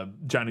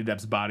Johnny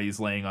Depp's body is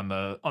laying on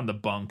the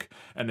bunk,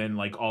 and then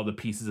like all the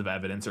pieces of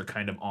evidence are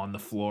kind of on the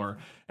floor.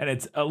 And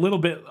it's a little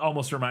bit,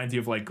 almost reminds you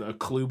of like a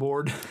clue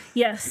board.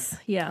 Yes.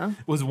 Yeah.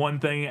 Was one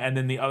thing. And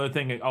then the other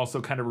thing, it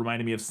also kind of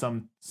reminded me of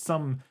some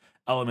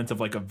elements of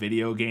like a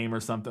video game or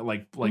something,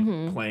 like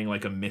playing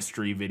like a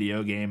mystery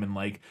video game. And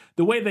like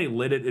the way they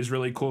lit it is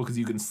really cool because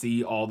you can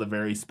see all the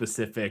very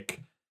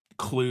specific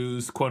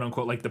clues, quote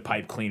unquote, like the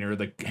pipe cleaner,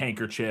 the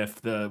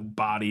handkerchief, the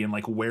body, and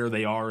like where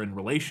they are in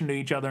relation to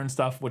each other and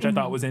stuff, which I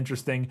thought was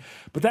interesting.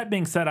 But that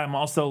being said, I'm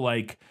also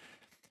like,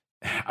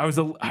 I was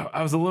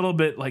a little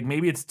bit like,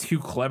 maybe it's too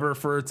clever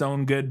for its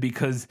own good,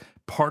 because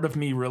part of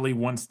me really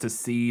wants to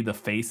see the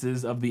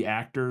faces of the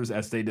actors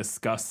as they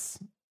discuss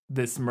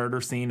this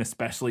murder scene,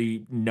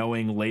 especially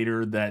knowing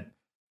later that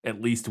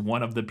at least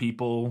one of the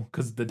people,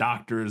 because the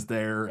doctor is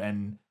there,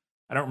 and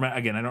I don't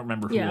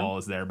remember who all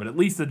is there, but at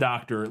least the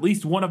doctor, at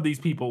least one of these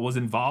people was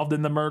involved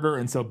in the murder,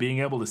 and so being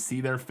able to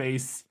see their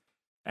face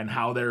and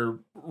how they're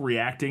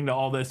reacting to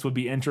all this would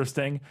be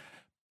interesting.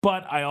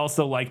 But I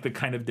also like the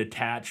kind of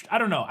detached, I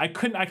don't know, I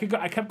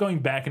kept going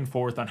back and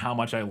forth on how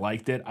much I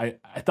liked it. I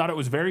thought it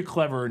was very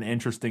clever and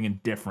interesting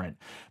and different,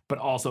 but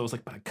also I was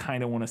like, but I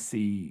kind of want to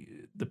see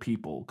the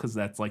people, because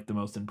that's like the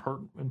most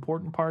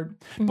important part.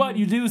 But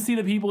you do see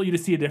the people, you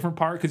just see a different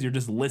part because you're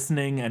just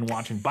listening and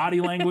watching body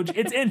language.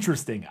 It's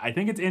interesting. I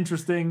think it's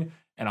interesting,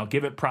 and I'll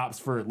give it props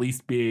for at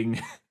least being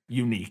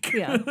unique.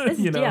 Yeah.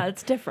 Yeah,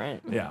 it's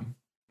different. Yeah.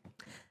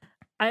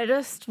 I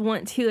just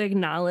want to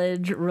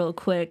acknowledge real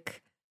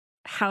quick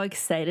how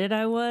excited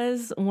I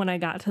was when I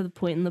got to the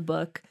point in the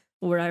book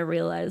where I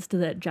realized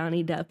that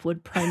Johnny Depp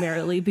would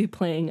primarily be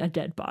playing a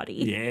dead body.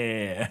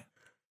 Yeah.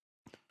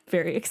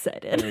 Very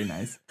excited. Very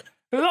nice.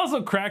 It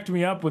also cracked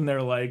me up when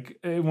they're like,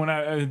 when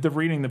I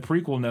reading the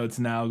prequel notes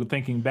now,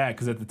 thinking back,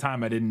 because at the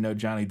time I didn't know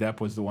Johnny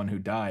Depp was the one who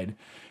died.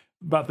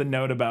 About the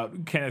note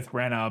about Kenneth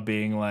Branagh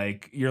being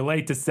like, "You're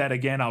late to set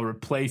again, I'll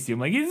replace you." I'm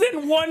like, he's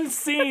in one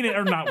scene,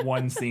 or not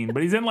one scene,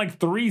 but he's in like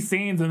 3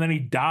 scenes and then he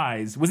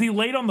dies. Was he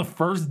late on the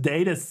first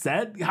day to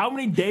set? How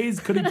many days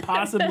could he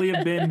possibly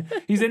have been?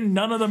 He's in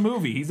none of the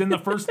movie. He's in the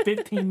first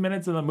 15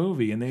 minutes of the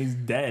movie and then he's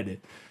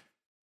dead.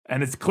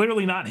 And it's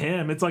clearly not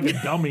him. It's like a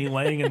dummy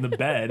laying in the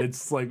bed.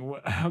 It's like,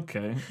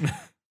 okay.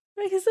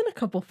 He's in a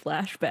couple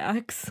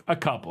flashbacks. A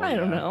couple. I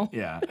don't know.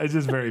 Yeah, it's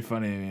just very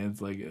funny. I mean,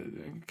 it's like,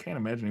 I can't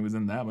imagine he was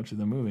in that much of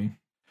the movie.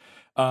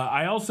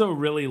 I also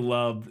really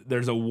loved,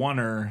 there's a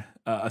oneer,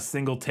 a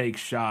single take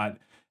shot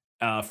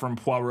from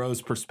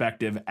Poirot's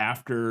perspective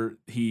after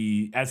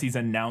as he's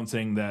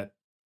announcing that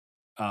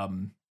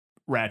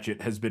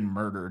Ratchet has been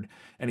murdered,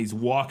 and he's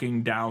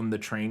walking down the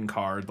train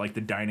car, like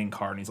the dining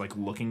car, and he's like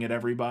looking at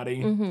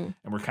everybody, and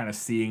we're kind of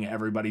seeing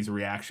everybody's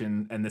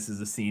reaction. And this is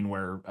a scene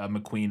where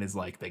McQueen is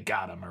like, they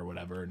got him or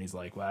whatever, and he's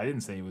like, well, I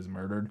didn't say he was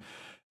murdered.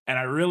 And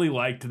I really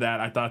liked that.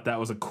 I thought that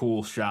was a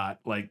cool shot,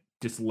 like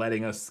just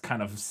letting us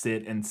kind of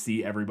sit and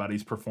see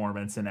everybody's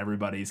performance and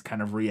everybody's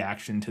kind of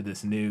reaction to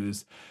this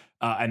news.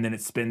 And then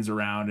it spins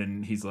around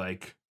and he's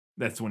like,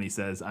 that's when he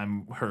says,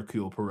 "I'm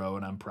Hercule Poirot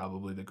and I'm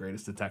probably the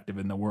greatest detective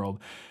in the world."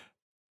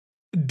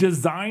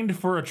 Designed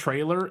for a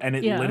trailer, and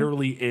it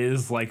literally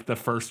is like the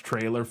first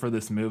trailer for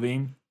this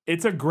movie.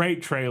 It's a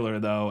great trailer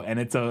though, and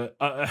it's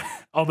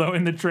although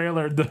in the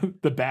trailer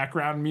the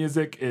background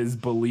music is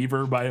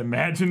 "Believer" by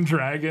Imagine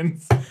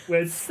Dragons,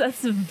 which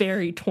That's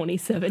very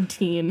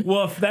 2017.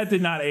 well, if that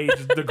did not age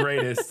the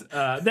greatest.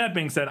 That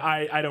being said,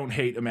 I don't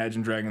hate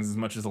Imagine Dragons as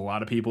much as a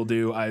lot of people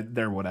do.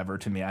 They're whatever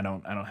to me. I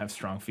don't have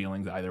strong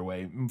feelings either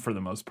way. For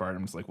the most part,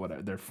 I'm just like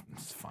whatever.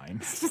 It's fine.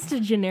 It's just a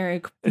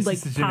generic It's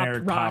like just a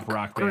generic pop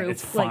rock band. group.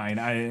 It's fine.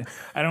 I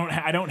don't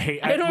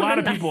hate. I don't a lot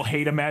of under- people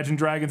hate Imagine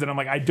Dragons, and I'm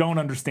like, I don't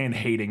understand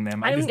hating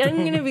them. I'm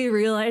going to be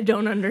real. I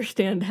don't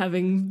understand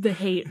having the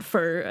hate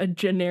for a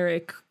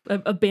generic,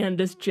 a band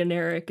is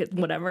generic,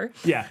 whatever.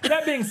 Yeah.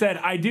 That being said,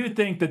 I do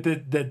think that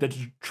the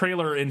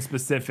trailer in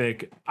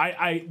specific,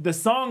 the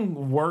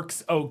song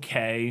works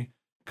okay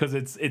because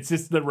it's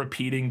just the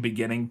repeating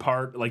beginning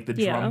part, like the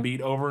drum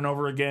beat over and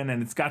over again,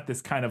 and it's got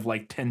this kind of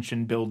like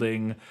tension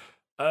building,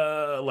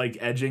 like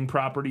edging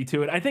property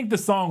to it. I think the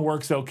song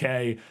works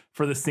okay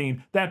for the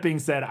scene. That being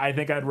said, I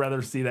think I'd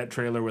rather see that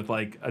trailer with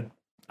like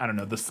I don't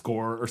know, the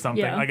score or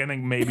something. Yeah. Like I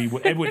think maybe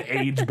it would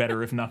age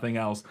better if nothing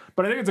else.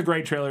 But I think it's a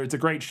great trailer. It's a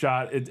great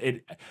shot.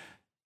 It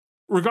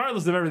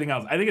regardless of everything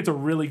else, I think it's a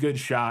really good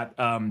shot.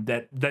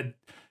 That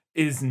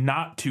is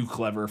not too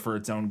clever for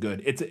its own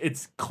good.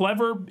 It's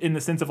clever in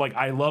the sense of like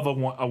I love a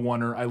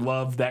oneer. I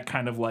love that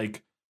kind of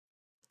like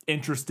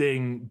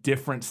interesting,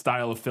 different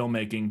style of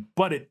filmmaking.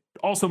 But it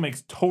also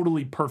makes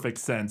totally perfect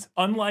sense.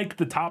 Unlike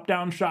the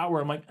top-down shot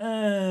where I'm like,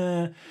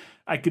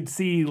 I could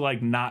see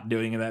like not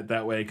doing it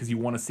that way because you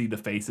want to see the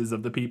faces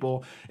of the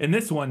people. In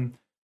this one,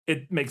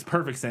 it makes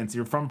perfect sense.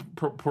 You're from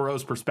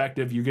Poirot's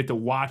perspective. You get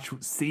to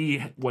see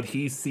what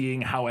he's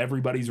seeing, how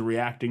everybody's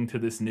reacting to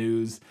this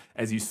news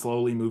as you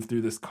slowly move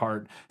through this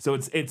cart. So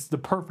it's the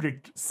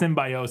perfect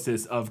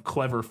symbiosis of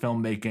clever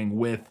filmmaking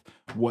with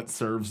what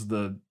serves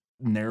the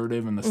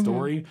narrative and the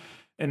story,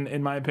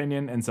 in my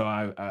opinion. And so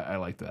I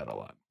like that a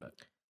lot. But.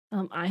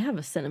 I have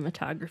a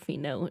cinematography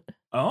note.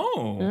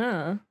 Oh.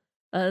 Yeah.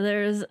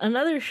 There's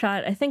another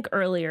shot, I think,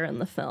 earlier in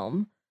the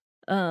film.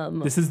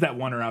 This is that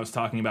one where I was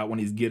talking about when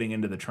he's getting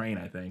into the train,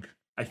 I think.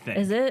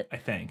 Is it? I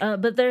think.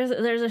 But there's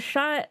a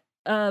shot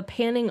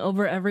panning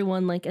over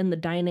everyone like in the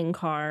dining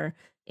car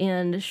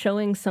and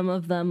showing some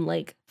of them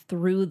like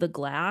through the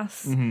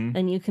glass.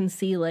 And you can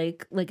see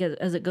like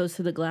as it goes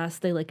through the glass,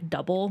 they like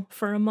double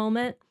for a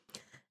moment.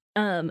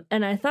 And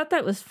I thought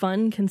that was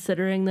fun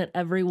considering that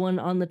everyone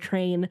on the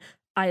train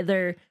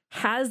either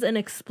has an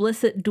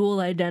explicit dual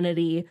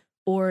identity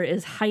or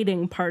is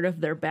hiding part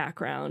of their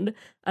background.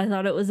 I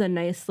thought it was a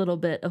nice little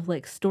bit of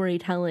like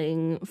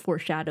storytelling,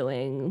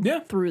 foreshadowing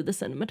through the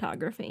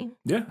cinematography.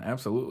 Yeah,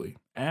 absolutely.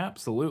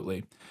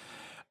 Absolutely.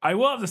 I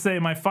will have to say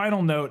my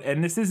final note,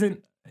 and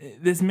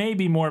this may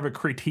be more of a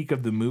critique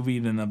of the movie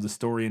than of the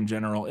story in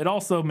general. It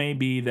also may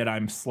be that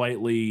I'm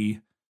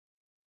slightly,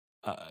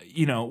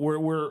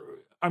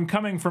 I'm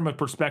coming from a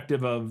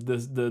perspective of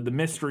the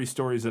mystery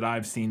stories that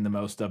I've seen the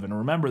most of and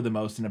remember the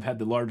most and have had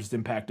the largest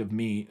impact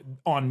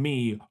on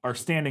me are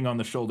standing on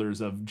the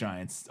shoulders of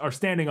giants, are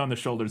standing on the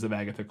shoulders of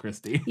Agatha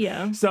Christie.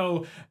 Yeah.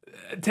 So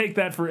take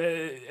that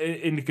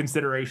into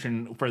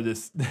consideration for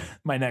this,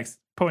 my next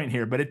point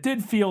here. But it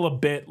did feel a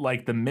bit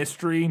like the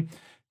mystery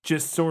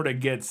just sort of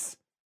gets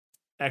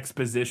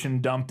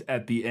exposition dumped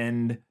at the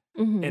end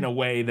in a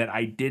way that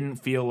I didn't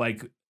feel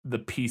like the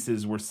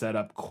pieces were set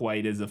up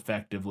quite as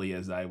effectively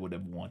as I would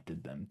have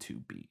wanted them to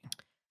be.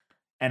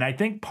 And I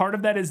think part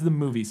of that is the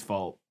movie's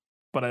fault,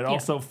 but I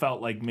also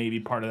felt like maybe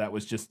part of that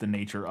was just the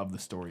nature of the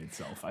story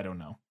itself. I don't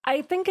know.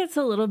 I think it's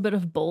a little bit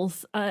of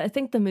both. I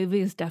think the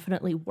movie is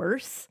definitely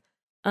worse.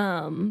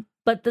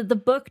 But the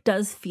book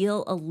does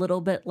feel a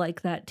little bit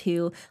like that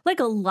too.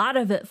 Like a lot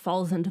of it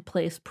falls into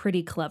place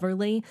pretty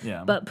cleverly.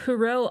 Yeah. But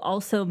Poirot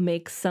also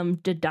makes some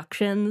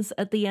deductions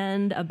at the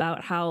end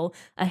about how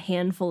a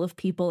handful of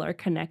people are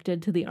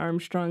connected to the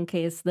Armstrong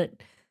case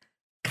that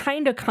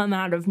kind of come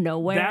out of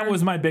nowhere. That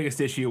was my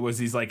biggest issue was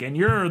he's like, and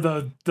you're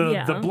the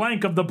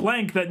blank of the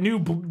blank that knew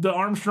the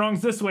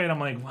Armstrongs this way. And I'm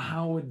like, well,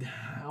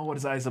 how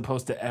was I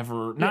supposed to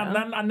ever, not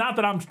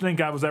that I think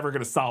I was ever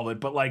going to solve it,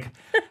 but like,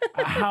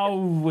 how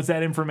was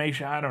that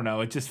information? I don't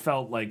know. It just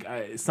felt like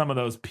some of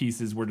those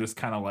pieces were just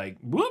kind of like,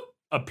 whoop,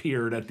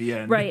 appeared at the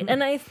end. Right.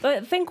 And I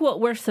think what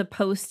we're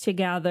supposed to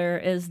gather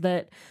is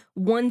that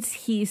once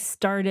he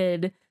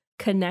started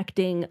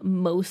connecting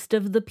most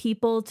of the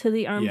people to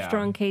the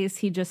Armstrong case,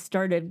 he just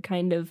started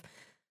kind of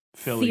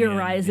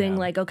theorizing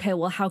like, okay,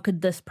 well, how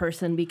could this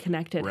person be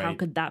connected? Right. How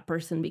could that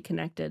person be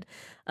connected?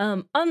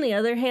 On the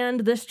other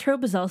hand, this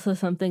trope is also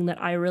something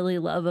that I really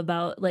love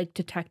about like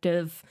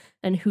detective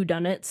and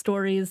whodunit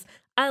stories.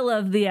 I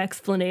love the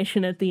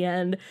explanation at the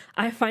end.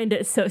 I find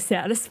it so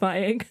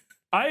satisfying.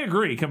 I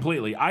agree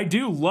completely. I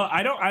do love.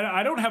 I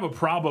don't have a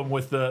problem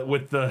with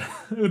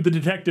the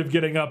detective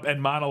getting up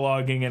and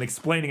monologuing and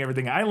explaining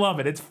everything. I love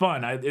it. It's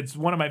fun. It's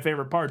one of my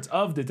favorite parts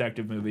of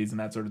detective movies and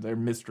that sort of their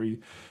mystery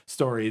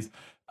stories.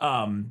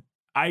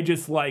 I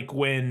just like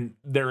when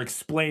they're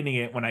explaining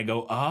it when I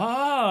go,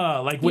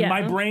 like when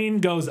my brain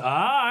goes,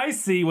 I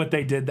see what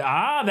they did.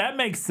 That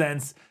makes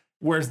sense.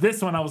 Whereas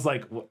this one, I was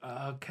like,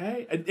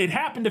 okay. It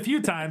happened a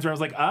few times where I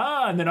was like,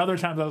 and then other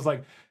times I was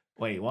like,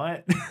 wait,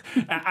 what?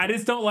 I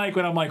just don't like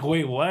when I'm like,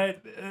 wait,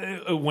 what?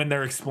 When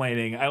they're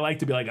explaining, I like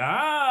to be like,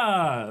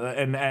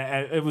 and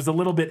it was a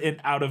little bit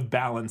out of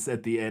balance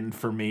at the end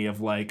for me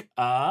of like,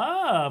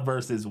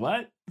 versus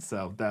what?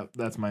 So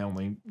that's my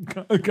only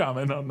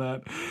comment on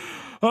that.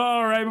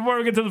 All right, before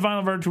we get to the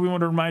final verdict, we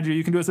want to remind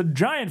you can do us a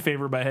giant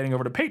favor by heading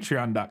over to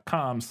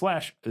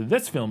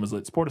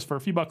patreon.com/thisfilmislit. Support us for a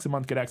few bucks a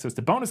month, get access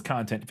to bonus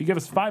content. If you give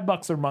us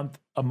 $5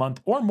 a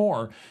month or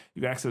more,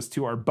 you get access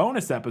to our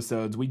bonus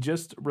episodes. We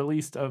just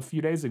released a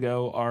few days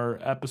ago our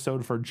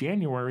episode for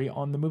January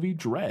on the movie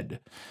Dredd.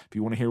 If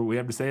you want to hear what we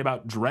have to say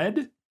about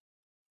Dredd,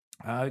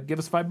 give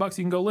us $5.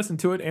 You can go listen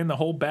to it and the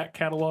whole back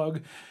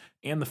catalog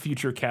and the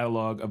future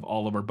catalog of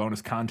all of our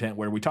bonus content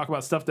where we talk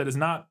about stuff that is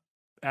not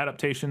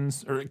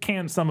adaptations, or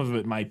some of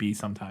it might be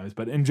sometimes,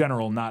 but in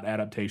general, not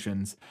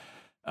adaptations.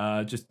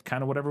 Just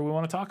kind of whatever we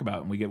want to talk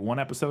about. And we get one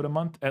episode a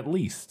month at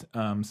least.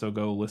 So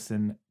go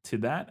listen to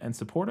that and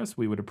support us.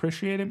 We would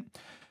appreciate it.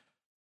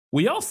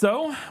 We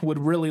also would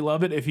really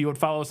love it if you would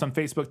follow us on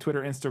Facebook,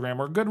 Twitter, Instagram,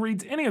 or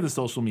Goodreads, any of the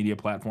social media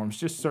platforms.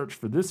 Just search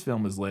for This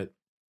Film Is Lit.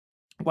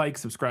 Like,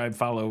 subscribe,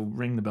 follow,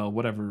 ring the bell,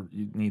 whatever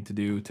you need to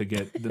do to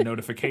get the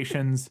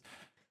notifications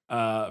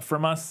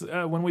from us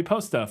when we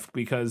post stuff,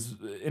 because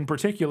in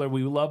particular,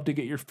 we love to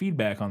get your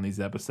feedback on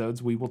these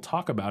episodes. We will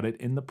talk about it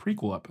in the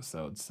prequel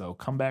episode. So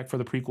come back for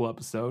the prequel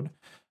episode,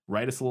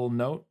 write us a little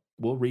note.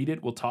 We'll read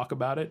it. We'll talk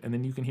about it. And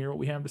then you can hear what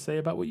we have to say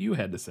about what you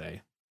had to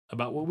say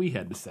about what we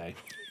had to say.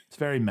 It's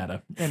very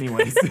meta.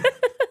 Anyways,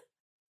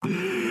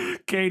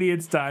 Katie,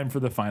 it's time for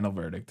the final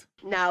verdict.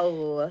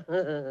 Now,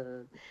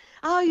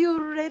 are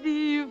you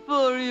ready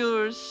for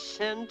your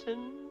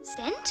sentence?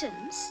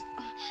 Sentence?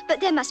 But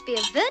there must be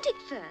a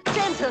verdict first.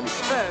 Sentence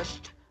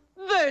first,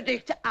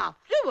 verdict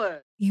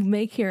afterward. You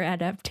make your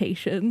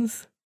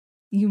adaptations,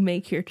 you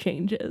make your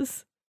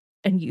changes,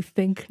 and you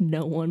think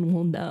no one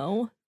will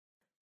know.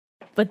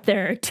 But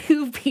there are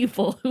two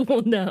people who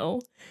will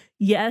know.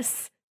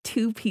 Yes,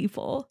 two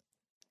people.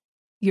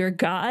 Your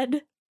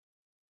God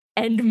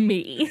and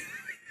me.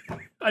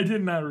 I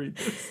did not read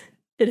this.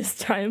 It is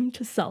time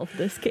to solve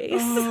this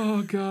case.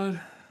 Oh,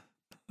 God.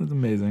 That's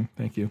amazing.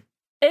 Thank you.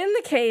 In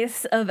the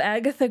case of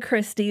Agatha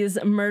Christie's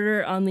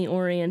Murder on the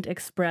Orient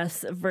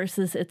Express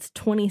versus its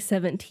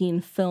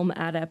 2017 film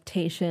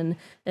adaptation,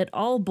 it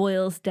all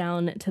boils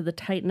down to the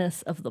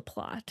tightness of the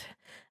plot,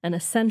 an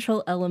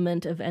essential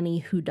element of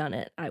any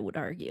whodunit, I would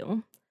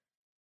argue.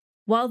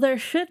 While there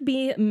should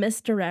be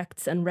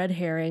misdirects and red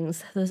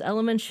herrings, those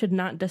elements should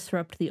not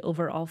disrupt the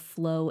overall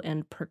flow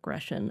and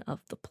progression of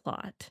the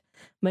plot.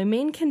 My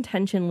main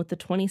contention with the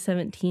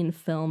 2017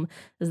 film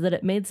is that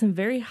it made some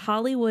very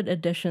Hollywood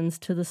additions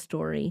to the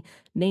story,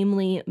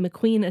 namely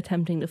McQueen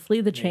attempting to flee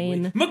the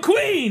chain.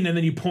 McQueen! And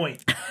then you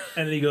point.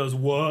 And then he goes,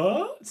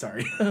 what?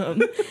 Sorry.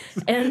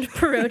 And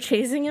Poirot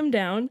chasing him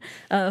down,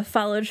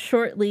 followed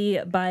shortly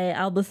by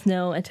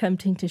Arbuthnot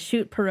attempting to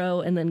shoot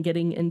Poirot and then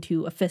getting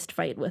into a fist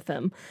fight with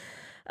him.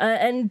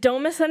 And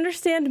don't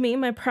misunderstand me,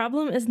 my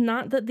problem is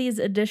not that these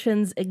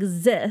additions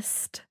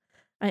exist.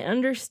 I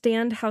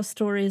understand how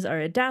stories are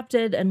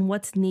adapted and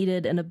what's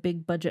needed in a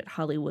big budget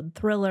Hollywood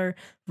thriller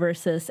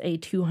versus a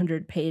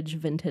 200-page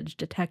vintage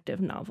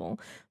detective novel.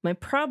 My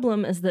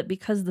problem is that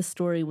because the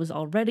story was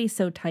already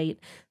so tight,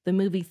 the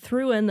movie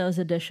threw in those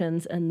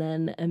additions and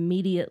then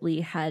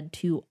immediately had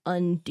to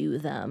undo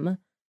them,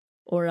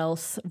 or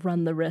else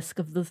run the risk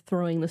of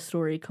throwing the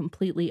story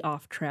completely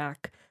off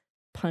track,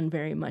 pun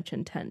very much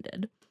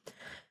intended.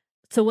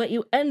 So what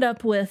you end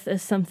up with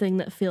is something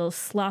that feels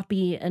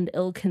sloppy and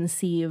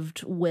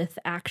ill-conceived with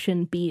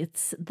action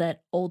beats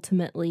that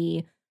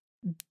ultimately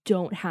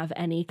don't have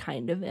any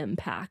kind of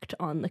impact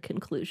on the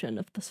conclusion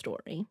of the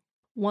story.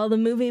 While the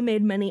movie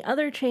made many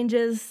other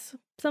changes,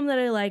 some that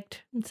I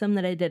liked and some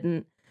that I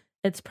didn't,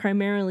 it's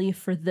primarily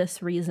for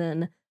this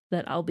reason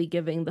that I'll be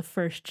giving the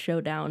first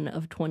showdown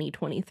of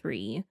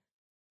 2023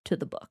 to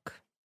the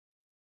book.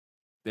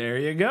 There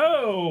you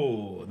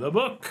go. The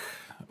book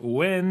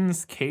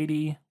wins.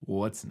 Katie,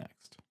 what's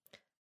next?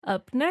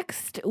 Up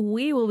next,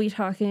 we will be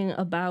talking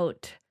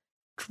about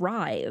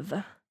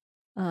Drive,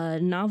 a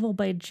novel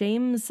by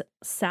James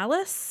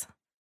Salas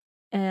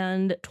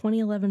and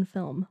 2011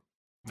 film.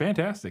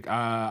 Fantastic.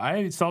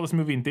 I saw this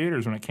movie in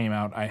theaters when it came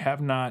out. I have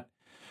not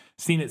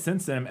seen it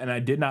since then, and I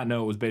did not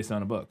know it was based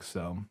on a book.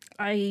 So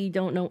I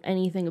don't know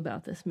anything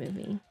about this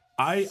movie.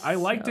 I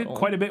liked it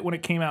quite a bit when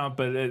it came out,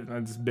 but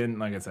it's been,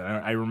 like I said,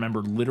 I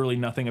remember literally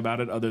nothing about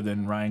it other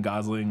than Ryan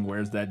Gosling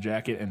wears that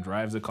jacket and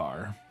drives a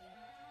car.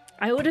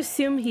 I would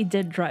assume he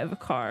did drive a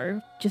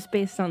car, just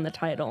based on the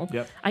title.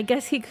 Yep. I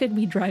guess he could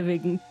be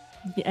driving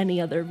any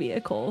other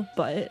vehicle,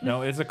 but...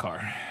 No, it's a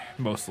car,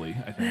 mostly,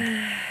 I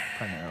think,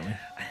 primarily.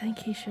 I think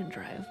he should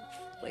drive,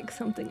 like,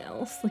 something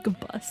else, like a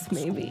bus,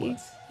 maybe. School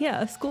bus.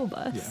 Yeah, a school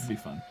bus. Yeah, it'd be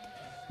fun.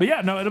 But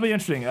yeah, no, it'll be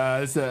interesting.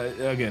 It's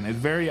again, it's a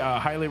very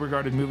highly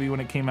regarded movie when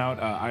it came out.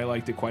 I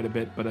liked it quite a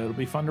bit, but it'll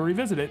be fun to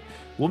revisit it.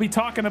 We'll be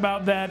talking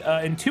about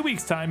that in 2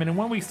 weeks' time, and in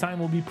 1 week's time,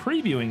 we'll be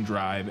previewing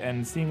Drive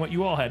and seeing what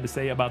you all had to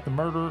say about the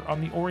murder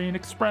on the Orient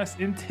Express.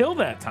 Until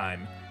that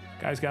time,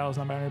 guys, gals,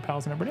 non-binary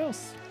pals, and everybody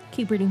else,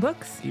 Keep reading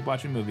books keep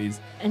watching movies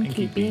and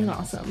keep being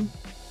awesome.